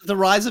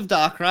Rise of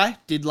Darkrai,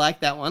 did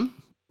like that one,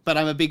 but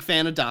I'm a big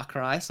fan of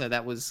Darkrai, so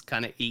that was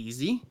kind of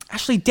easy.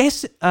 Actually,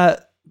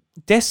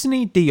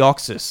 Destiny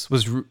Deoxys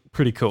was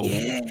pretty cool.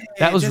 Yeah,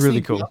 that was Destiny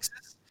really cool.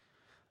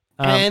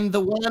 And the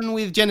one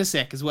with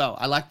Genesect as well.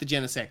 I like the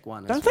Genesect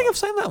one. Don't think I've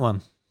seen that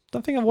one.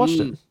 Don't think I've watched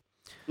it.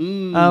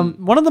 Mm.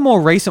 One of the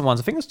more recent ones,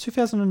 I think it was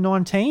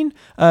 2019,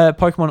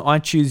 Pokemon I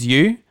Choose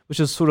You, which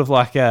is sort of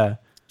like a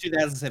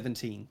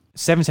 2017.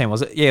 17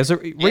 was it? Yeah, it was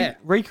a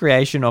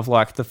recreation of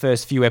like the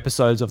first few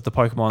episodes of the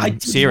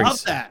Pokemon series. I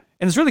love that.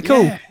 And it's really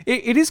cool. Yeah.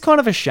 It is kind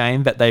of a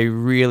shame that they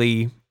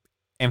really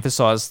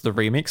emphasize the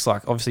remix.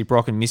 Like obviously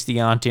Brock and Misty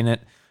aren't in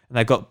it, and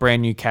they've got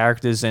brand new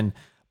characters.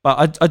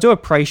 But I do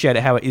appreciate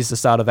how it is the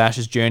start of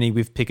Ash's journey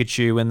with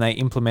Pikachu, and they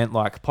implement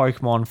like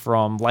Pokemon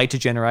from later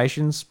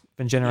generations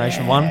than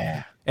Generation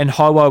 1. And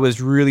Ho-Oh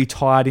was really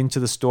tied into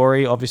the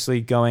story,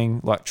 obviously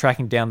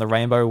tracking down the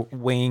Rainbow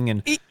Wing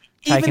and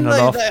taking it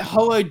off. Even though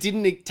Ho-Oh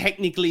didn't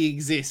technically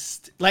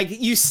exist, like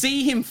you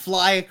see him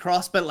fly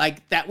across, but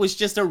like that was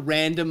just a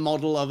random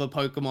model of a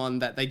Pokemon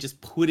that they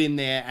just put in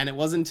there, and it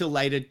wasn't until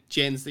later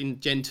gens in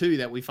Gen 2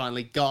 that we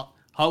finally got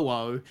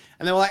Ho-Oh,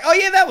 and they were like, oh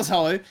yeah, that was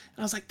Ho-Oh. And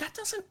I was like, that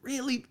doesn't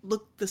really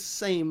look the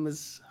same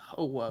as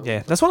Ho-Oh.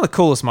 Yeah, that's one of the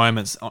coolest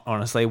moments,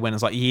 honestly, when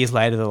it's like years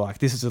later, they're like,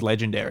 this is a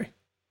legendary.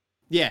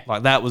 Yeah.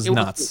 Like that was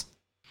nuts.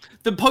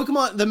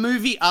 The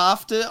movie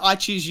after I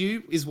Choose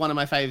You is one of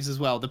my favorites as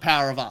well. The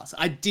Power of Us.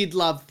 I did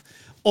love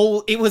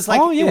it was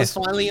like, it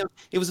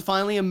was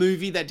finally a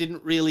movie that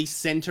didn't really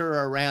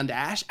center around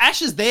Ash.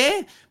 Ash is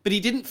there, but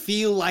he didn't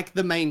feel like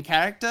the main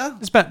character.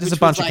 There's a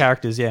bunch of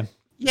characters, yeah.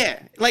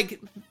 Yeah,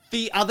 like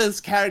the others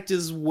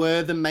characters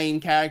were the main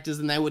characters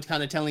and they were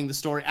kind of telling the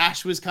story.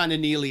 Ash was kind of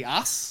nearly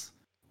us,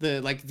 the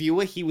like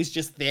viewer. He was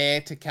just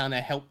there to kind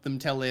of help them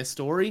tell their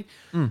story.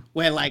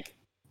 Where like,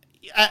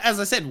 as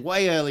I said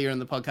way earlier in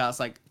the podcast,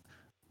 like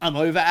I'm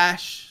over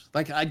Ash.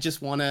 Like I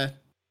want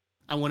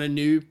a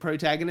new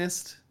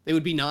protagonist. It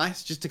would be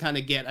nice just to kind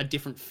of get a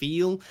different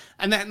feel.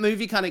 And that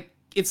movie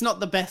it's not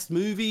the best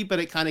movie, but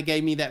it kind of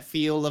gave me that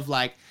feel of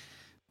like,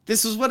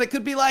 this is what it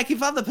could be like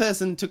if other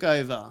person took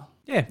over.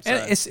 Yeah,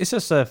 so. It's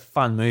just a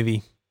fun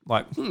movie,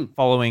 like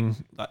following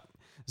like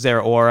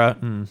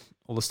Zeraora and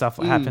all the stuff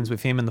that happens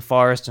with him in the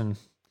forest and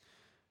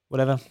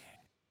whatever.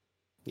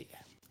 Yeah.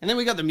 And then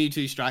we got the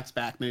Mewtwo Strikes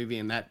Back movie,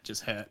 and that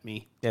just hurt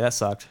me. Yeah, that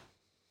sucked.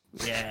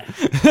 Yeah.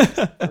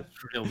 That's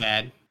real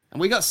bad. And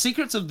we got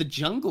Secrets of the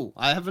Jungle.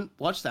 I haven't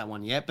watched that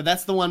one yet, but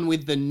that's the one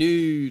with the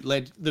new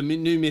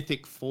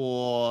mythic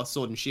for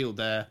Sword and Shield,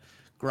 the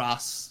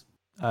grass.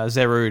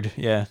 Zarude,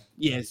 yeah.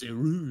 Yeah,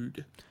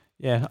 Zarude.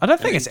 Yeah, I don't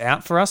think it's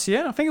out for us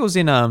yet. I think it was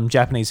in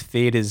Japanese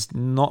theaters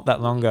not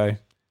that long ago,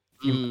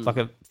 like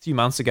a few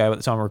months ago at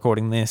the time of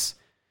recording this.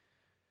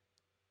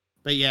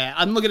 But yeah,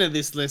 I'm looking at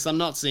this list. I'm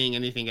not seeing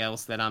anything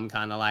else that I'm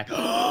kind of like,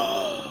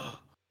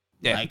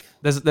 yeah. Like,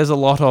 there's a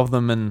lot of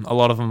them, and a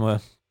lot of them were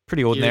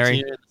pretty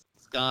ordinary.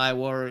 Sky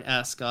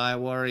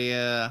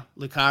Warrior,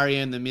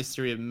 Lucario and the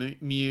Mystery of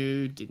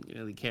Mew. Didn't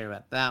really care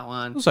about that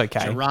one. It was okay.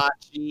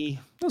 Jirachi.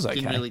 It was okay.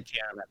 Didn't really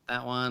care about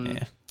that one.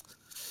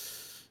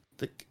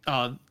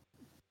 Yeah.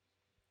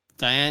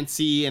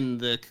 Diancie and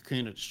the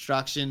Cocoon of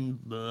Destruction.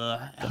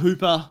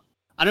 Hooper.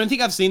 I don't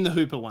think I've seen the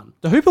Hooper one.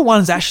 The Hooper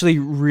one's actually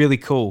really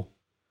cool.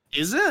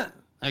 Is it?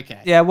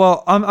 Okay. Yeah,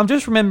 well, I'm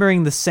just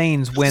remembering the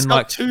scenes when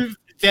like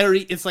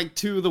it's like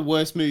two of the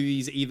worst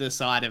movies either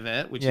side of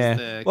it, which is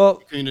the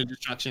Cocoon of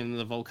Destruction and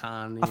the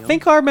Volcan. I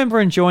think I remember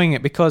enjoying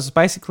it because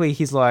basically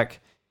he's like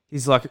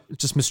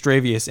just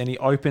mischievous, and he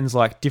opens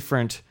like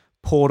different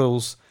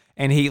portals,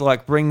 and he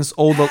like brings the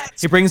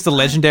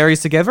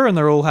legendaries together, and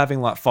they're all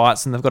having like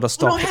fights, and they've got to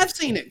stop. Well, I have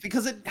seen it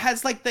because it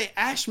has like the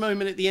Ash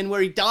moment at the end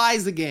where he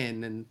dies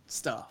again and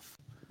stuff.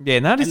 Yeah,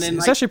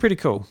 it's actually pretty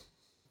cool.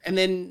 And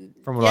then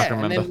from what I can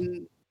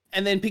remember.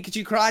 And then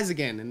Pikachu cries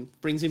again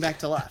and brings him back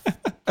to life.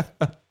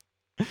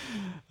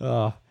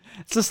 Oh,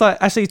 it's just like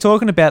actually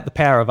talking about the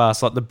Power of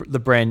Us, like the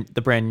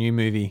brand new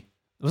movie.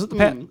 Was it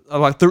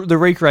like the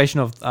recreation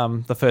of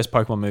the first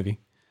Pokemon movie?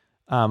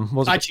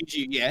 I Choose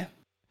You, yeah.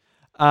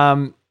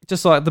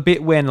 Just like the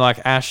bit when like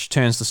Ash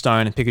turns to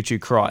stone and Pikachu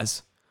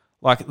cries,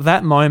 like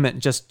that moment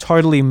just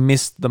totally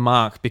missed the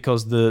mark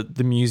because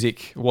the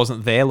music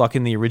wasn't there like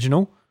in the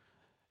original.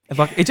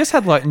 Like it just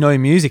had like no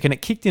music, and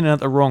it kicked in at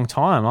the wrong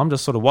time. I'm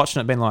just sort of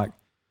watching it, being like,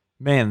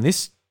 man,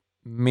 this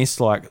missed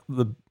like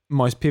the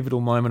most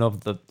pivotal moment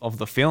of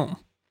the film.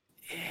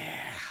 Yeah,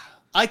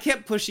 I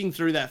kept pushing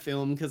through that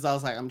film because I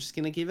was like, I'm just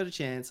gonna give it a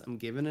chance. I'm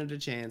giving it a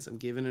chance.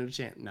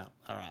 No,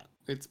 all right,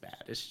 it's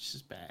bad. It's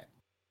just bad.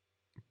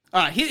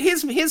 All right,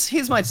 here's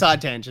my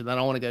side tangent that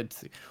I want to go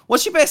to.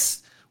 What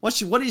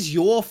is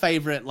your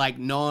favorite like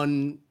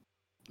non-mainline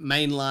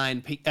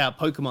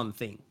Pokemon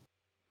thing?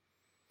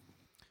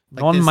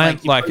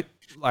 Like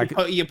like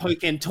your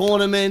Pokemon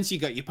tournaments, you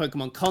got your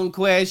Pokemon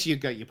Conquest, you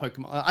got your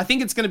Pokemon. I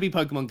think it's going to be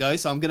Pokemon Go,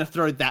 so I'm going to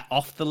throw that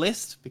off the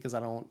list because I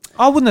don't.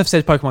 I wouldn't have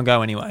said Pokemon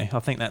Go anyway. I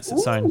think that's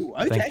its own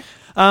thing.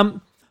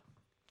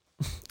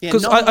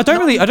 Because I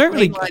don't really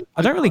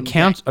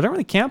count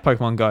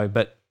Pokemon Go,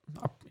 but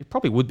it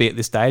probably would be at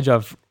this stage.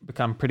 I've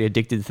become pretty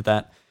addicted to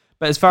that.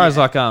 But as far as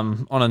like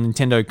on a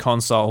Nintendo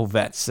console,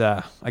 that's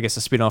I guess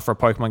a spin-off for a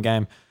Pokemon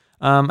game.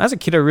 As a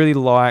kid, I really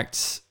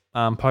liked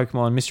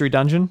Pokemon Mystery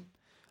Dungeon.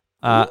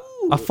 I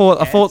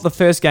thought the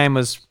first game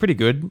was pretty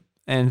good,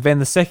 and then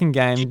the second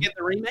game. Did you get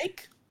the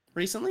remake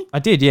recently? I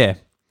did, yeah.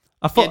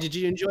 Did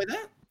you enjoy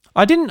that?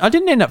 I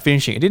didn't end up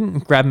finishing. It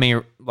didn't grab me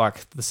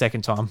like the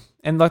second time,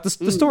 and like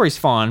the story's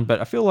fine, but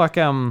I feel like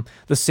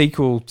the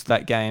sequel to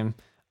that game,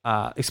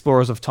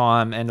 Explorers of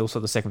Time, and also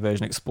the second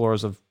version,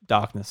 Explorers of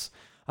Darkness.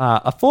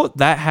 I thought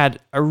that had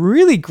a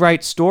really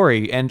great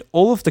story, and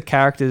all of the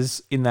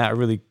characters in that are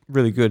really,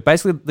 really good.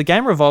 Basically, the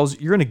game revolves.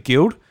 You're in a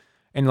guild,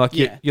 and like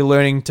you're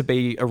learning to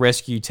be a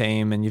rescue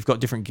team, and you've got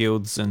different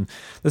guilds, and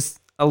there's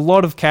a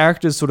lot of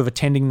characters sort of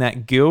attending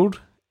that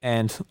guild,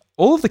 and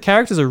all of the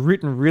characters are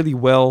written really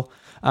well.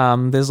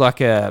 There's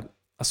like a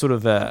sort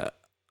of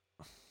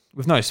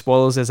with no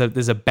spoilers,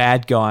 there's a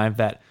bad guy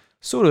that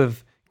sort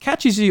of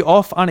catches you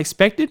off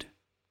unexpected,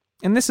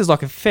 and this is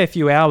like a fair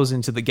few hours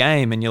into the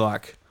game, and you're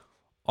like,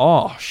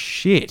 oh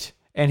shit,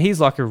 and he's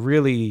like a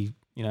really,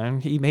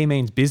 he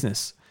means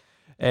business,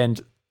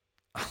 and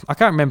I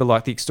can't remember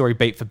like the story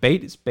beat for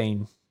beat. It's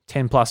been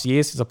 10 plus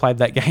years since I played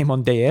that game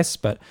on DS,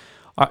 but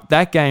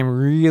that game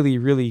really,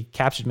 really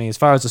captured me as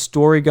far as the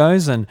story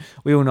goes, and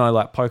we all know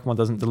like Pokemon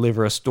doesn't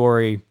deliver a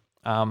story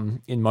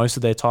in most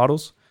of their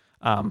titles,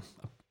 and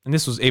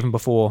this was even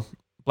before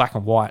Black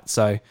and White,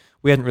 so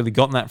we hadn't really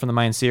gotten that from the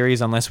main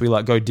series unless we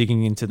like go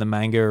digging into the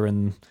manga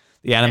and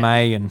the anime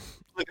and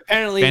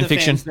apparently fan the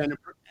fiction. Fans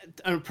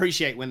don't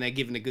appreciate when they're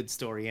given a good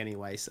story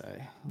anyway, so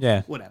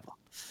yeah, whatever.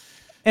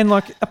 And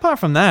like apart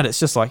from that, it's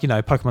just like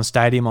Pokemon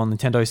Stadium on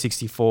Nintendo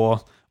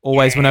 64.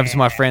 Always went over to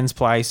my friend's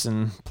place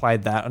and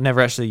played that. I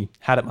never actually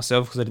had it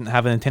myself because I didn't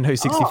have a Nintendo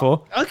 64.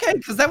 Oh, okay,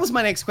 because that was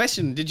my next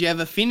question. Did you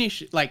ever finish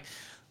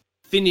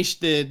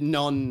the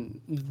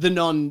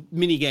non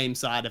mini game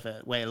side of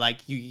it, where like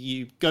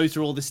you go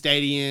through all the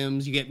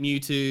stadiums, you get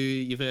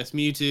Mewtwo, you verse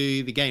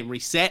Mewtwo, the game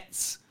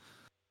resets,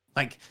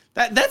 like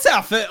that's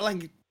our first,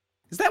 like,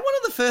 is that one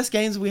of the first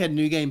games we had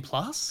New Game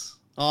Plus?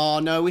 Oh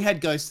no, we had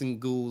Ghosts and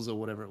Ghouls or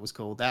whatever it was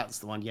called. That's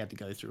the one you had to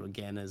go through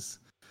again.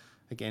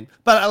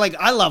 But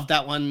I love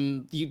that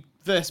one. You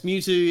verse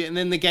Mewtwo, and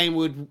then the game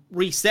would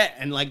reset,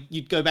 and like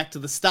you'd go back to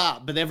the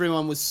start. But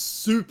everyone was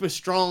super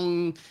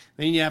strong.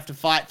 Then you have to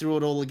fight through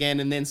it all again,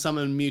 and then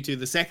summon Mewtwo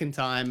the second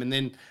time. And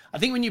then I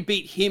think when you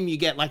beat him, you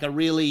get like a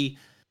very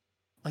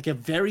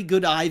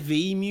good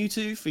IV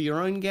Mewtwo for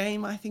your own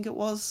game. I think it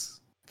was.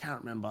 I can't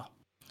remember.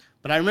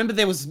 But I remember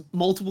there was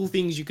multiple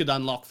things you could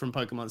unlock from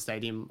Pokemon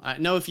Stadium. I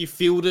know if you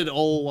fielded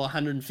all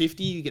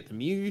 150, you get the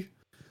Mew.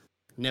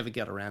 Never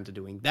got around to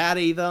doing that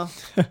either.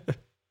 God,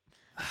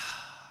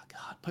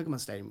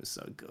 Pokemon Stadium was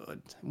so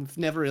good. We've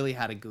never really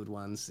had a good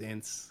one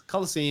since.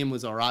 Coliseum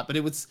was all right, but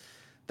it was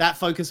that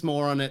focused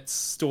more on its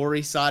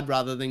story side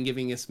rather than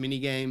giving us mini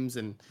games.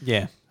 And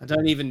yeah, the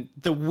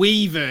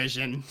Wii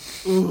version.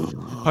 Ooh.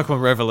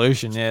 Pokemon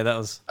Revolution, yeah, that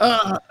was.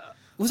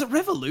 Was it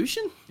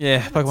Revolution?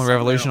 Yeah, Pokemon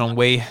Revolution on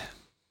Wii.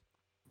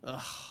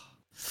 Ugh.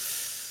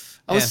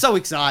 I was so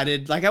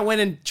excited. Like I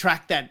went and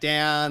tracked that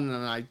down,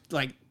 and I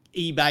like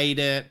eBayed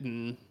it,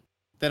 and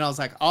then I was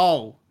like,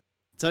 oh,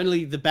 it's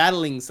only the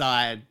battling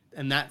side,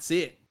 and that's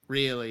it,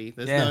 really.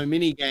 There's no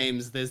mini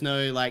games, there's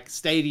no like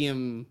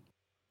stadium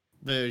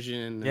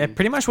version. Yeah,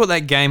 pretty much what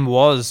that game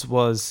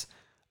was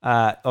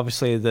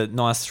obviously the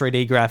nice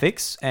 3D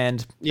graphics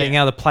and being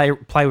able to play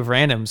with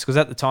randoms, because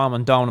at the time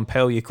on Diamond and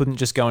Pearl you couldn't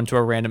just go into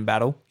a random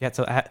battle. You had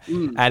to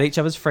add each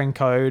other's friend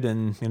code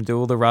and do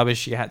all the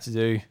rubbish you had to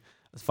do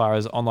as far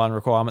as online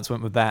requirements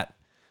went with that.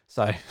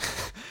 So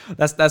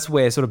that's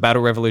where sort of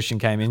Battle Revolution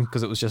came in,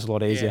 because it was just a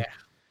lot easier.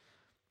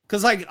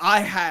 Because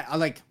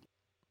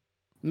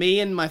me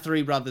and my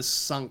three brothers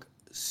sunk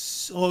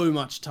so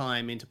much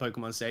time into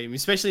Pokemon Stadium,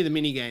 especially the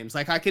mini games.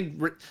 Like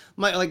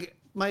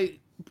my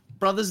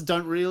brothers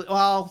don't really.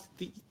 Well,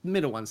 the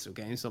middle one still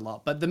games a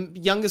lot, but the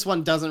youngest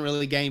one doesn't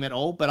really game at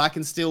all. But I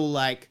can still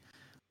like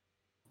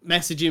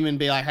message him and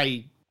be like, "Hey,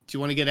 do you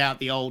want to get out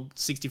the old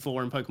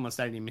 64 in Pokemon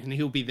Stadium?" And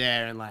he'll be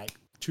there in like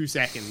 2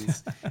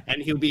 seconds,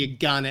 and he'll be a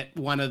gun at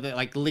one of the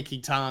like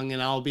Licky Tongue,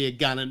 and I'll be a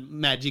gun at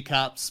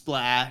Magikarp,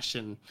 Splash,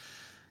 and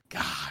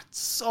God,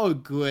 so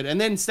good.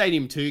 And then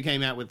Stadium 2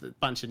 came out with a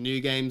bunch of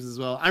new games as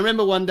well. I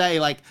remember one day,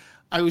 like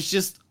I was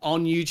just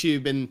on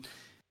YouTube and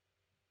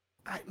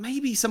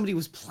maybe somebody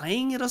was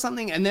playing it or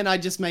something, and then I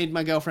just made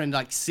my girlfriend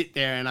like sit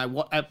there,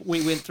 and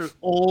we went through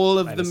all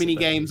of the mini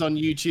games on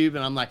YouTube, and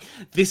I'm like,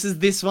 this is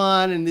this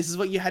one, and this is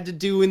what you had to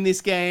do in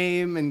this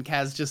game, and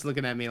Kaz just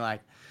looking at me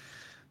like,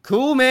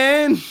 cool,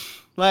 man.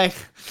 Like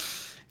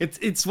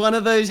it's one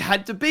of those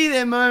had to be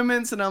there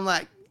moments, and I'm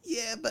like,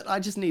 yeah, but I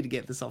just need to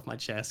get this off my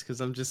chest because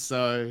I'm just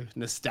so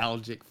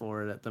nostalgic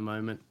for it at the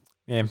moment.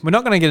 Yeah, we're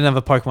not going to get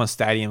another Pokemon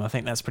Stadium. I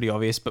think that's pretty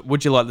obvious. But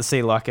would you like to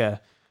see like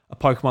a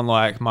Pokemon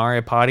like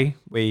Mario Party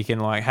where you can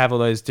like have all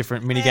those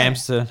different mini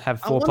games to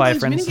have four-player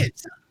friends?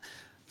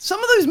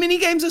 Some of those mini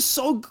games are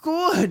so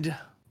good.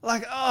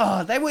 Like,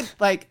 oh, they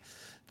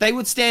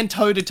would stand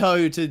toe to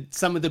toe to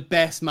some of the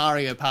best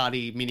Mario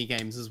Party mini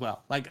games as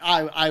well. Like,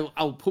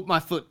 I'll put my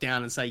foot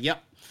down and say,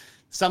 yep,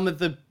 some of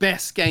the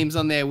best games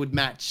on there would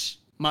match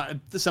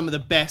some of the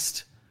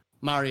best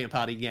Mario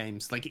Party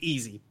games. Like,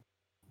 easy,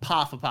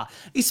 par for par.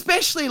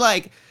 Especially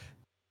like,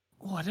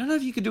 oh, I don't know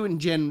if you could do it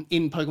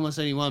in Pokemon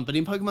Stadium 1, but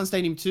in Pokemon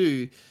Stadium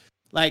 2,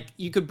 like,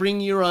 you could bring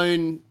your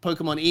own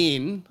Pokemon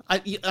in.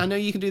 I know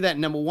you can do that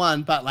in number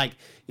 1, but like,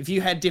 if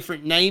you had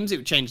different names, it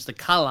would change the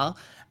color.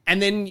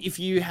 And then if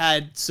you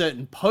had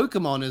certain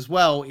Pokemon as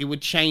well, it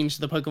would change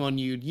the Pokemon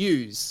you'd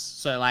use.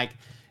 So like,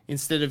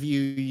 instead of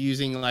you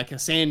using like a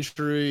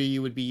Sandshrew,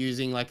 you would be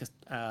using like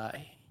a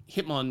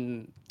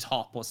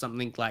Hitmontop or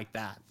something like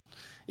that.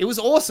 It was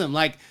awesome.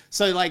 Like,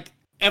 so like,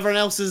 everyone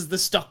else is the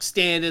stock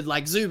standard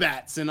like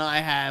Zubats, and I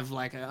have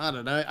like I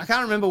don't know, I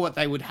can't remember what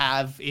they would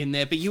have in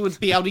there, but you would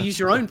be able to use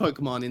your own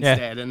Pokemon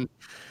instead, and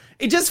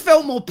it just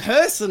felt more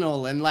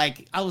personal. And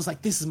like I was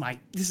like, this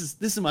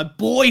is my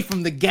boy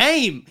from the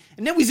game,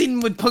 and then he's in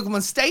with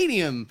Pokemon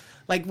Stadium.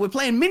 Like we're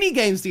playing mini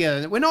games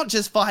together. We're not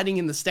just fighting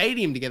in the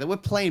stadium together. We're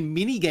playing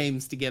mini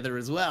games together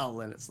as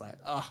well, and it's like,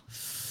 oh,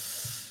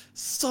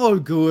 so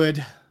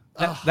good.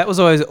 That was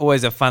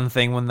always a fun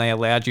thing when they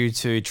allowed you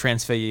to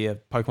transfer your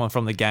Pokemon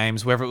from the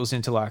games, whether it was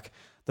into like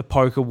the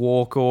Poké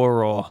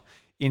Walker or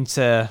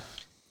into...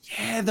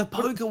 Yeah, the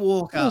Poké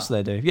Walker. What else do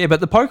they do? Yeah,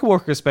 but the Poké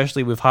Walker,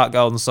 especially with Heart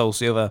Gold and Soul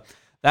Silver,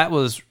 that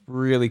was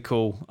really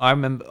cool. I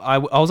remember I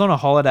was on a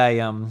holiday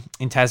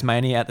in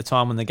Tasmania at the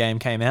time when the game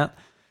came out,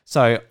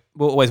 so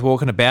we're always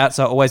walking about,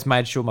 so I always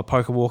made sure my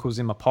Poké Walker was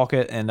in my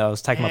pocket and I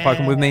was taking my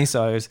Pokemon with me,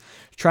 so I was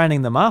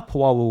training them up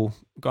while we were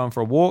going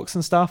for walks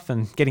and stuff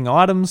and getting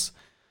items.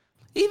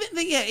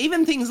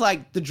 Even things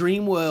like the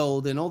Dream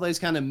World and all those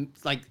kind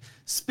of like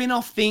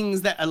spin-off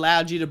things that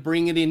allowed you to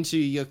bring it into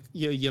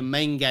your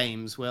main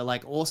games were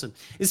like awesome.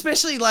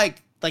 Especially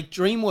like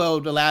Dream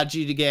World allowed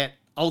you to get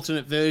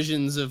alternate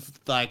versions of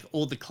like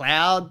all the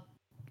Cloud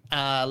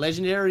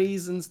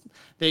legendaries, and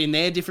they're in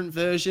their different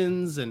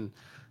versions, and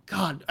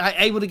God,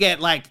 able to get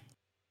like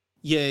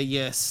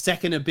your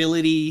second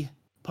ability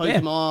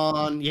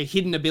Pokemon, your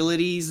hidden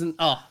abilities, and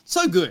oh,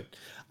 so good.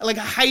 Like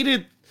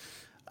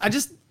I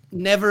just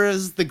never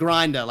as the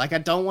grinder. Like I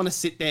don't want to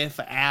sit there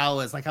for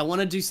hours. Like I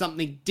want to do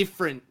something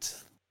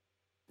different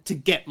to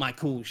get my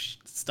cool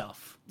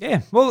stuff.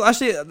 Yeah. Well,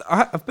 actually,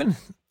 I've been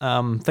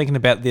thinking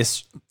about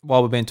this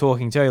while we've been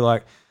talking too.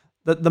 Like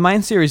the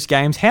main series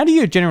games, how do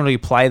you generally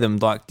play them?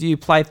 Like, do you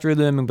play through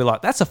them and be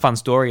like, that's a fun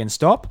story and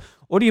stop?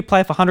 Or do you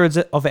play for hundreds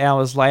of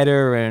hours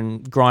later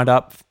and grind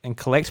up and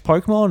collect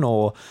Pokemon,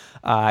 or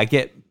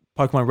get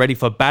Pokemon ready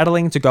for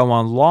battling to go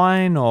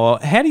online, or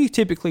how do you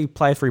typically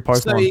play through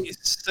Pokemon?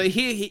 So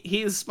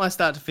here's my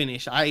start to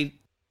finish. I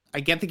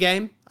get the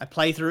game, I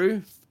play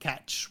through,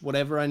 catch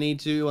whatever I need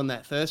to on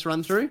that first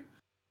run through,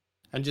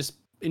 and just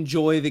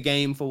enjoy the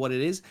game for what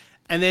it is.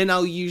 And then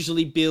I'll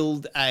usually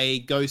build a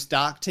Ghost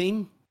Dark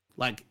team,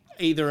 like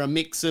either a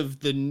mix of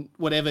the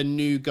whatever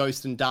new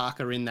Ghost and Dark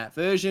are in that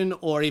version,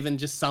 or even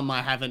just some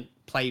I haven't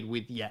played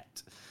with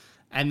yet.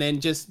 And then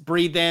just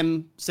breed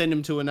them, send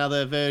them to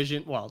another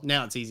version. Well,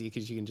 now it's easy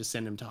because you can just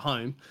send them to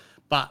home.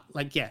 But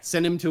like, yeah,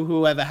 send them to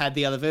whoever had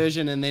the other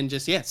version, and then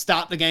just,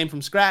 start the game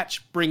from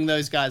scratch, bring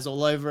those guys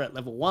all over at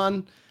level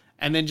 1,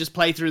 and then just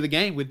play through the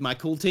game with my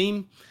cool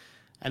team.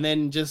 And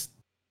then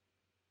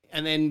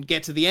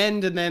get to the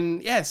end, and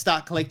then,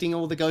 start collecting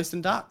all the Ghosts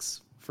and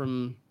Darks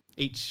from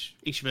each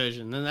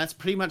version. And that's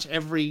pretty much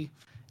every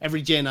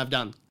gen I've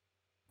done.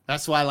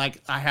 That's why,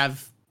 like, I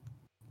have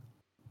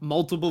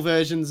multiple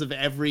versions of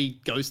every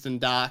Ghost and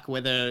Dark,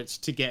 whether it's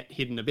to get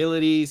hidden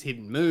abilities,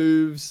 hidden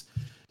moves.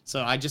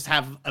 So I just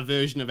have a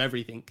version of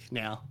everything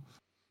now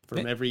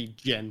from every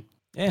gen.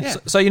 Yeah.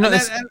 So you're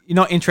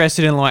not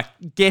interested in like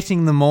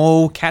getting them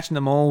all, catching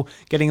them all,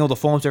 getting all the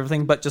forms,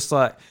 everything, but just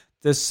like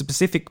the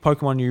specific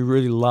Pokemon you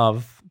really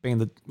love being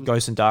the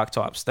Ghost and Dark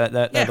types. They're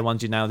the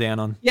ones you nail down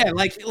on. Yeah,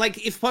 like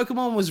if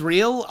Pokemon was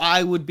real,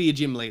 I would be a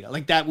gym leader.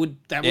 Like that would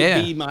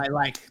be my,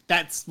 like,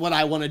 that's what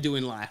I want to do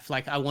in life.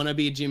 Like I want to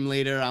be a gym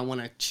leader. I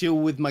want to chill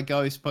with my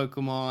Ghost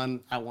Pokemon.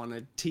 I want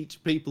to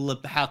teach people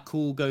how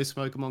cool Ghost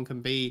Pokemon can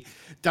be.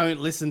 Don't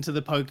listen to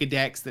the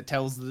Pokedex that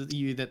tells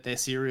you that they're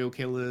serial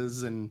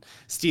killers and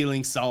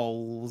stealing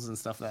souls and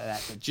stuff like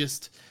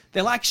that.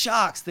 They're like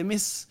sharks.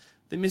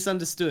 They're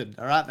misunderstood,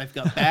 all right? They've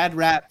got bad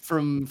rap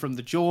from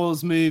the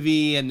Jaws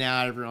movie, and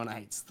now everyone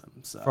hates them.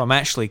 So from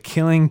actually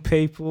killing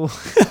people.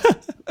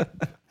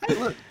 Hey,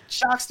 look,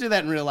 sharks do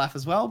that in real life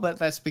as well, but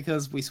that's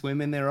because we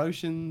swim in their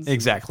oceans.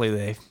 Exactly.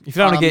 There. If you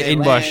don't want to get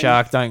eaten by a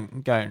shark,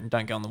 don't go in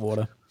the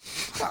water.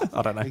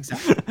 I don't know.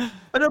 Exactly.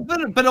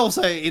 But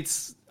also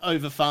it's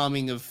over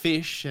farming of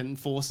fish and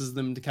forces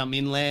them to come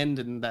inland,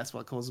 and that's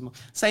what causes them.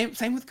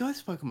 Same with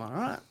Ghost Pokemon,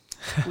 all right?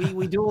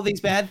 We do all these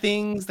bad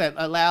things that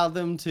allow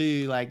them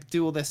to like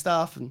do all their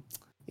stuff, and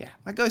Yeah,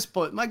 my ghost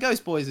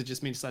boys are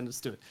just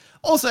misunderstood.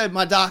 Also,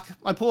 my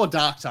poor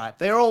dark type.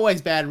 They're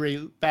always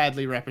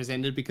badly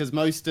represented because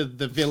most of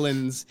the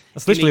villains.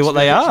 That's literally what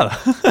they are.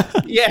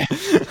 Yeah.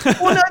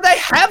 Well, no, they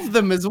have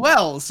them as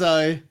well.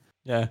 So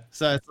yeah.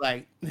 So it's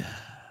like,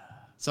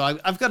 so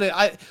I've got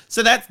to.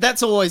 So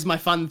that's always my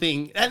fun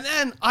thing, and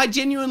then I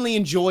genuinely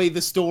enjoy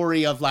the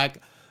story of like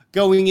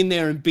going in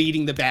there and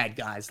beating the bad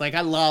guys. Like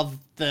I love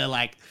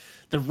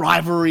the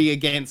rivalry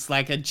against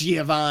like a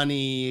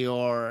Giovanni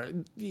or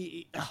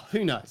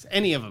who knows,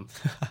 any of them.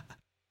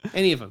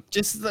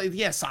 Just like,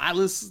 yeah,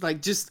 Silas,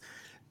 like just,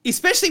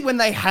 especially when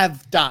they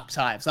have dark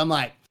types. I'm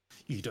like,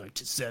 you don't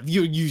deserve,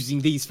 you're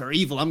using these for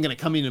evil. I'm going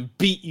to come in and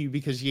beat you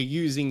because you're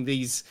using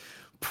these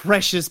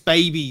precious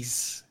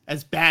babies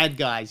as bad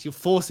guys. You're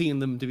forcing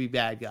them to be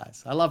bad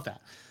guys. I love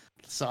that.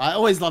 So I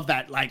always love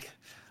that. Like,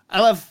 I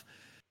love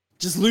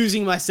just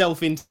losing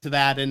myself into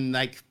that and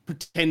like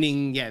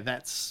pretending, yeah,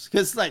 that's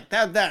because like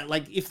that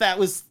like if that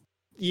was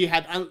you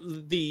had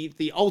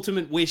the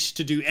ultimate wish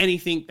to do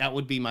anything, that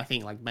would be my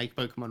thing. Like make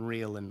Pokemon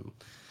real and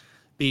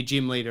be a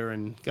gym leader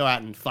and go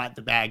out and fight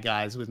the bad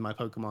guys with my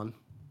Pokemon.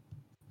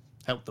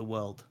 Help the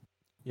world.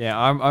 Yeah,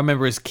 I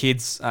remember as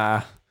kids,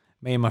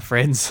 me and my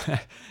friends,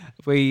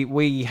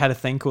 we had a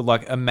thing called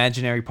like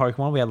imaginary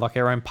Pokemon. We had like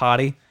our own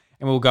party,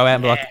 and we'll go out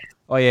and be like,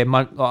 oh yeah,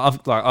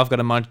 I've got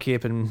a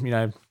Mudkip, and you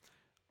know.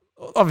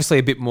 Obviously,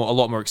 a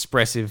lot more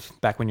expressive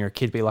back when you're a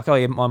kid. Be like, oh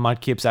yeah, my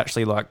Mudkip's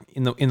actually like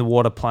in the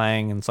water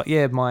playing, and it's like,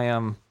 yeah, my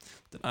don't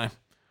know,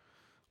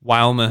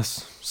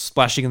 Whalmus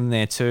splashing in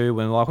there too.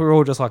 And like we're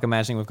all just like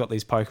imagining we've got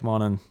these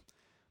Pokemon and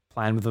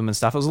playing with them and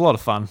stuff. It was a lot of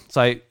fun.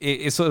 So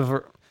it's sort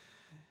of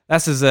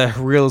that's as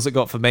real as it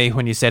got for me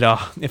when you said,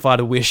 oh, if I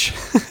had a wish.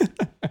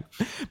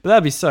 But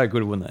that'd be so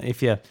good, wouldn't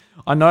it?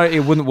 I know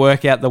it wouldn't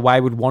work out the way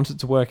we'd want it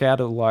to work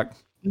out. It'll like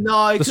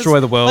destroy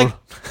the world.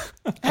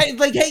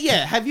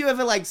 Yeah. Have you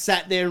ever like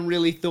sat there and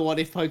really thought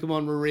if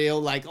Pokemon were real,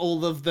 like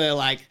all of the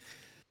like,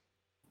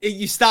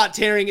 you start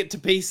tearing it to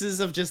pieces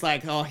of just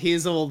like, oh,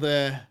 here's all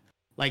the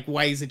like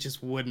ways it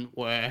just wouldn't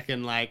work,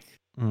 and like,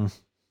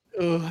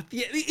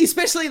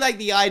 especially like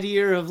the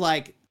idea of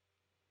like,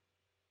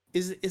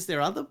 is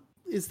there other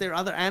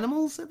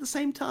animals at the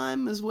same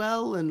time as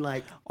well, and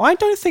like, I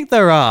don't think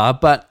there are,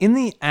 but in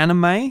the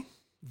anime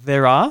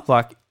there are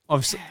like.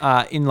 Obviously,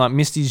 in like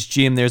Misty's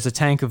gym, there's a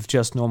tank of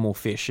just normal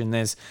fish, and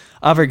there's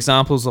other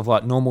examples of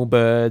like normal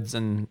birds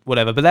and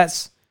whatever. But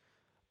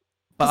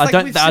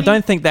I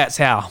don't think that's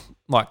how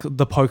like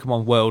the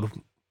Pokemon world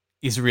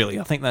is really.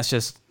 I think that's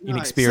just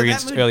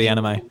inexperienced early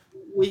anime.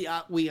 We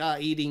are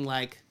eating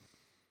like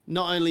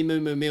not only Moo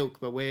Moo milk,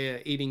 but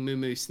we're eating Moo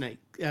Moo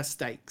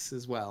steaks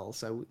as well.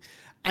 So,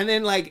 and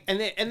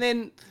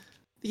then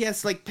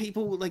yes, like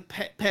people like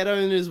pet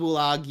owners will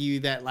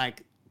argue that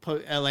like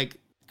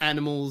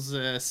animals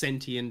are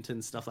sentient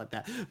and stuff like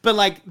that, but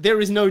like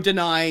there is no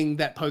denying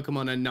that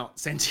Pokemon are not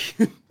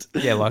sentient.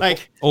 Yeah,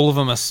 like all of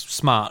them are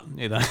smart,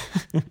 either.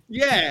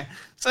 Yeah,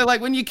 so like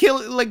when you're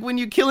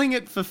killing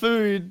it for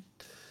food,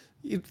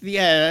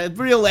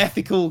 real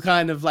ethical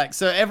kind of like.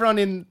 So everyone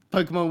in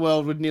Pokemon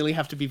world would nearly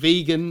have to be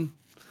vegan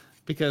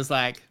because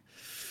like,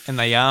 and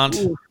they aren't.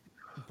 Ooh,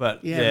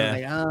 but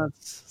they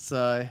aren't.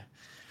 So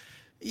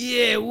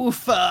yeah,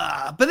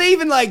 woofa. But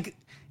even like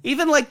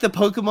the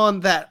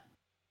Pokemon that.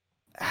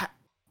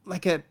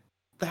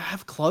 They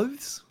have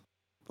clothes.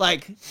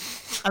 Like,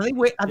 are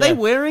they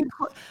wearing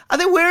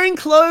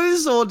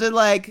clothes, or do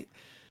like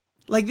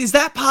is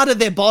that part of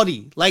their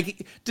body?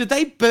 Like, do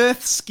they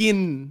birth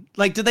skin?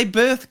 Like, do they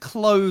birth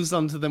clothes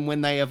onto them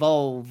when they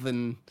evolve?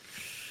 And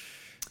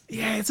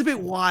yeah, it's a bit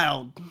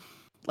wild.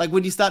 Like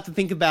when you start to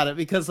think about it,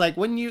 because like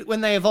when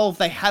they evolve,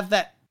 they have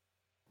that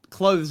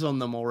clothes on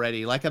them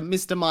already. Like a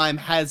Mr. Mime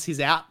has his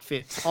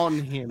outfit on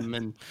him,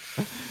 and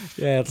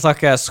yeah, it's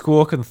like a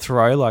Squawk and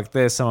Throw. Like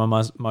they're some of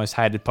my most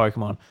hated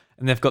Pokemon,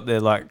 and they've got their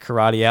like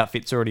karate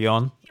outfits already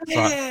on.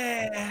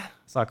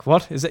 It's like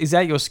what is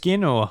that your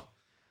skin or?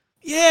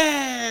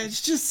 Yeah,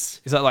 it's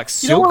just. Is that like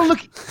silk?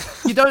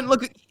 You don't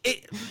look at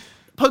it.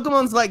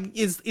 Pokemon's like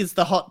is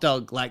the hot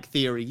dog like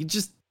theory. You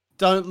just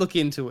don't look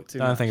into it too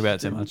much. Don't think about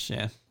it too much.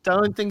 Yeah.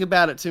 Don't think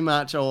about it too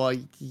much, or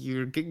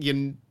you're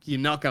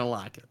not gonna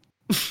like it.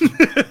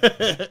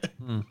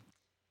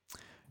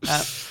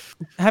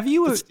 Have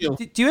you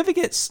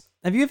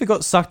ever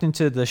got sucked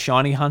into the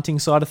shiny hunting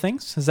side of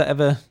things? Has that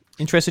ever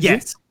interested you?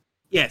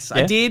 Yes,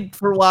 I did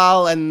for a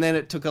while, and then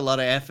it took a lot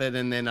of effort,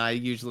 and then I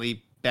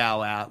usually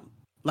bow out.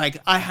 Like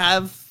I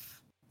have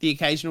the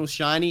occasional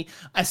shiny.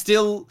 I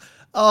still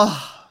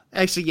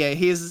actually, yeah,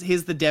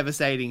 here's the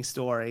devastating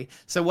story.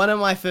 So one of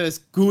my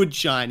first good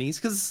shinies,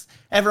 because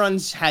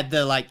everyone's had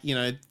the like, you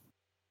know,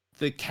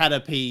 the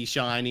Caterpie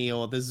shiny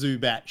or the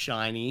Zubat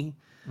shiny,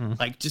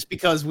 like just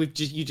because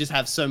you just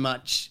have so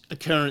much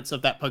occurrence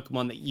of that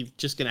Pokemon that you're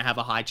just gonna have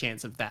a high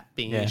chance of that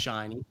being a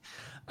shiny.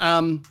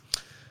 I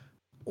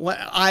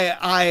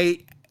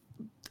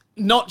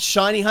not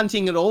shiny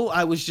hunting at all.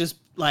 I was just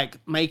like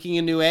making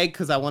a new egg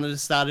because I wanted to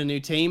start a new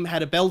team.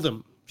 Had a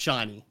Beldum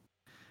shiny,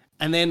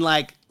 and then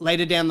like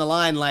later down the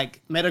line,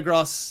 like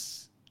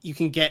Metagross you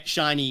can get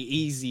shiny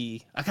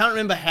easy. I can't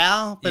remember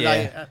how, but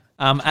Yeah.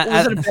 or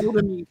was it a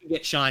Beldum you can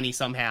get shiny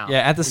somehow? Yeah,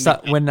 at the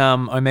start when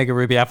Omega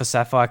Ruby Alpha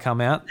Sapphire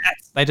come out,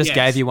 they just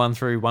gave you one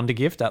through Wonder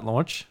Gift at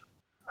launch.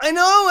 I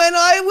know, and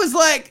I was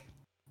like,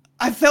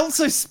 I felt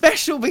so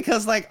special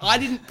because like I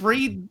didn't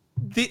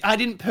I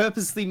didn't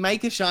purposely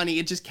make a shiny.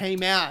 It just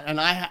came out, and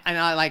I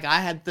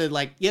had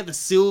the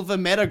silver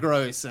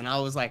Metagross, and I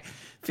was like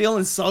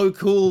feeling so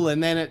cool.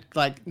 And then it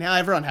like now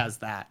everyone has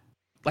that.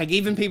 Like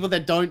even people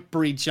that don't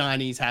breed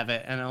shinies have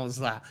it, and I was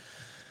like,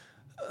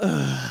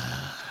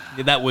 ugh.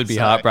 Yeah, that would be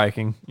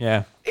heartbreaking.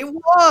 Yeah, it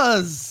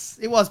was,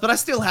 but I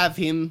still have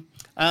him.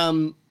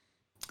 And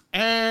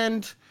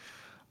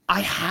I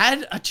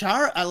had a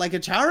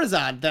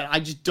Charizard that I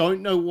just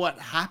don't know what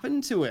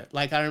happened to it.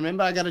 Like I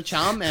remember I got a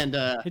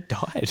Charmander. It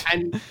died.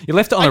 And you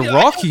left it on a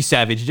rock, you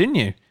savage, didn't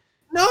you?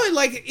 No,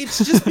 like it's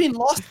just been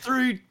lost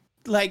through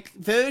like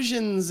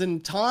versions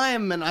and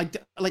time, and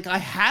I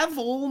have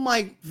all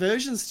my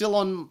versions still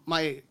on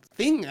my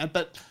thing,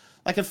 but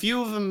like a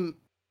few of them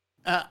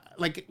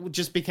like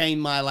just became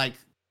my like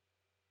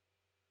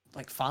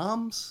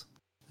farms,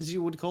 as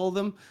you would call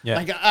them. Yeah.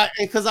 Like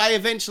because I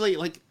eventually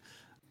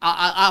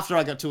after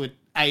I got to an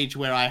age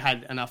where I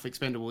had enough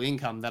expendable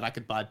income that I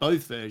could buy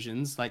both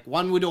versions. Like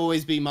one would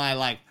always be my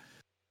like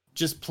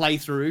just play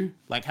through,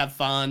 like have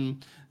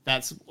fun.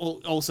 That's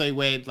also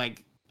where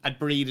like I'd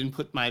breed and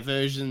put my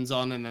versions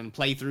on and then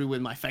play through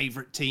with my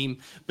favorite team.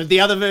 But the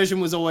other version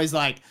was always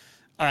like,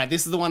 all right,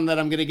 this is the one that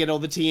I'm going to get all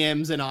the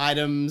TMs and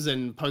items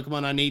and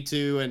Pokemon I need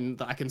to,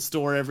 and I can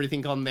store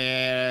everything on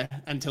there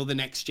until the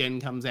next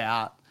gen comes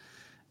out.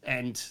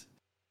 And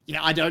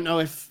yeah, I don't know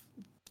if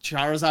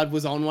Charizard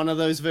was on one of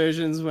those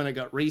versions when it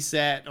got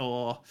reset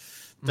or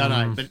don't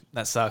know. But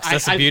that sucks.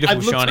 That's a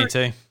beautiful shiny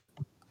too.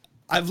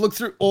 I've looked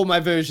through all my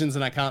versions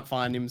and I can't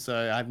find him,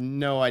 so I have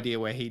no idea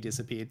where he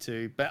disappeared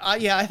to. But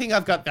yeah, I think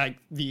I've got like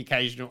the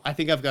occasional. I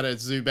think I've got a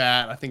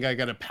Zubat. I think I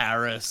got a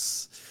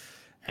Paris,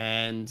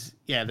 and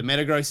yeah, the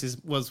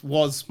Metagross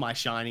was my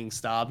shining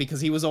star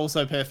because he was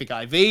also perfect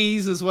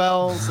IVs as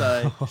well.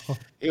 So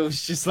it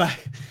was just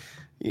like,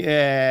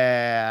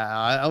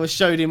 yeah, I was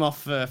showed him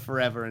off for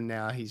forever, and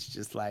now he's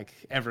just like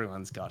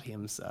everyone's got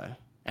him. So.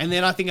 And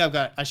then I think I've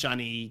got a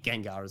shiny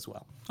Gengar as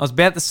well. I was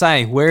about to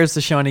say, where is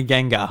the shiny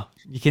Gengar?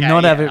 You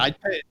cannot have it.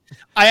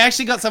 I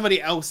actually got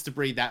somebody else to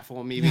breed that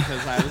for me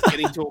because I was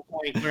getting to a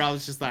point where I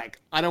was just like,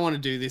 I don't want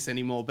to do this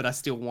anymore, but I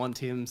still want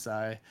him.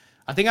 So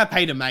I think I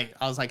paid a mate.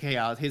 I was like, hey,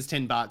 here's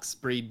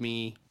 $10. Breed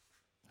me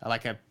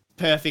like a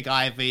perfect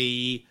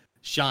IV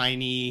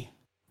shiny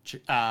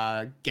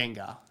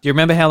Gengar. Do you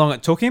remember how long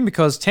it took him?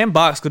 Because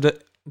 $10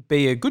 could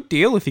be a good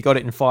deal if he got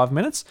it in 5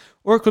 minutes,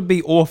 or it could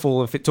be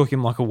awful if it took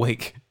him like a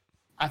week.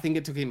 I think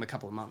it took him a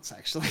couple of months,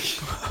 actually.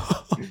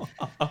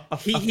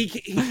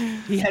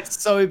 he had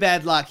so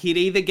bad luck. He'd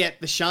either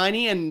get the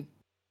shiny and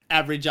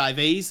average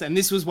IVs, and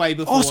this was way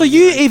before. Oh, so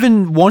you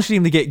even wanted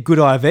him to get good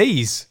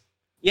IVs?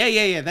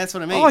 Yeah. That's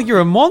what I mean. Oh, you're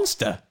a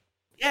monster.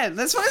 Yeah,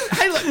 that's what.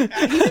 Hey, look, he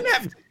didn't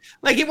have to,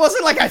 like. It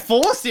wasn't like I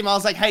forced him. I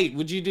was like, "Hey,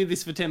 would you do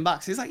this for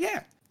 $10?" He's like,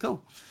 "Yeah,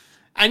 cool."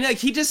 And like,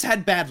 he just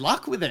had bad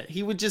luck with it.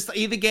 He would just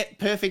either get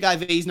perfect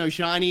IVs, no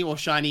shiny, or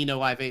shiny,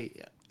 no IV.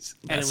 Yeah.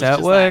 That's how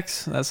it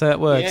works. That's how it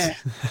works.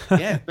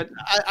 Yeah. But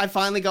I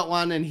finally got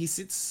one, and he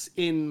sits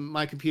in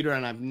my computer,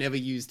 and I've never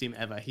used him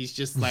ever. He's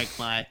just like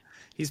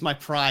he's my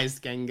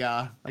prized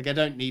Gengar. Like I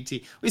don't need to,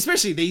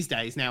 especially these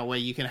days now where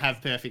you can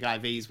have perfect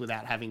IVs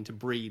without having to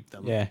breed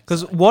them. Yeah.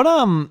 Because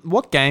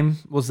what game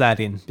was that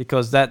in?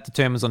 Because that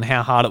determines on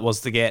how hard it was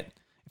to get.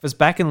 If it's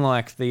back in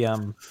like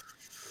the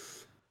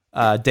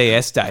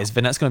DS days,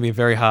 then that's going to be a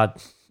very hard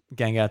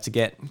Gengar to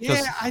get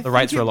because the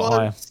rates were a lot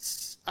higher.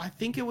 I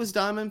think it was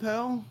Diamond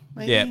Pearl,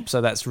 maybe? Yeah,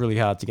 so that's really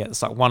hard to get.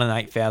 It's like 1 in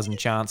 8,000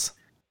 chance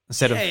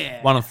instead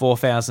of 1 in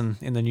 4,000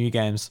 in the new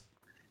games.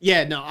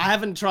 Yeah, no, I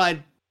haven't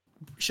tried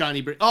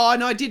Shiny Brick. Oh,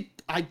 no, I did.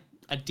 I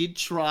did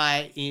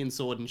try in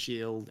Sword and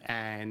Shield,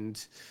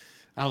 and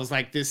I was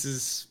like,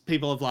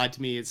 people have lied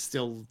to me. It's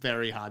still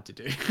very hard to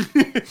do.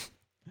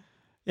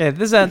 Yeah,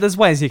 there's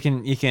ways you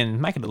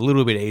can make it a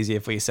little bit easier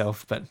for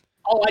yourself, but...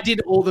 Oh, I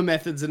did all the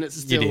methods, and it's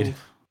still... You did.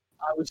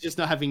 I was just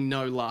not having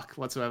no luck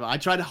whatsoever. I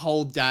tried a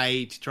whole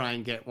day to try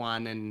and get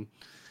one, and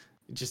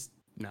just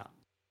no.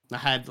 I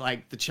had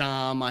like the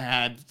charm. I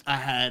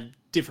had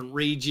different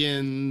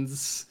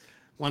regions.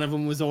 One of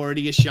them was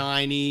already a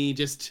shiny.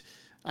 Just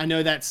I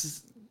know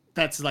that's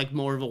like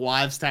more of a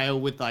wives' tale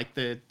with like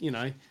the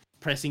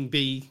pressing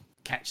B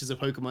catches a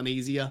Pokemon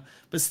easier.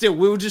 But still,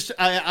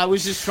 I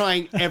was just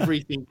trying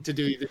everything to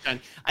do the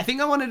shiny. I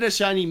think I wanted a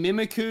shiny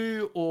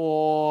Mimikyu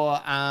or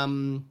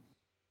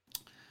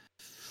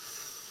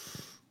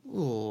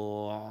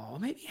or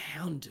maybe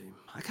Houndoom.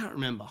 I can't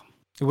remember.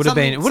 It would have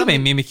been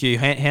Mimikyu.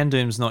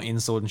 Houndoom's not in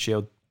Sword and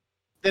Shield.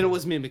 Then it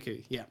was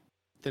Mimikyu. Yeah.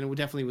 Then it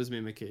definitely was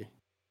Mimikyu.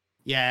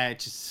 Yeah, it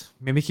just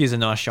Mimikyu's a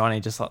nice shiny,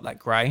 just like that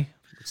grey.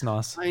 It's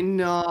nice. I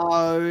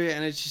know,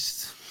 and it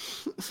just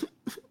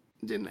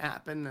didn't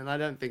happen, and I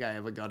don't think I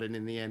ever got it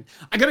in the end.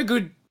 I got a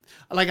good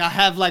like I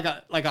have like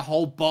a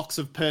whole box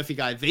of perfect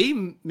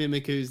IV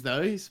Mimikyus,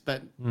 those,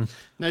 but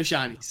no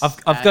shinies.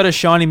 I've got a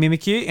shiny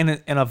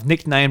Mimikyu and I've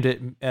nicknamed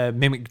it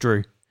Mimic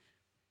Drew.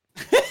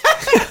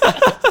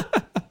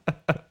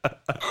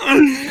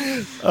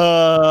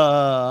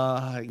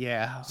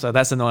 Yeah. So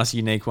that's a nice,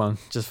 unique one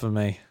just for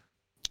me.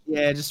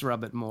 Yeah, just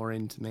rub it more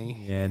into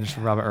me. Yeah, just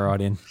rub it right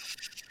in.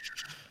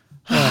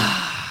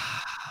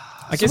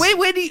 I guess. So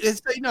where do you?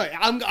 So,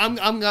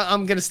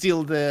 I'm gonna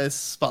steal the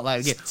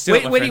spotlight again.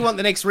 Where do you want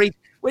the next region?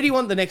 Where do you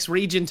want the next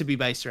region to be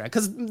based around?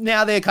 Because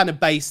now they're kind of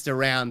based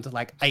around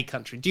like a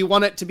country. Do you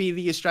want it to be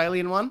the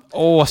Australian one?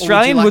 Oh,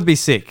 Australian would be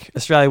sick.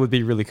 Australia would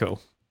be really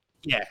cool.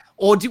 Yeah.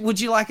 Or would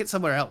you like it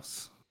somewhere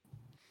else?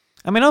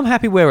 I mean, I'm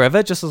happy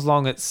wherever, just as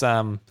long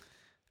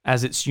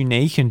as it's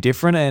unique and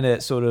different, and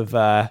it sort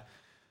of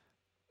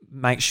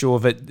makes sure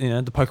that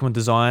the Pokemon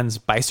designs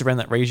based around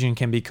that region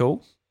can be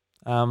cool.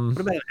 What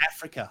about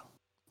Africa?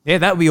 Yeah,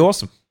 that would be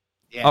awesome.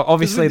 Yeah.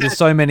 Obviously, there's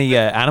so many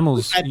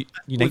animals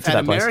unique to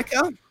that place.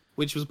 America,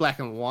 which was black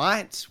and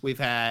white. We've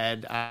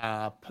had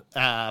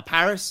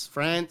Paris,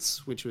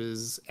 France, which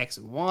was X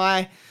and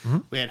Y. Mm-hmm.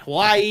 We had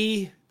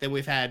Hawaii. Then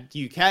we've had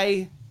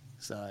UK.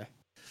 So,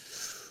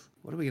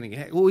 what are we going to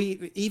get? Well,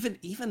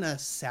 even a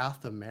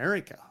South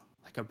America,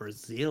 like a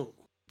Brazil.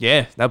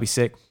 Yeah, that'd be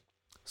sick.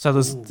 So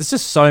there's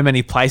just so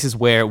many places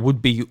where it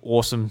would be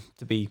awesome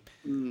to be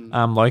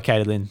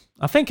located in.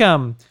 I think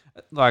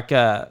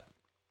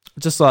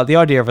just like the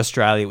idea of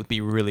Australia would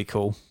be really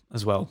cool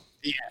as well.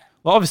 Yeah.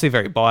 Well, obviously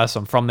very biased.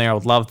 I'm from there. I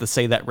would love to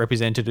see that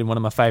represented in one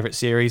of my favorite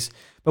series.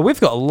 But we've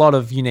got a lot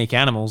of unique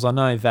animals. I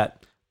know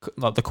that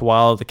like the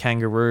koala, the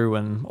kangaroo,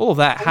 and all of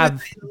that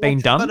have been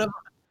done.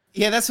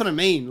 Yeah, that's what I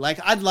mean. Like,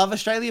 I'd love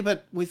Australia,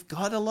 but we've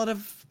got a lot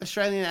of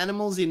Australian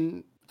animals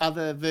in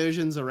other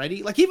versions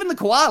already. Like, even the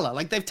koala.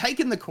 Like, they've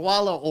taken the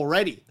koala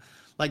already.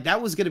 Like,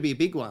 that was going to be a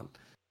big one.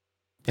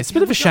 It's a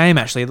bit of a shame,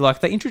 actually.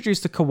 Like, they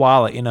introduced the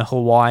koala in a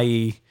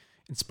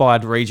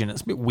Hawaii-inspired region.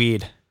 It's a bit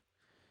weird.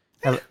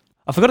 Yeah.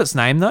 I forgot its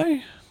name,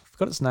 though.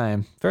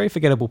 Very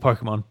forgettable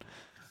Pokemon.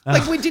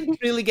 Like, we didn't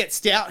really get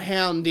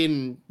Stouthound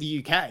in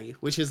the UK,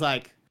 which is,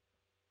 like,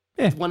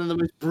 one of the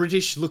most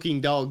British-looking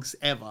dogs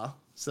ever.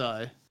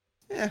 So,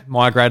 yeah.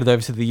 Migrated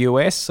over to the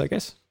US, I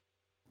guess.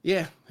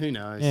 Yeah, who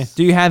knows? Yeah.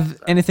 Do you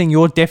have anything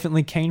you're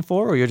definitely keen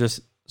for, or you're just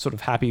sort of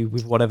happy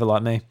with whatever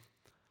like me?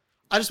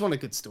 I just want a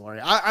good story.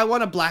 I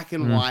want a black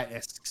and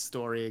white-esque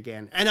story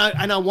again. And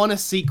I want a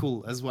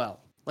sequel as well.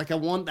 Like, I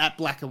want that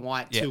black and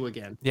white too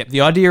again. Yeah,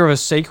 the idea of a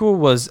sequel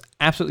was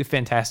absolutely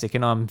fantastic,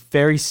 and I'm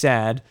very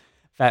sad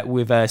that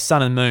with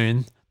Sun and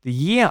Moon, the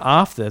year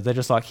after, they're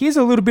just like, here's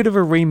a little bit of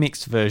a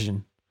remixed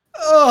version.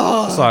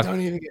 Oh, like,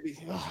 don't even get me...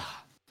 Oh.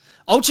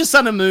 Ultra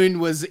Sun and Moon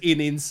was an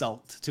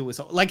insult to us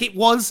all. Like,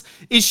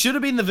 it should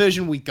have been the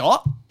version we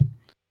got,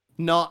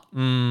 not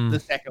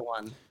the second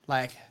one.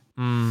 Like...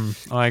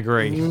 I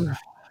agree.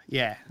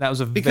 Yeah. That was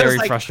a very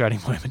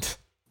frustrating moment.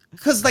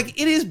 Because, like,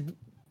 it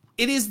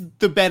is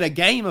the better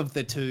game of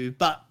the two,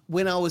 but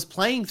when I was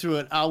playing through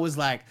it, I was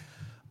like,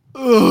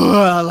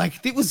 ugh,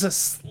 like, it was a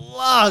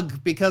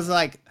slug because,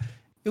 like,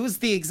 it was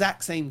the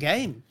exact same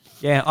game.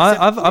 Yeah,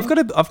 I've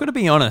got to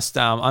be honest.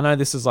 I know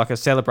this is like a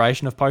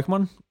celebration of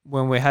Pokemon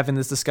when we're having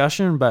this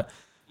discussion, but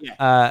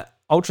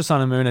Ultra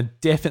Sun and Moon are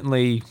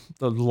definitely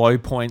the low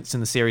points in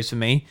the series for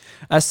me.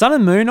 Sun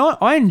and Moon,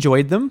 I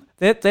enjoyed them.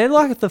 They're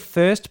like the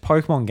first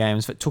Pokemon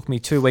games that took me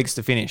 2 weeks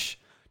to finish,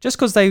 just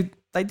because they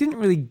didn't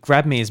really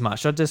grab me as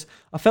much. I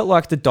felt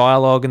like the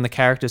dialogue and the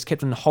characters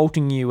kept on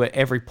halting you at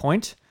every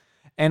point.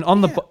 And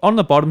on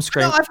the bottom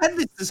screen, no, I've had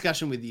this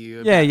discussion with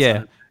you.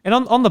 Yeah. And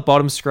on the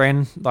bottom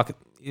screen, like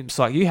it's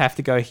like you have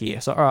to go here.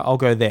 So all right, I'll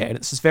go there. And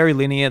it's just very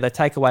linear. They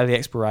take away the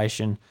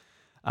exploration.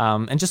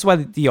 And just the way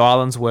the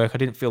islands work, I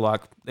didn't feel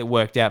like it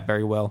worked out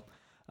very well.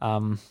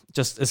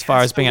 Just as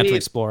far as being able to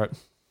explore it.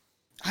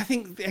 I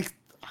think, it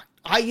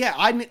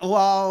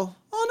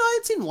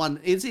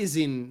is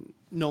in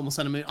normal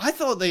Sun and Moon. I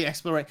thought the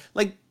exploration,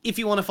 like, if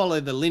you want to follow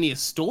the linear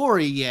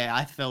story,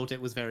 I felt it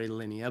was very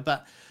linear,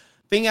 but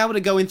being able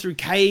to go in through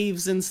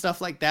caves and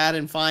stuff like that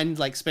and find,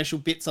 like, special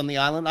bits on the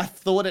island, I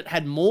thought it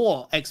had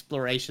more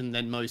exploration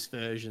than most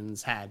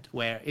versions had,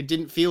 where it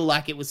didn't feel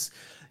like it was...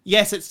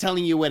 Yes, it's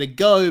telling you where to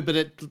go, but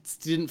it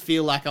didn't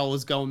feel like I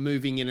was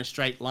moving in a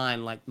straight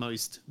line like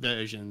most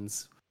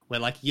versions, where,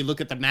 like, you look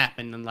at the map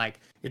and then, like,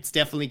 it's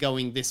definitely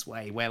going this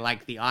way, where,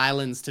 like, the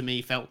islands to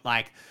me felt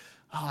like,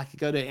 oh, I could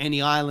go to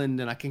any island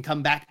and I can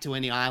come back to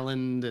any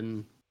island,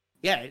 and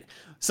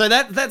so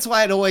that's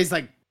why it always,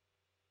 like,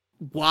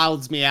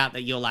 wilds me out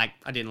that you're like,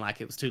 I didn't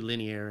like it, was too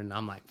linear, and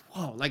I'm like,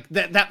 whoa, like,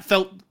 that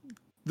felt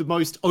the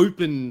most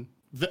open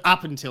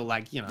up until,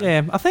 like, you know.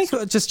 Yeah, I think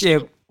just,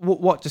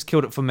 what just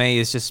killed it for me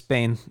is just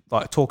being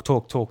like talk,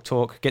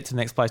 get to the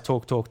next place,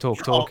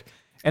 talk.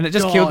 And it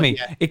just killed me.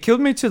 Yeah. It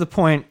killed me to the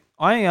point,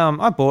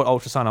 I bought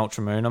Ultra Sun,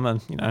 Ultra Moon.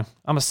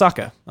 I'm a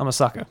sucker.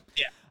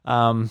 Yeah.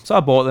 So I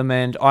bought them,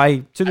 and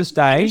to this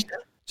day,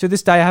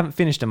 I haven't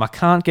finished them. I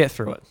can't get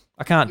through it.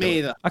 I can't do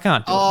it. I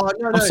can't do it.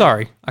 No. I'm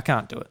sorry. I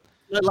can't do it.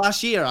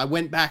 last year I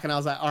went back and I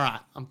was like, all right,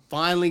 I'm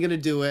finally gonna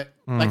do it.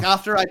 Like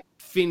after I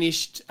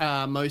finished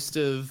most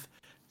of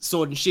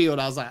Sword and Shield,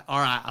 I was like, all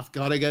right, I've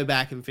got to go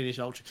back and finish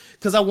Ultra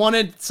because I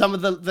wanted some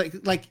of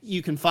the like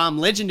you can farm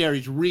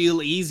legendaries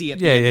real easy at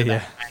the end of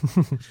that,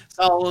 right?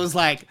 So I was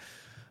like,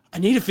 I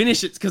need to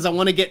finish it because I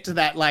want to get to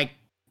that like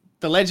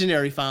the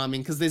legendary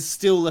farming because there's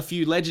still a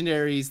few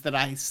legendaries that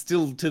I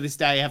still to this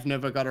day have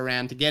never got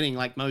around to getting.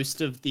 Like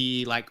most of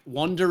the like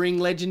wandering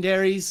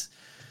legendaries,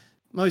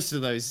 most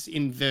of those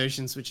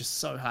inversions which are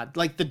so hard.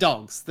 Like the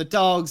dogs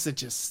are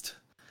just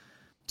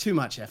too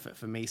much effort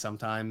for me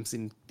sometimes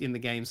in the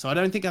game. So I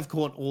don't think I've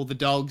caught all the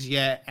dogs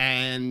yet,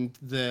 and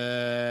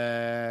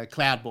the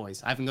Cloud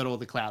Boys. I haven't got all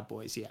the Cloud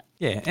Boys yet.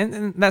 Yeah,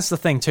 and that's the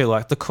thing too.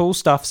 Like the cool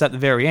stuff's at the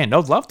very end.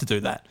 I'd love to do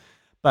that,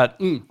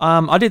 but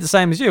I did the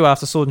same as you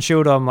after Sword and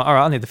Shield. I'm like, all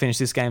right, I need to finish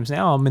this game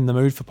now. I'm in the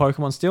mood for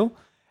Pokemon still,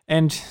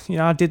 and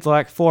I did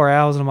like 4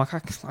 hours, and I'm like,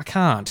 I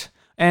can't,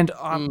 and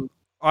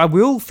I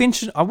will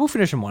finish. I will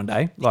finish them one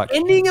day. Like the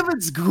ending of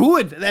it's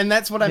good, and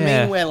that's what I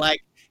mean. Where like.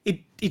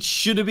 It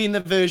should have been the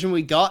version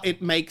we got. It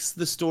makes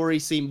the story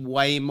seem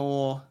way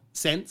more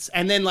sense.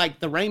 And then like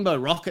the Rainbow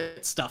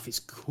Rocket stuff is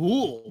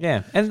cool.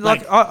 Yeah. And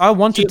like I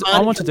want to do that. I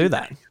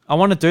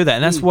want to do that.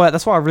 And that's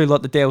why I really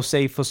like the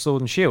DLC for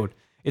Sword and Shield.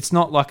 It's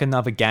not like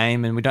another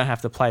game and we don't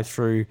have to play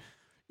through,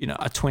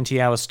 a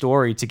 20-hour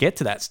story to get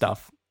to that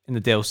stuff in the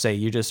DLC.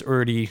 You're just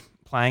already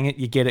playing it,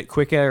 you get it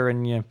quicker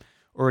and you're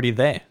already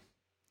there.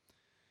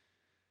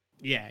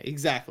 Yeah,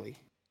 exactly.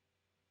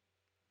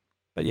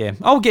 But yeah,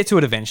 I'll get to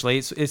it eventually.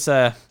 It's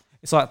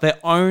like the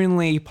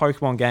only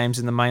Pokemon games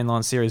in the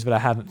mainline series that I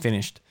haven't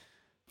finished,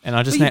 and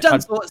I just you've done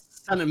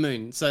Sun and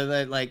Moon, so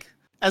that like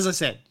as I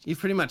said, you've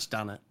pretty much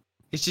done it.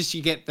 It's just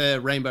you get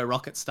the Rainbow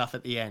Rocket stuff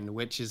at the end,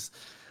 which is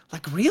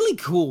like really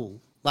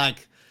cool.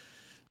 Like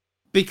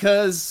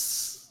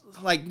because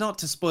like not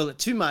to spoil it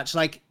too much,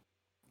 like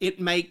it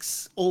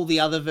makes all the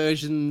other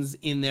versions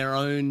in their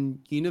own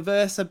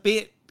universe a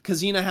bit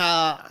because you know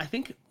how I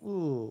think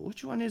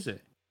which one is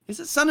it? Is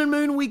it Sun and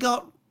Moon we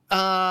got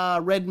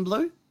red and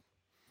blue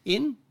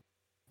in?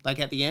 Like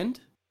at the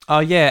end? Oh,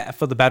 yeah,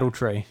 for the battle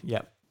tree.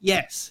 Yep.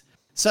 Yes.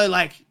 So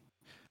like,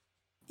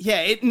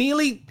 yeah, it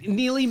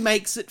nearly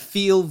makes it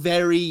feel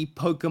very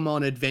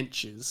Pokemon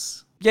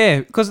Adventures.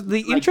 Yeah, because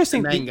the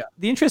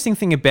interesting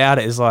thing about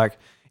it is like,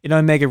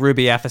 Mega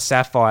Ruby, Alpha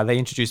Sapphire, they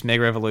introduced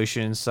Mega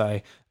Evolution,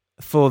 so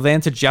for them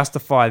to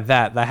justify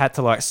that, they had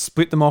to like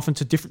split them off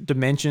into different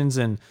dimensions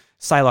and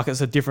say like it's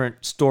a different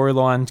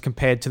storyline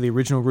compared to the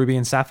original Ruby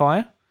and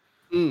Sapphire.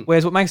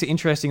 Whereas what makes it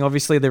interesting,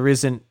 obviously there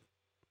is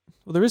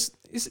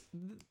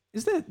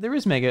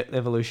Mega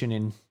Evolution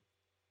in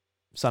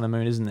Sun and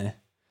Moon, isn't there?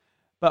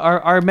 But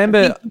I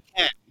remember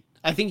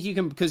I think you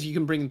can because you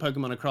can bring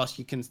Pokemon across,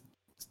 you can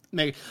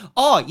Mega.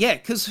 Oh yeah,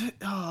 because you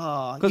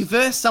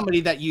verse somebody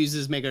that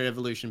uses Mega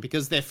Evolution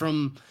because they're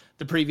from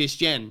the previous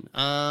gen.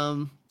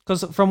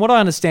 Because from what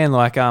I understand,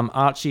 like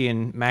Archie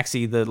and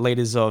Maxie, the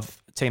leaders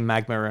of Team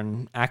Magma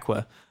and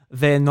Aqua,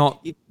 they're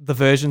not the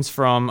versions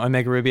from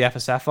Omega Ruby, Alpha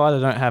Sapphire. They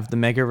don't have the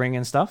Mega Ring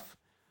and stuff.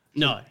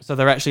 No. So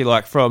they're actually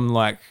like from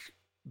like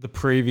the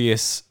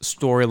previous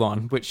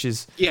storyline, which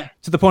is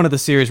to the point of the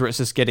series where it's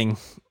just getting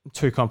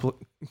too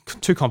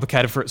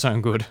complicated for its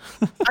own good.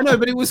 I know,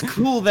 but it was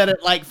cool that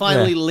it like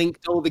finally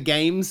linked all the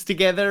games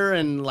together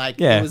and like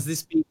there was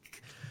this big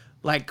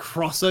like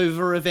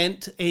crossover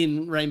event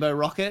in Rainbow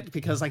Rocket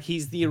because like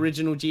he's the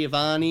original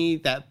Giovanni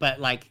but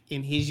like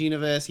in his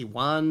universe he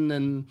won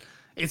and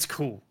it's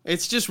cool.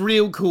 It's just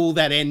real cool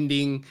that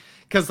ending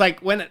because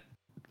like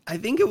I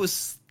think it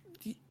was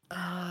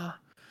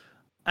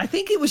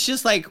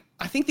just like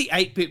I think the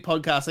 8-Bit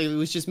podcast like, it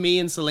was just me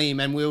and Salim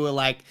and we were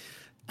like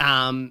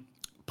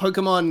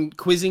Pokemon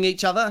quizzing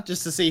each other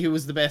just to see who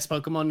was the best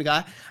Pokemon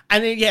guy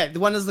and then,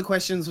 one of the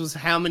questions was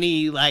how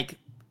many like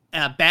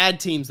bad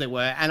teams there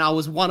were, and I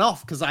was one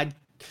off because I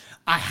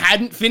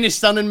hadn't finished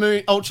Sun and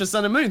Moon, Ultra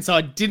Sun and Moon, so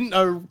I didn't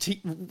know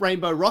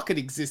Rainbow Rocket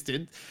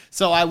existed.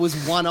 So I was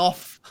one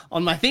off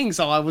on my thing,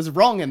 so I was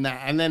wrong in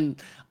that. And then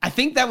I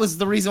think that was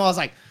the reason why I was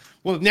like,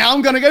 well, now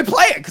I'm gonna go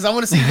play it because I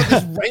want to see what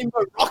this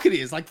Rainbow Rocket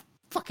is. Like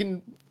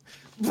fucking.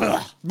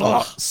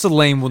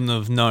 Salim wouldn't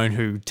have known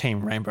who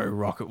Team Rainbow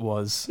Rocket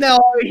was. No,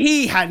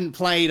 he hadn't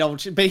played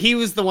Ultra, but he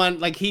was the one.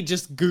 Like he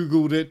just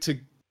Googled it to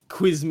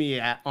quiz me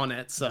on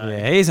it. So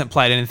yeah, he hasn't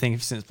played anything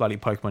since bloody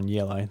Pokemon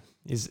Yellow.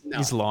 He's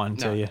lying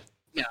to you.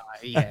 No,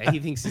 yeah, he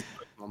thinks he's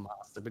Pokemon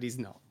Master, but he's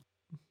not.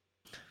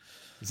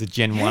 He's a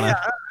Gen 1.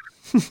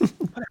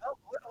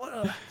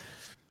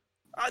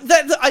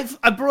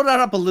 I brought that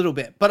up a little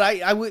bit, but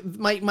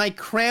my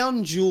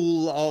crown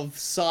jewel of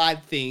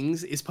side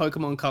things is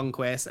Pokemon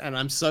Conquest, and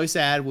I'm so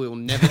sad we'll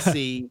never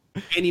see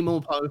any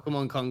more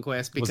Pokemon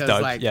Conquest because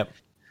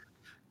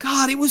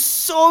God, it was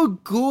so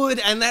good,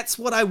 and that's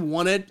what I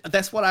wanted.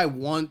 That's what I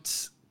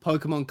want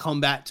Pokemon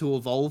Combat to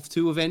evolve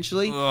to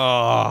eventually.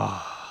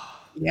 Oh.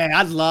 Yeah,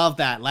 I'd love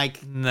that. Like,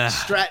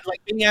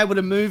 like being able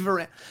to move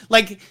around.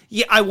 Like,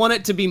 yeah, I want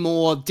it to be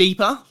more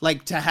deeper.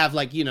 Like to have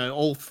like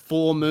all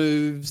 4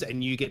 moves,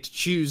 and you get to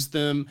choose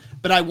them.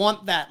 But I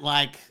want that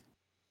like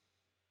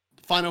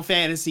Final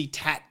Fantasy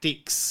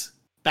Tactics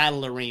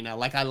Battle Arena.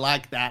 Like I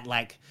like that,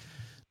 like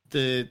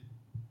the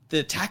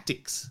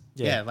tactics.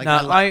 Yeah, like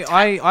no,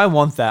 I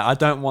want that. I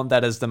don't want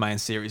that as the main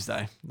series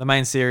though. The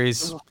main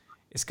series,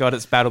 it's got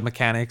its battle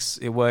mechanics.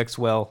 It works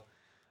well.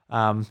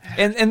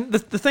 And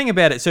the thing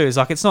about it too is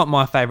like it's not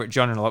my favorite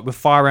genre. Like with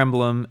Fire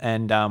Emblem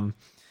and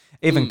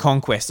even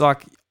Conquest,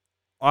 like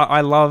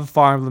I love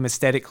Fire Emblem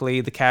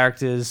aesthetically, the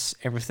characters,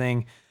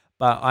 everything,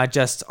 but I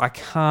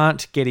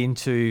can't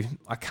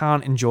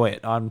enjoy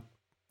it.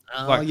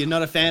 You're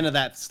not a fan of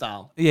that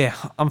style. Yeah,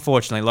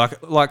 unfortunately,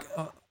 like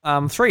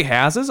Three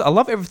Houses, I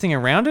love everything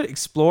around it,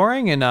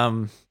 exploring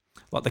and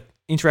like the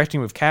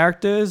interacting with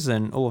characters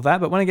and all of that.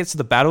 But when it gets to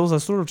the battles, I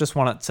sort of just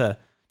want it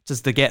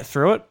to get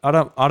through it. I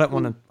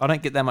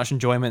don't get that much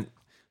enjoyment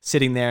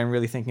sitting there and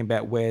really thinking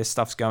about where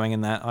stuff's going in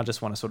that. I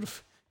just want to sort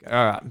of go,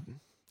 all right,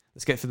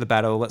 let's get through the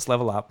battle, let's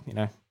level up, you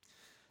know.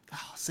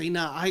 Oh, see,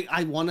 no,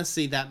 I want to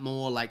see that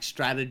more like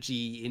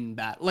strategy in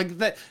battle. Like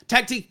the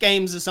tactic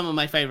games are some of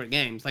my favorite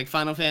games. Like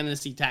Final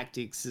Fantasy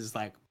Tactics is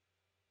like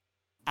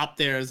up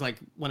there as like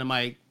one of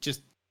my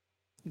just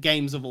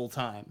games of all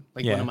time.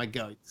 Like one of my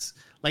goats.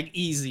 Like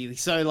easy.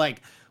 So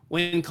like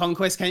when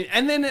Conquest came,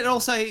 and then it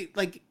also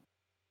like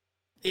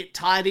it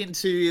tied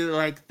into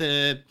like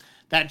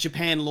that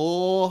Japan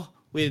lore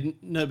with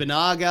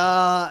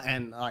Nobunaga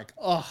and like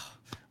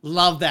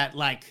love that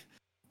like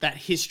that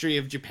history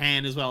of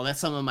Japan as well. That's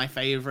some of my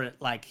favorite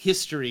like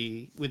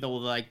history with all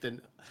like the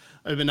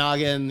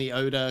Nobunaga and the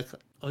Oda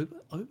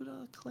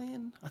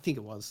clan. I think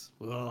it was.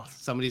 Oh,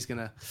 somebody's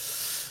gonna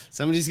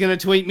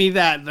tweet me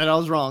that I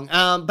was wrong.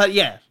 But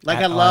yeah, like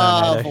I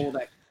love all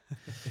that.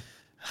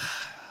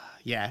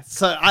 Yeah,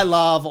 so I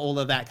love all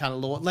of that kind of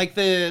lore. Like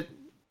it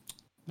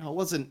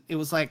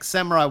was like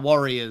Samurai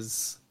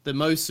Warriors, the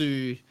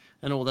Mosu,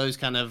 and all those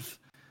kind of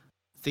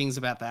things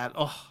about that.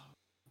 Oh,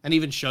 and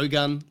even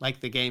Shogun, like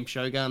the game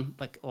Shogun.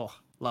 Like,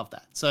 love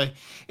that. So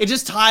it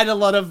just tied a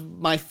lot of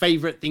my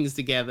favorite things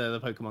together,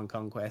 the Pokemon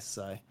Conquest.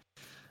 So,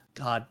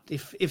 God,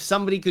 if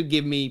somebody could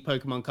give me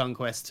Pokemon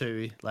Conquest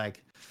 2,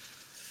 like,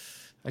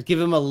 I'd give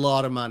them a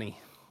lot of money.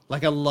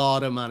 Like, a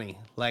lot of money.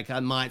 Like,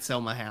 I might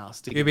sell my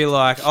house. You'd be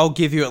like, I'll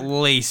give you at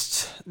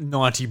least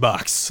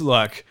 $90,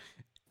 like,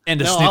 and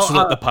a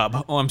schnitzel at the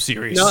pub. Oh, I'm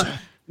serious.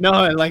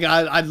 No, like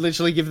I'd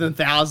literally give them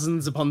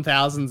thousands upon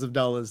thousands of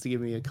dollars to give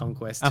me a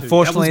Conquest 2.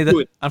 Unfortunately,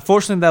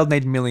 they'll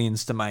need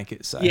millions to make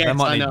it. So they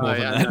might need more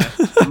than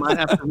that. I might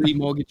have to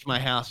remortgage my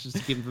house just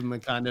to give them a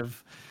kind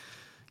of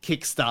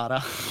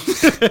Kickstarter.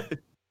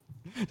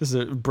 Just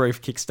a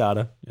brief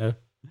Kickstarter. Yeah.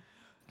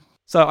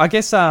 So I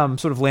guess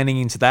sort of landing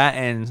into that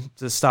and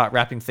to start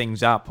wrapping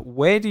things up,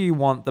 where do you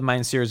want the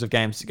main series of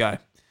games to go?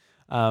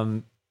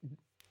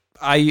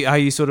 Are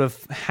you sort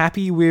of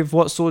happy with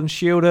what Sword and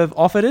Shield have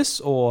offered us,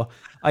 or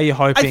are you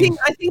hoping?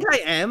 I think I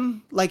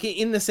am, like,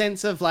 in the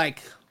sense of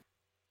like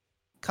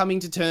coming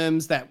to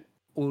terms that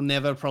we'll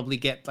never probably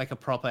get like a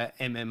proper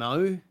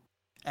MMO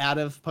out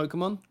of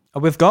Pokemon. Oh,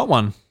 we've got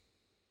one.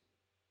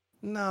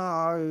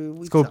 No,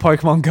 it's called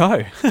Pokemon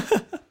Go.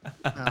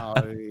 No.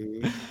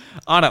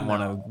 I don't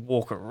want to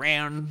walk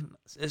around,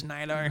 says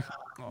NATO.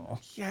 Oh.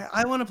 Yeah,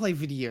 I want to play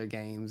video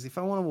games. If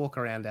I want to walk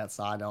around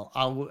outside,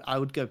 I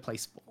would go play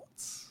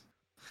sports.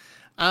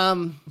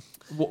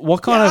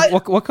 What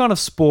kind of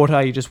sport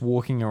are you just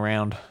walking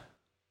around?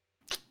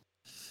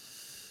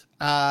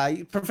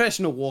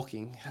 Professional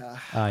walking.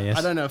 Yes.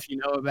 I don't know if you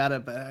know about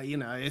it, but you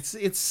know,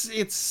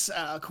 it's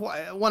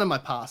quite one of my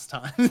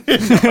pastimes.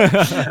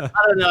 I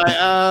don't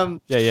know.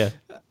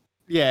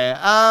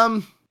 Yeah.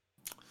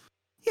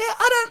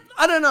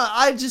 I don't know.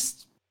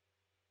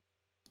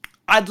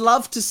 I'd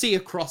love to see a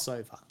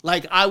crossover.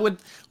 Like I would,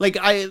 like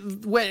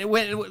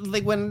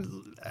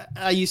when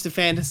I used to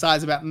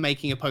fantasize about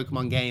making a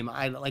Pokemon game,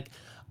 I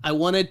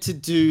wanted to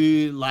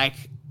do like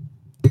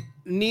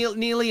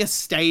nearly a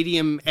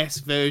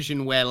Stadium-esque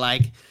version where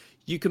like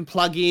you can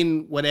plug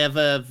in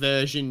whatever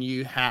version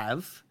you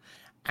have,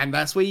 and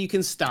that's where you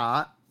can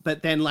start.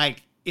 But then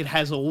like it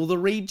has all the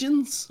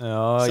regions.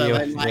 Oh, so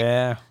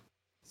yeah.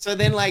 So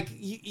then, like,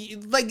 you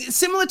like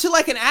similar to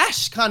like an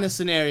Ash kind of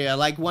scenario.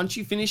 Like once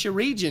you finish a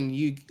region,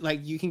 you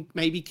can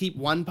maybe keep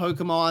one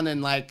Pokemon,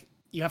 and like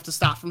you have to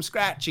start from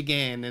scratch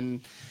again,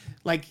 and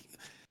like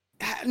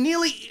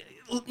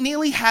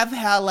nearly have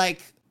how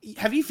like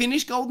have you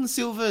finished Gold and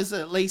Silvers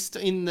at least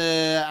in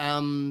the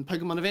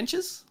Pokemon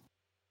Adventures?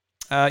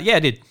 Yeah, I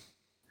did.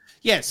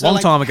 Yeah, so long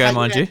time ago,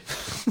 mind you.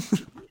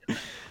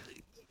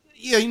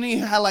 You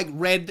know how like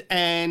Red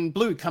and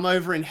Blue come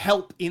over and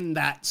help in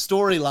that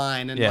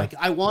storyline, and like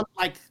I want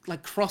like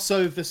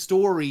crossover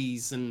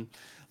stories, and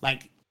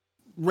like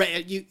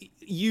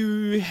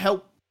you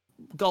help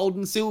Gold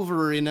and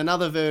Silver in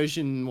another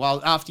version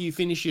while after you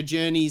finish your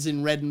journeys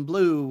in Red and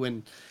Blue,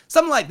 and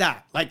something like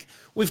that. Like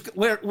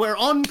we're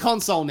on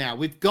console now.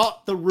 We've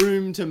got the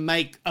room to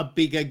make a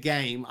bigger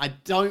game. I'm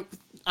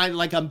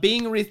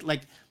being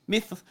like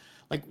myth.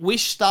 Like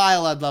Wish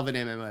style, I'd love an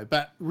MMO,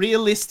 but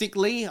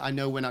realistically, I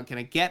know we're not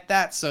going to get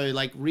that. So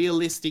like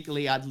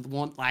realistically, I'd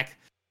want like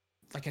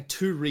a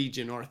 2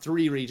 region or a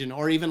 3 region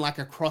or even like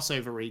a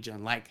crossover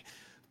region. Like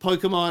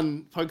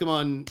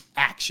Pokemon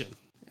Action,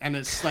 and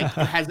it's like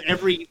it has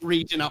every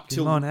region up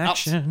till Pokemon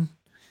Action.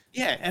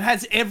 Yeah, it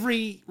has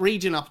every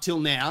region up till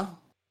now,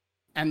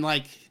 and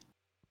like,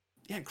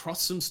 yeah,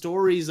 cross some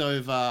stories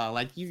over.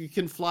 Like you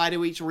can fly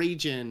to each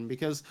region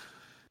because,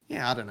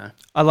 yeah, I don't know.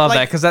 I love Like-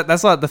 that because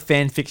that's like the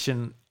fan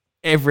fiction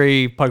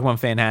every Pokemon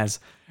fan has.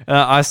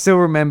 I still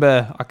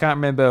remember, I can't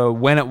remember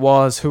when it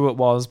was, who it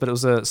was, but it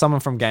was someone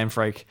from Game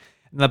Freak.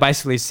 And they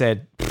basically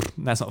said,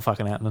 that's not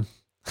fucking happening.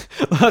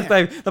 Like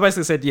they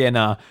basically said, yeah,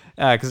 nah.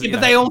 but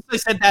they also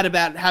said that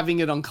about having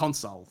it on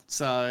console.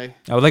 So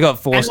they got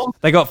forced.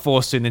 They got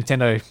forced to.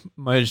 Nintendo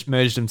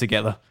merged them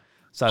together.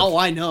 So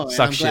I know. And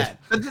I'm glad.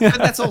 But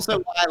that's also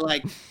why,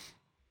 like,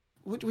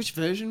 which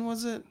version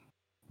was it?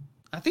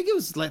 I think it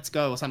was Let's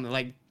Go or something.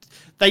 Like,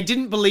 they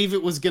didn't believe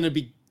it was going to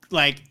be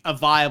like a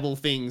viable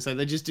thing, so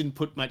they just didn't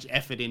put much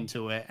effort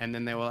into it. And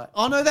then they were like,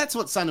 oh no, that's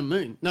what Sun and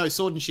Moon. No,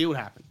 Sword and Shield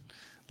happened.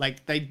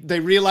 Like they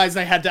realized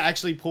they had to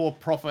actually pour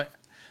proper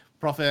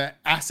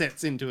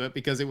assets into it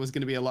because it was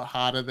going to be a lot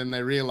harder than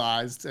they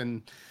realized,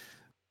 and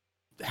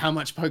how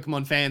much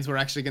Pokemon fans were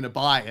actually going to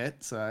buy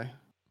it. So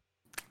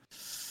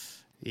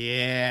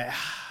yeah,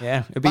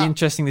 it'll be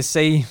interesting to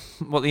see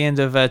what the end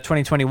of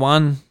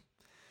 2021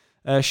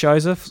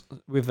 shows us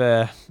with,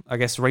 I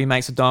guess,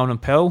 remakes of Diamond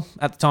and Pearl.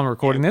 At the time of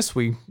recording this,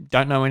 we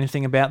don't know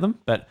anything about them,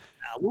 but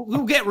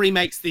we'll get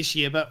remakes this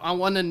year. But I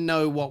want to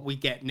know what we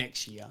get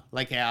next year,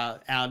 like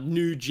our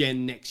new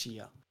gen next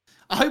year.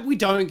 I hope we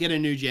don't get a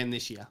new gen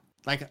this year.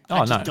 Like,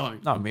 I just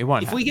don't. No, it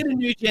won't. If we get a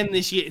new gen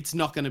this year, it's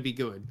not going to be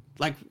good.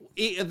 Like,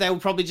 they'll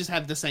probably just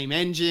have the same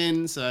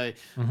engine. So,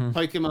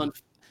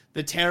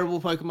 the terrible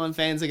Pokemon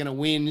fans are going to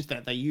whinge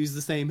that they use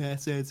the same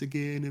assets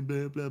again and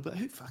blah, blah, blah.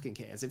 Who fucking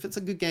cares? If it's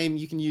a good game,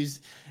 you can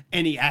use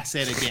any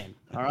asset again.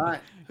 All right?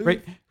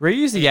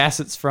 Reuse the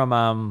assets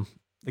from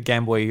the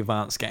Game Boy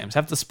Advance games.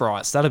 Have the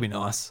sprites. That'd be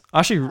nice. I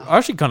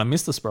actually kind of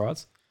miss the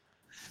sprites.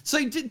 So,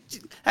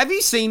 have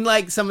you seen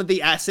like some of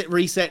the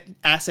reset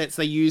assets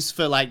they used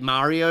for like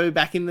Mario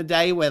back in the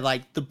day, where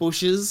like the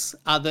bushes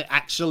are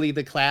actually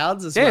the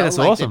clouds as well? Yeah, that's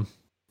like, awesome.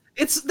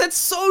 That's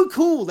so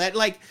cool. That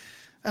like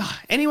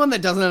anyone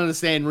that doesn't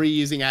understand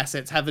reusing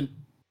assets haven't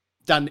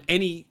done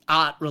any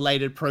art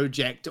related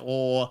project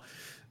or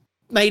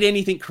made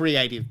anything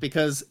creative,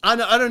 because I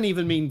don't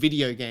even mean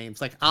video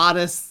games. Like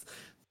artists,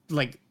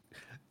 like,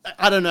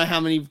 I don't know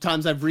how many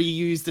times I've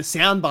reused a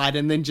soundbite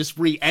and then just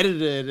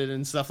re-edited it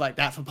and stuff like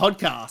that for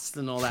podcasts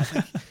and all that.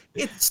 Like,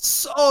 it's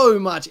so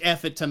much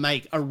effort to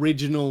make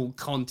original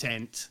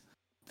content.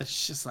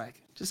 That's just like,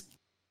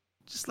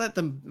 just let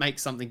them make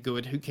something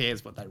good. Who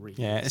cares what they reuse?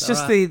 Yeah, it's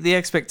just the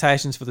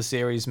expectations for the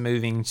series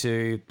moving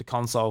to the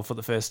console for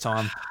the first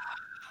time.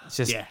 It's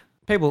just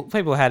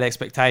people had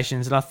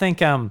expectations, and I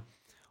think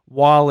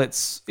while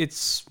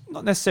it's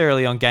not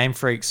necessarily on Game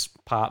Freak's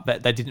part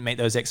that they didn't meet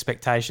those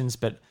expectations,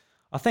 but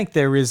I think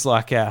there is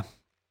like a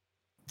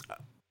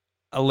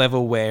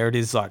level where it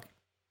is like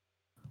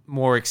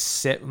more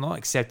not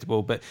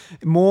acceptable, but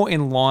more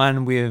in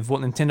line with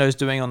what Nintendo's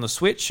doing on the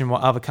Switch and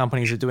what other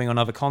companies are doing on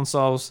other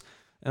consoles.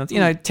 And, you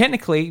know,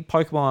 technically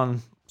Pokemon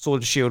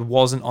Sword and Shield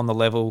wasn't on the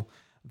level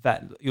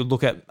that you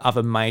look at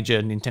other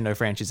major Nintendo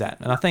franchises at.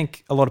 And I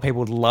think a lot of people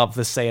would love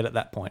to see it at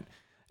that point.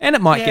 And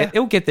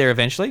it'll get there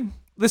eventually.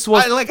 This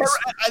was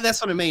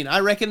that's what I mean. I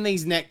reckon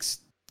these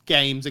next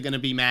games are going to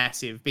be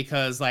massive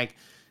because like,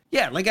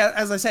 yeah, like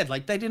as I said,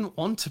 like they didn't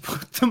want to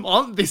put them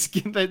on this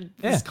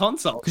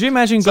console. Could you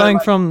imagine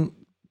going from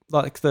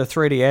like the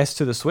 3DS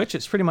to the Switch?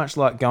 It's pretty much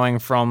like going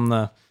from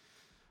the,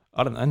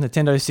 I don't know,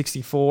 Nintendo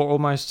 64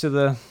 almost to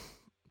the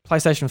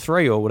PlayStation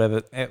 3 or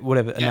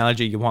whatever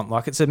analogy you want.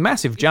 Like it's a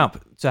massive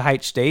jump to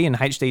HD and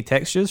HD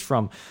textures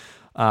from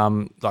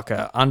like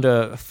a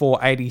under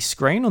 480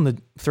 screen on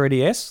the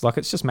 3DS. Like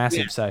it's just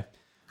massive. So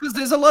because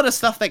there's a lot of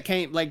stuff that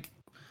came like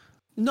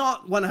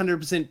not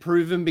 100%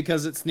 proven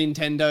because it's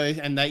Nintendo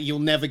and that you'll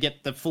never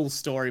get the full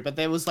story, but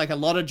there was like a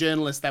lot of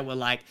journalists that were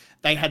like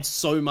they had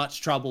so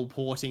much trouble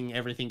porting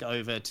everything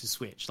over to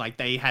Switch. Like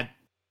they had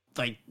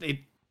like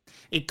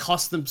it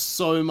cost them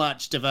so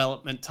much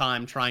development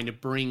time trying to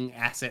bring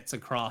assets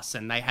across,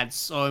 and they had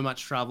so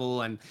much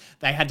trouble, and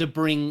they had to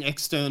bring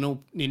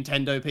external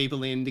Nintendo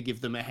people in to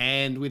give them a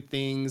hand with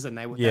things, and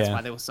that's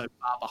why they were so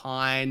far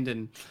behind.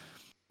 And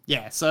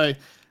so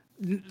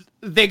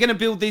they're going to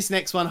build this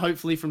next one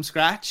hopefully from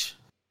scratch,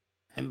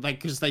 and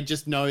like because they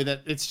just know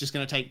that it's just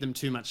going to take them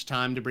too much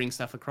time to bring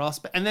stuff across.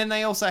 And then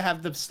they also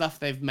have the stuff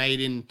they've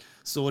made in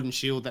Sword and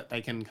Shield that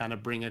they can kind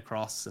of bring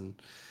across. And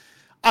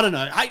I don't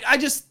know, I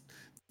just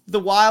the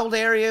wild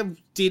area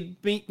did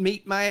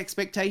meet my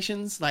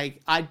expectations.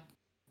 Like I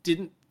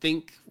didn't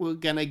think we're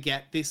gonna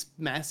get this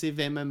massive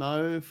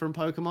MMO from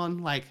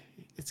Pokemon. Like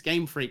it's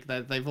Game Freak,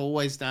 that they've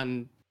always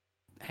done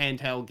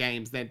handheld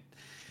games.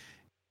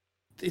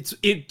 It's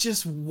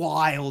just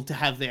wild to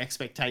have the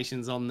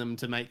expectations on them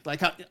to make.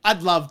 Like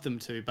I'd love them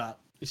to, but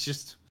it's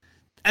just,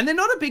 and they're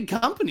not a big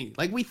company.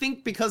 Like we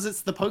think because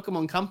it's the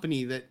Pokemon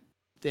company that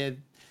they're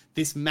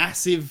this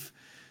massive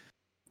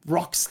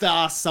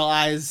Rockstar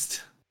sized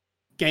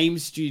game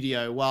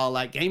studio, while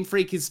like Game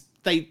Freak is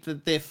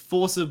they're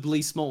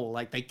forcibly small.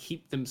 Like they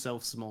keep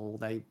themselves small.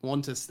 They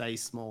want to stay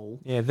small.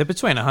 Yeah, they're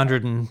between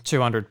 100 and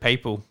 200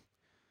 people.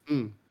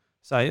 Mm.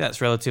 So yeah,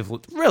 that's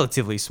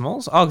relatively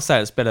small. So I'll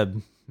say it's better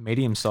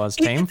medium-sized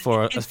team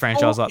for a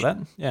franchise like that.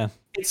 Yeah.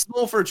 It's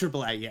small for a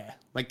AAA, yeah.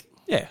 Like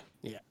yeah.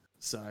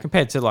 So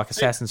compared to like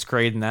Assassin's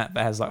Creed and that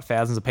has like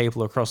thousands of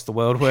people across the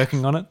world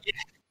working on it. Yeah.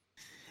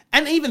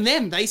 And even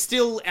them, they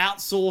still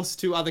outsource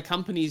to other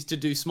companies to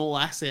do small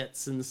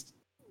assets and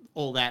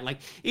all that.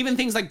 Like even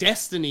things like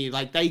Destiny,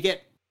 like they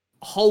get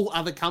whole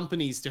other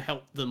companies to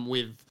help them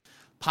with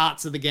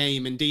parts of the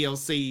game and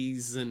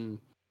DLCs and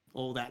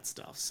all that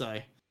stuff. So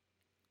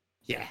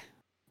yeah,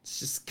 it's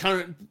just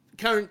current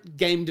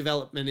game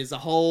development is a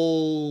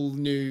whole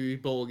new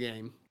ball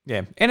game.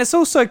 Yeah, and it's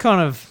also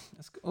kind of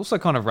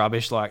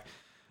rubbish. Like,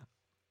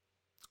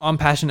 I'm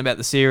passionate about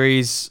the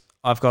series.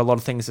 I've got a lot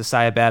of things to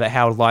say about it,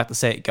 how I'd like to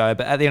see it go.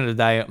 But at the end of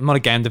the day, I'm not a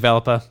game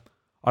developer.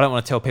 I don't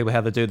want to tell people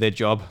how to do their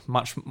job.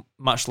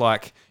 Much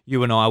like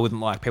you and I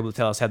wouldn't like people to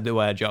tell us how to do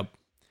our job.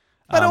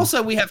 But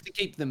also, we have to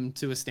keep them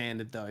to a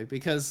standard, though,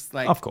 because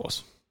like, of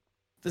course,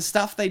 the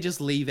stuff they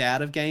just leave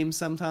out of games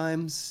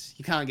sometimes,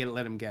 you can't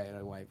let them get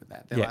away with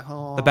that. They're like,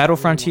 oh, the Battle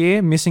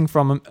Frontier missing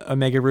from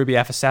Omega Ruby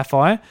Alpha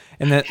Sapphire,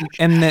 and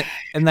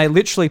they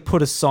literally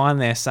put a sign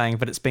there saying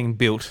that it's being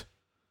built.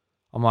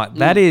 I'm like,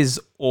 that is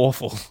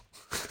awful.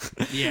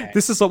 Yeah,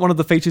 this is like one of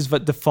the features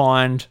that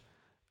defined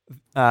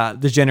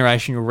the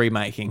generation you're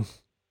remaking.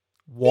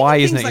 Why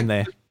isn't it in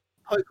there?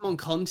 Pokemon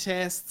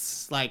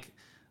contests, like,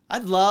 I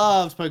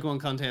loved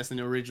Pokemon contests in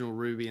the original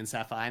Ruby and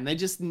Sapphire, and they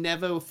just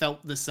never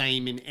felt the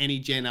same in any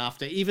gen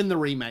after. Even the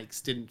remakes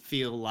didn't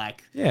feel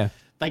like... Yeah.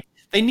 Like,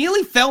 they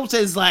nearly felt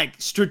as, like,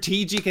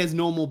 strategic as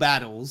normal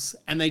battles,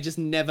 and they just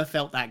never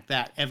felt like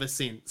that ever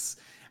since.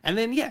 And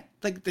then, yeah,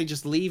 like, they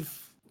just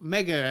leave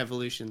Mega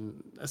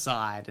Evolution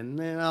aside, and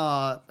then,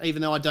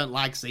 even though I don't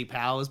like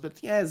Z-Powers, but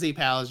yeah,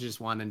 Z-Powers just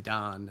one and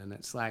done, and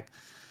it's like,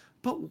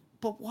 but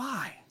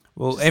why?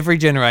 Well, every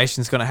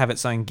generation's going to have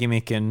its own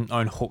gimmick and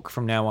own hook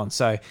from now on.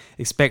 So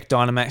expect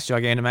Dynamax,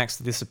 Gigantamax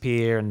to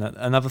disappear, and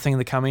another thing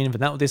to come in,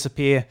 but that will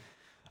disappear.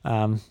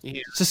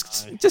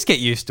 Just get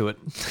used to it.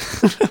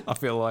 I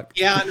feel like.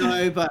 Yeah, I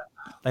know, but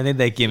they need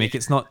their gimmick.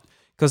 It's not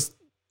because,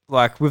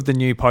 like, with the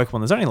new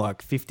Pokemon, there's only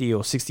like 50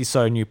 or 60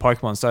 so new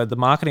Pokemon. So the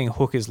marketing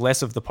hook is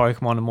less of the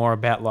Pokemon and more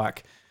about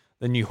like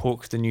the new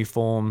hook, the new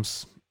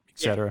forms,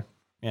 etc.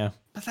 Yeah.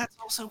 But that's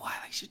also why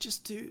they should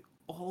just do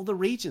all the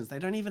regions. They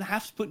don't even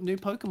have to put new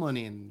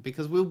Pokemon in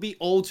because we'll be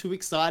all too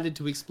excited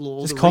to explore.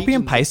 Just copy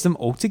and paste them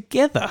all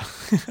together.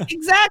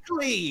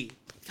 Exactly.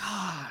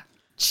 God.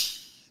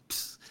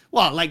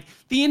 Well, like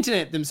the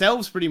internet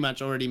themselves pretty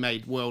much already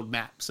made world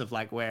maps of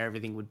like where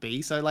everything would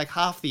be. So like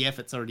half the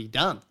effort's already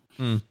done.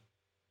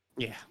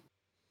 Yeah.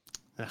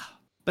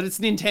 But it's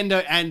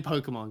Nintendo and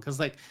Pokemon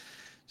because like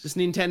just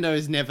Nintendo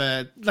is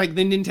never like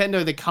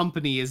the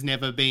company has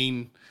never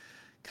been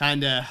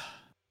kind of.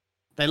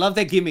 They love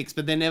their gimmicks,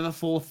 but they're never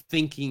forth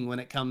thinking when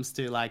it comes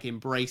to like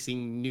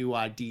embracing new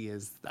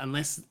ideas,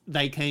 unless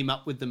they came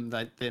up with them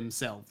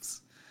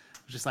themselves.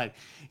 Just like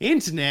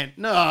internet,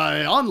 no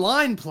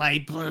online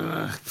play.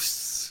 No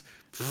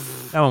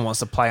one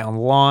wants to play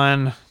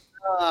online.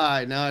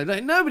 Oh, no,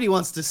 nobody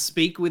wants to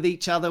speak with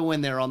each other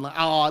when they're online.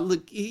 Oh,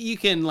 look, you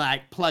can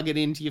like plug it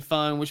into your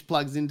phone, which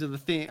plugs into the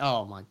thing.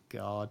 Oh my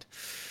god.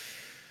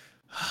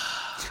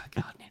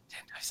 God,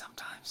 Nintendo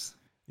sometimes.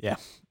 Yeah.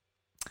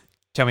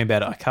 Tell me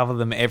about it. I cover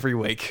them every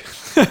week.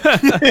 You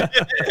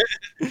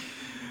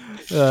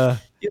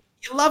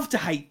love to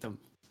hate them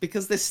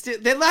because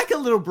they're like a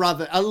little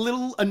brother, a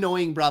little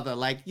annoying brother.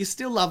 Like you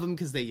still love them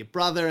because they're your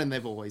brother and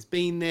they've always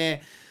been there.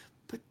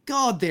 But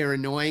God, they're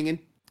annoying and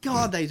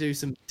God, they do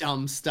some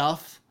dumb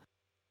stuff.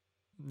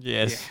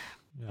 Yes.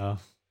 Yeah.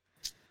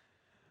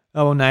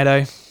 Oh, well,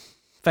 NATO,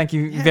 thank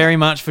you very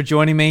much for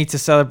joining me to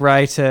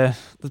celebrate the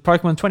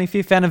Pokemon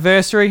 25th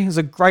anniversary. It was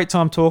a great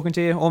time talking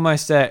to you.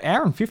 Almost an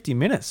hour and 50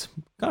 minutes.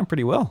 Going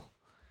pretty well.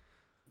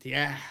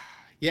 Yeah.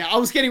 Yeah, I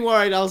was getting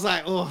worried. I was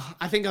like, oh,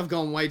 I think I've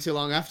gone way too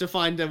long. I have to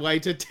find a way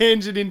to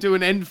tangent into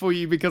an end for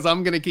you because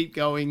I'm going to keep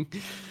going.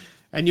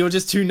 And you're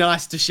just too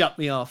nice to shut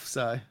me off,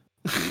 so...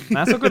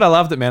 That's all good. I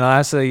loved it, man. I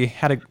actually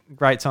had a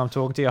great time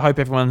talking to you. I hope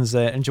everyone's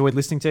enjoyed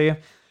listening to you.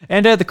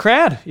 And the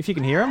crowd, if you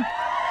can hear them.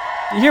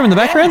 You hear them in the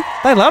background?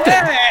 They loved it.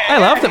 They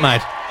loved it,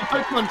 mate. The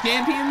Pokemon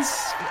champions.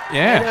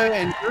 Yeah. Edo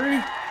and Drew.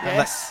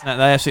 Yes. No,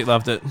 they absolutely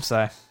loved it.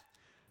 So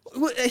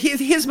here's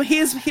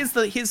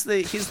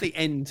the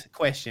end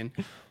question.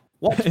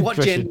 What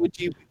gen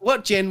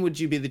would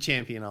you be the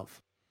champion of?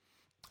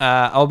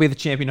 I'll be the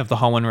champion of the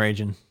Hoenn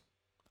region.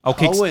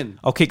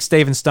 I'll kick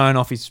Steven Stone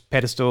off his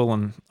pedestal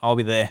and I'll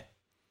be there.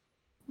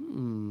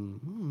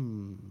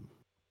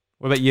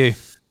 What about you?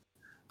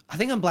 I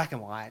think I'm Black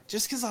and White,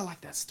 just because I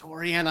like that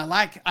story and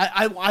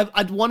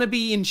I'd want to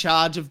be in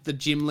charge of the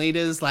gym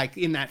leaders, like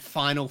in that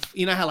final.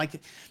 You know how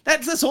like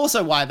that's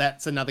also why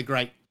that's a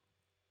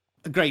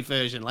great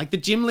version. Like the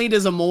gym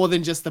leaders are more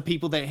than just the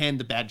people that hand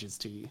the badges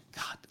to you.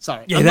 God,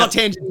 sorry, yeah, I'm not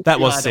tangenting. That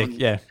was sick.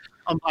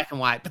 On Black and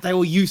White, but they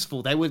were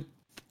useful. They were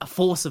a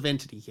force of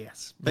entity.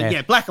 Yes, but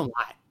yeah Black and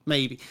White.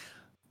 maybe.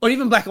 Or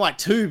even Black and White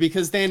 2,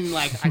 because then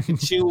like I could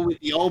chill with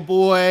the old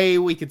boy.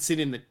 We could sit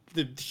in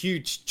the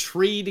huge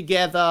tree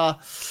together.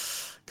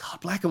 God,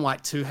 Black and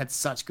White 2 had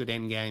such good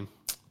endgame.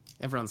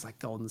 Everyone's like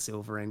Gold and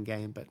Silver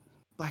endgame, but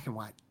Black and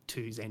White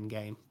 2's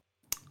endgame.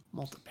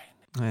 Molto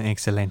bene.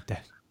 Excelente.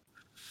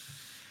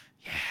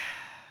 Yeah.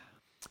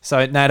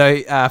 So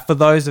NATO, for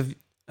those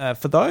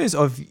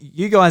of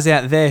you guys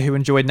out there who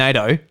enjoyed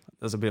NATO,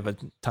 there's a bit of a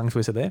tongue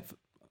twister there.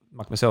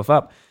 Muck myself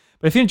up.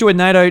 But if you enjoyed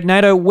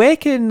NATO, where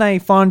can they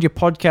find your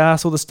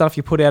podcast, all the stuff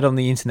you put out on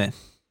the internet?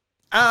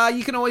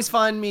 You can always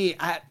find me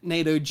at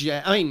NATO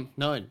J. I mean,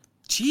 no,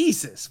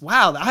 Jesus,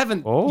 wow, I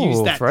haven't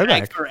used that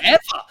tag forever.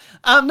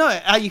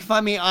 You can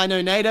find me, I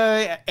Know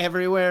NATO,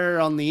 everywhere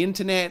on the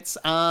internet.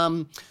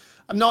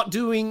 I'm not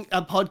doing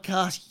a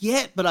podcast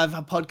yet, but I've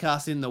a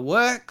podcast in the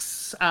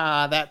works.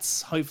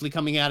 That's hopefully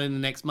coming out in the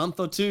next month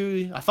or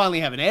two. I finally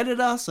have an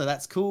editor, so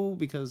that's cool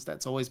because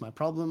that's always my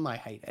problem. I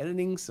hate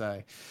editing,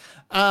 so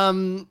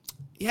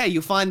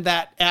you'll find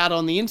that out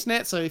on the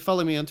internet. So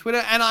follow me on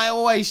Twitter, and I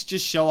always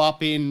just show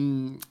up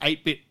in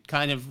 8-bit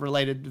kind of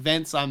related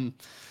events. I'm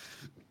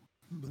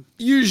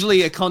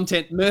usually a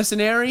content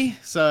mercenary,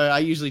 so I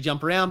usually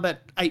jump around,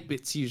 but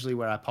 8-bit's usually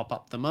where I pop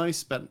up the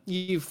most. But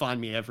you find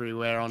me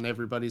everywhere on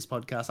everybody's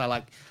podcast. I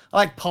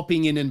like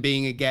popping in and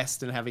being a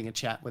guest and having a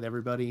chat with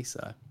everybody. So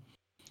I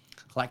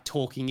like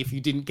talking, if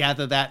you didn't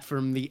gather that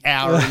from the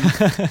hour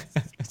and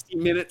 60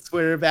 minutes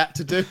we're about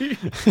to do.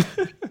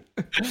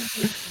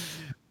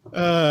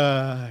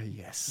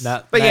 Yes.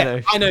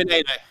 I Know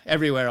NATO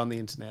everywhere on the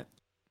internet.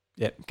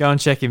 Yep, go and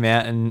check him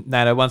out. And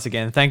NATO, once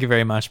again, thank you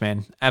very much,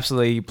 man.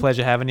 Absolutely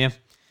pleasure having you.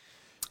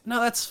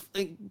 No,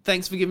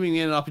 thanks for giving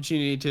me an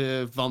opportunity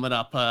to vomit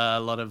up a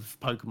lot of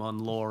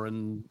Pokemon lore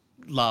and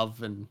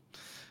love, and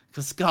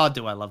because God,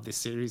 do I love this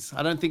series.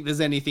 I don't think there's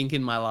anything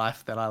in my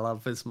life that I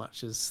love as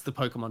much as the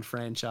Pokemon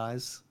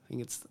franchise. I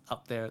think it's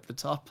up there at the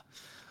top.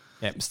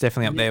 Yep, it's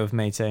definitely up there with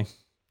me too.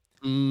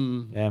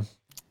 Yeah.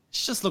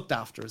 It's just looked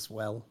after as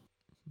well.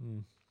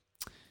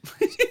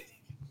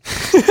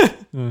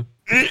 All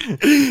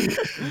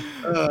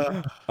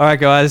right,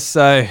 guys.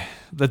 So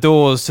the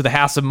doors to the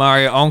House of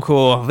Mario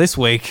Encore this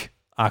week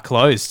are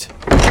closed.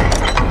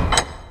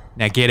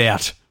 Now get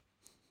out.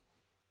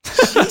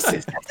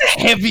 Jesus, that's a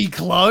heavy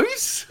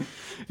close.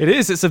 It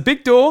is. It's a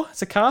big door.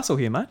 It's a castle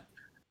here, mate.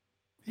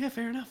 Yeah,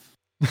 fair enough.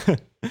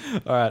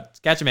 All right.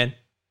 Catch you, man.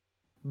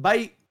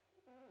 Bye.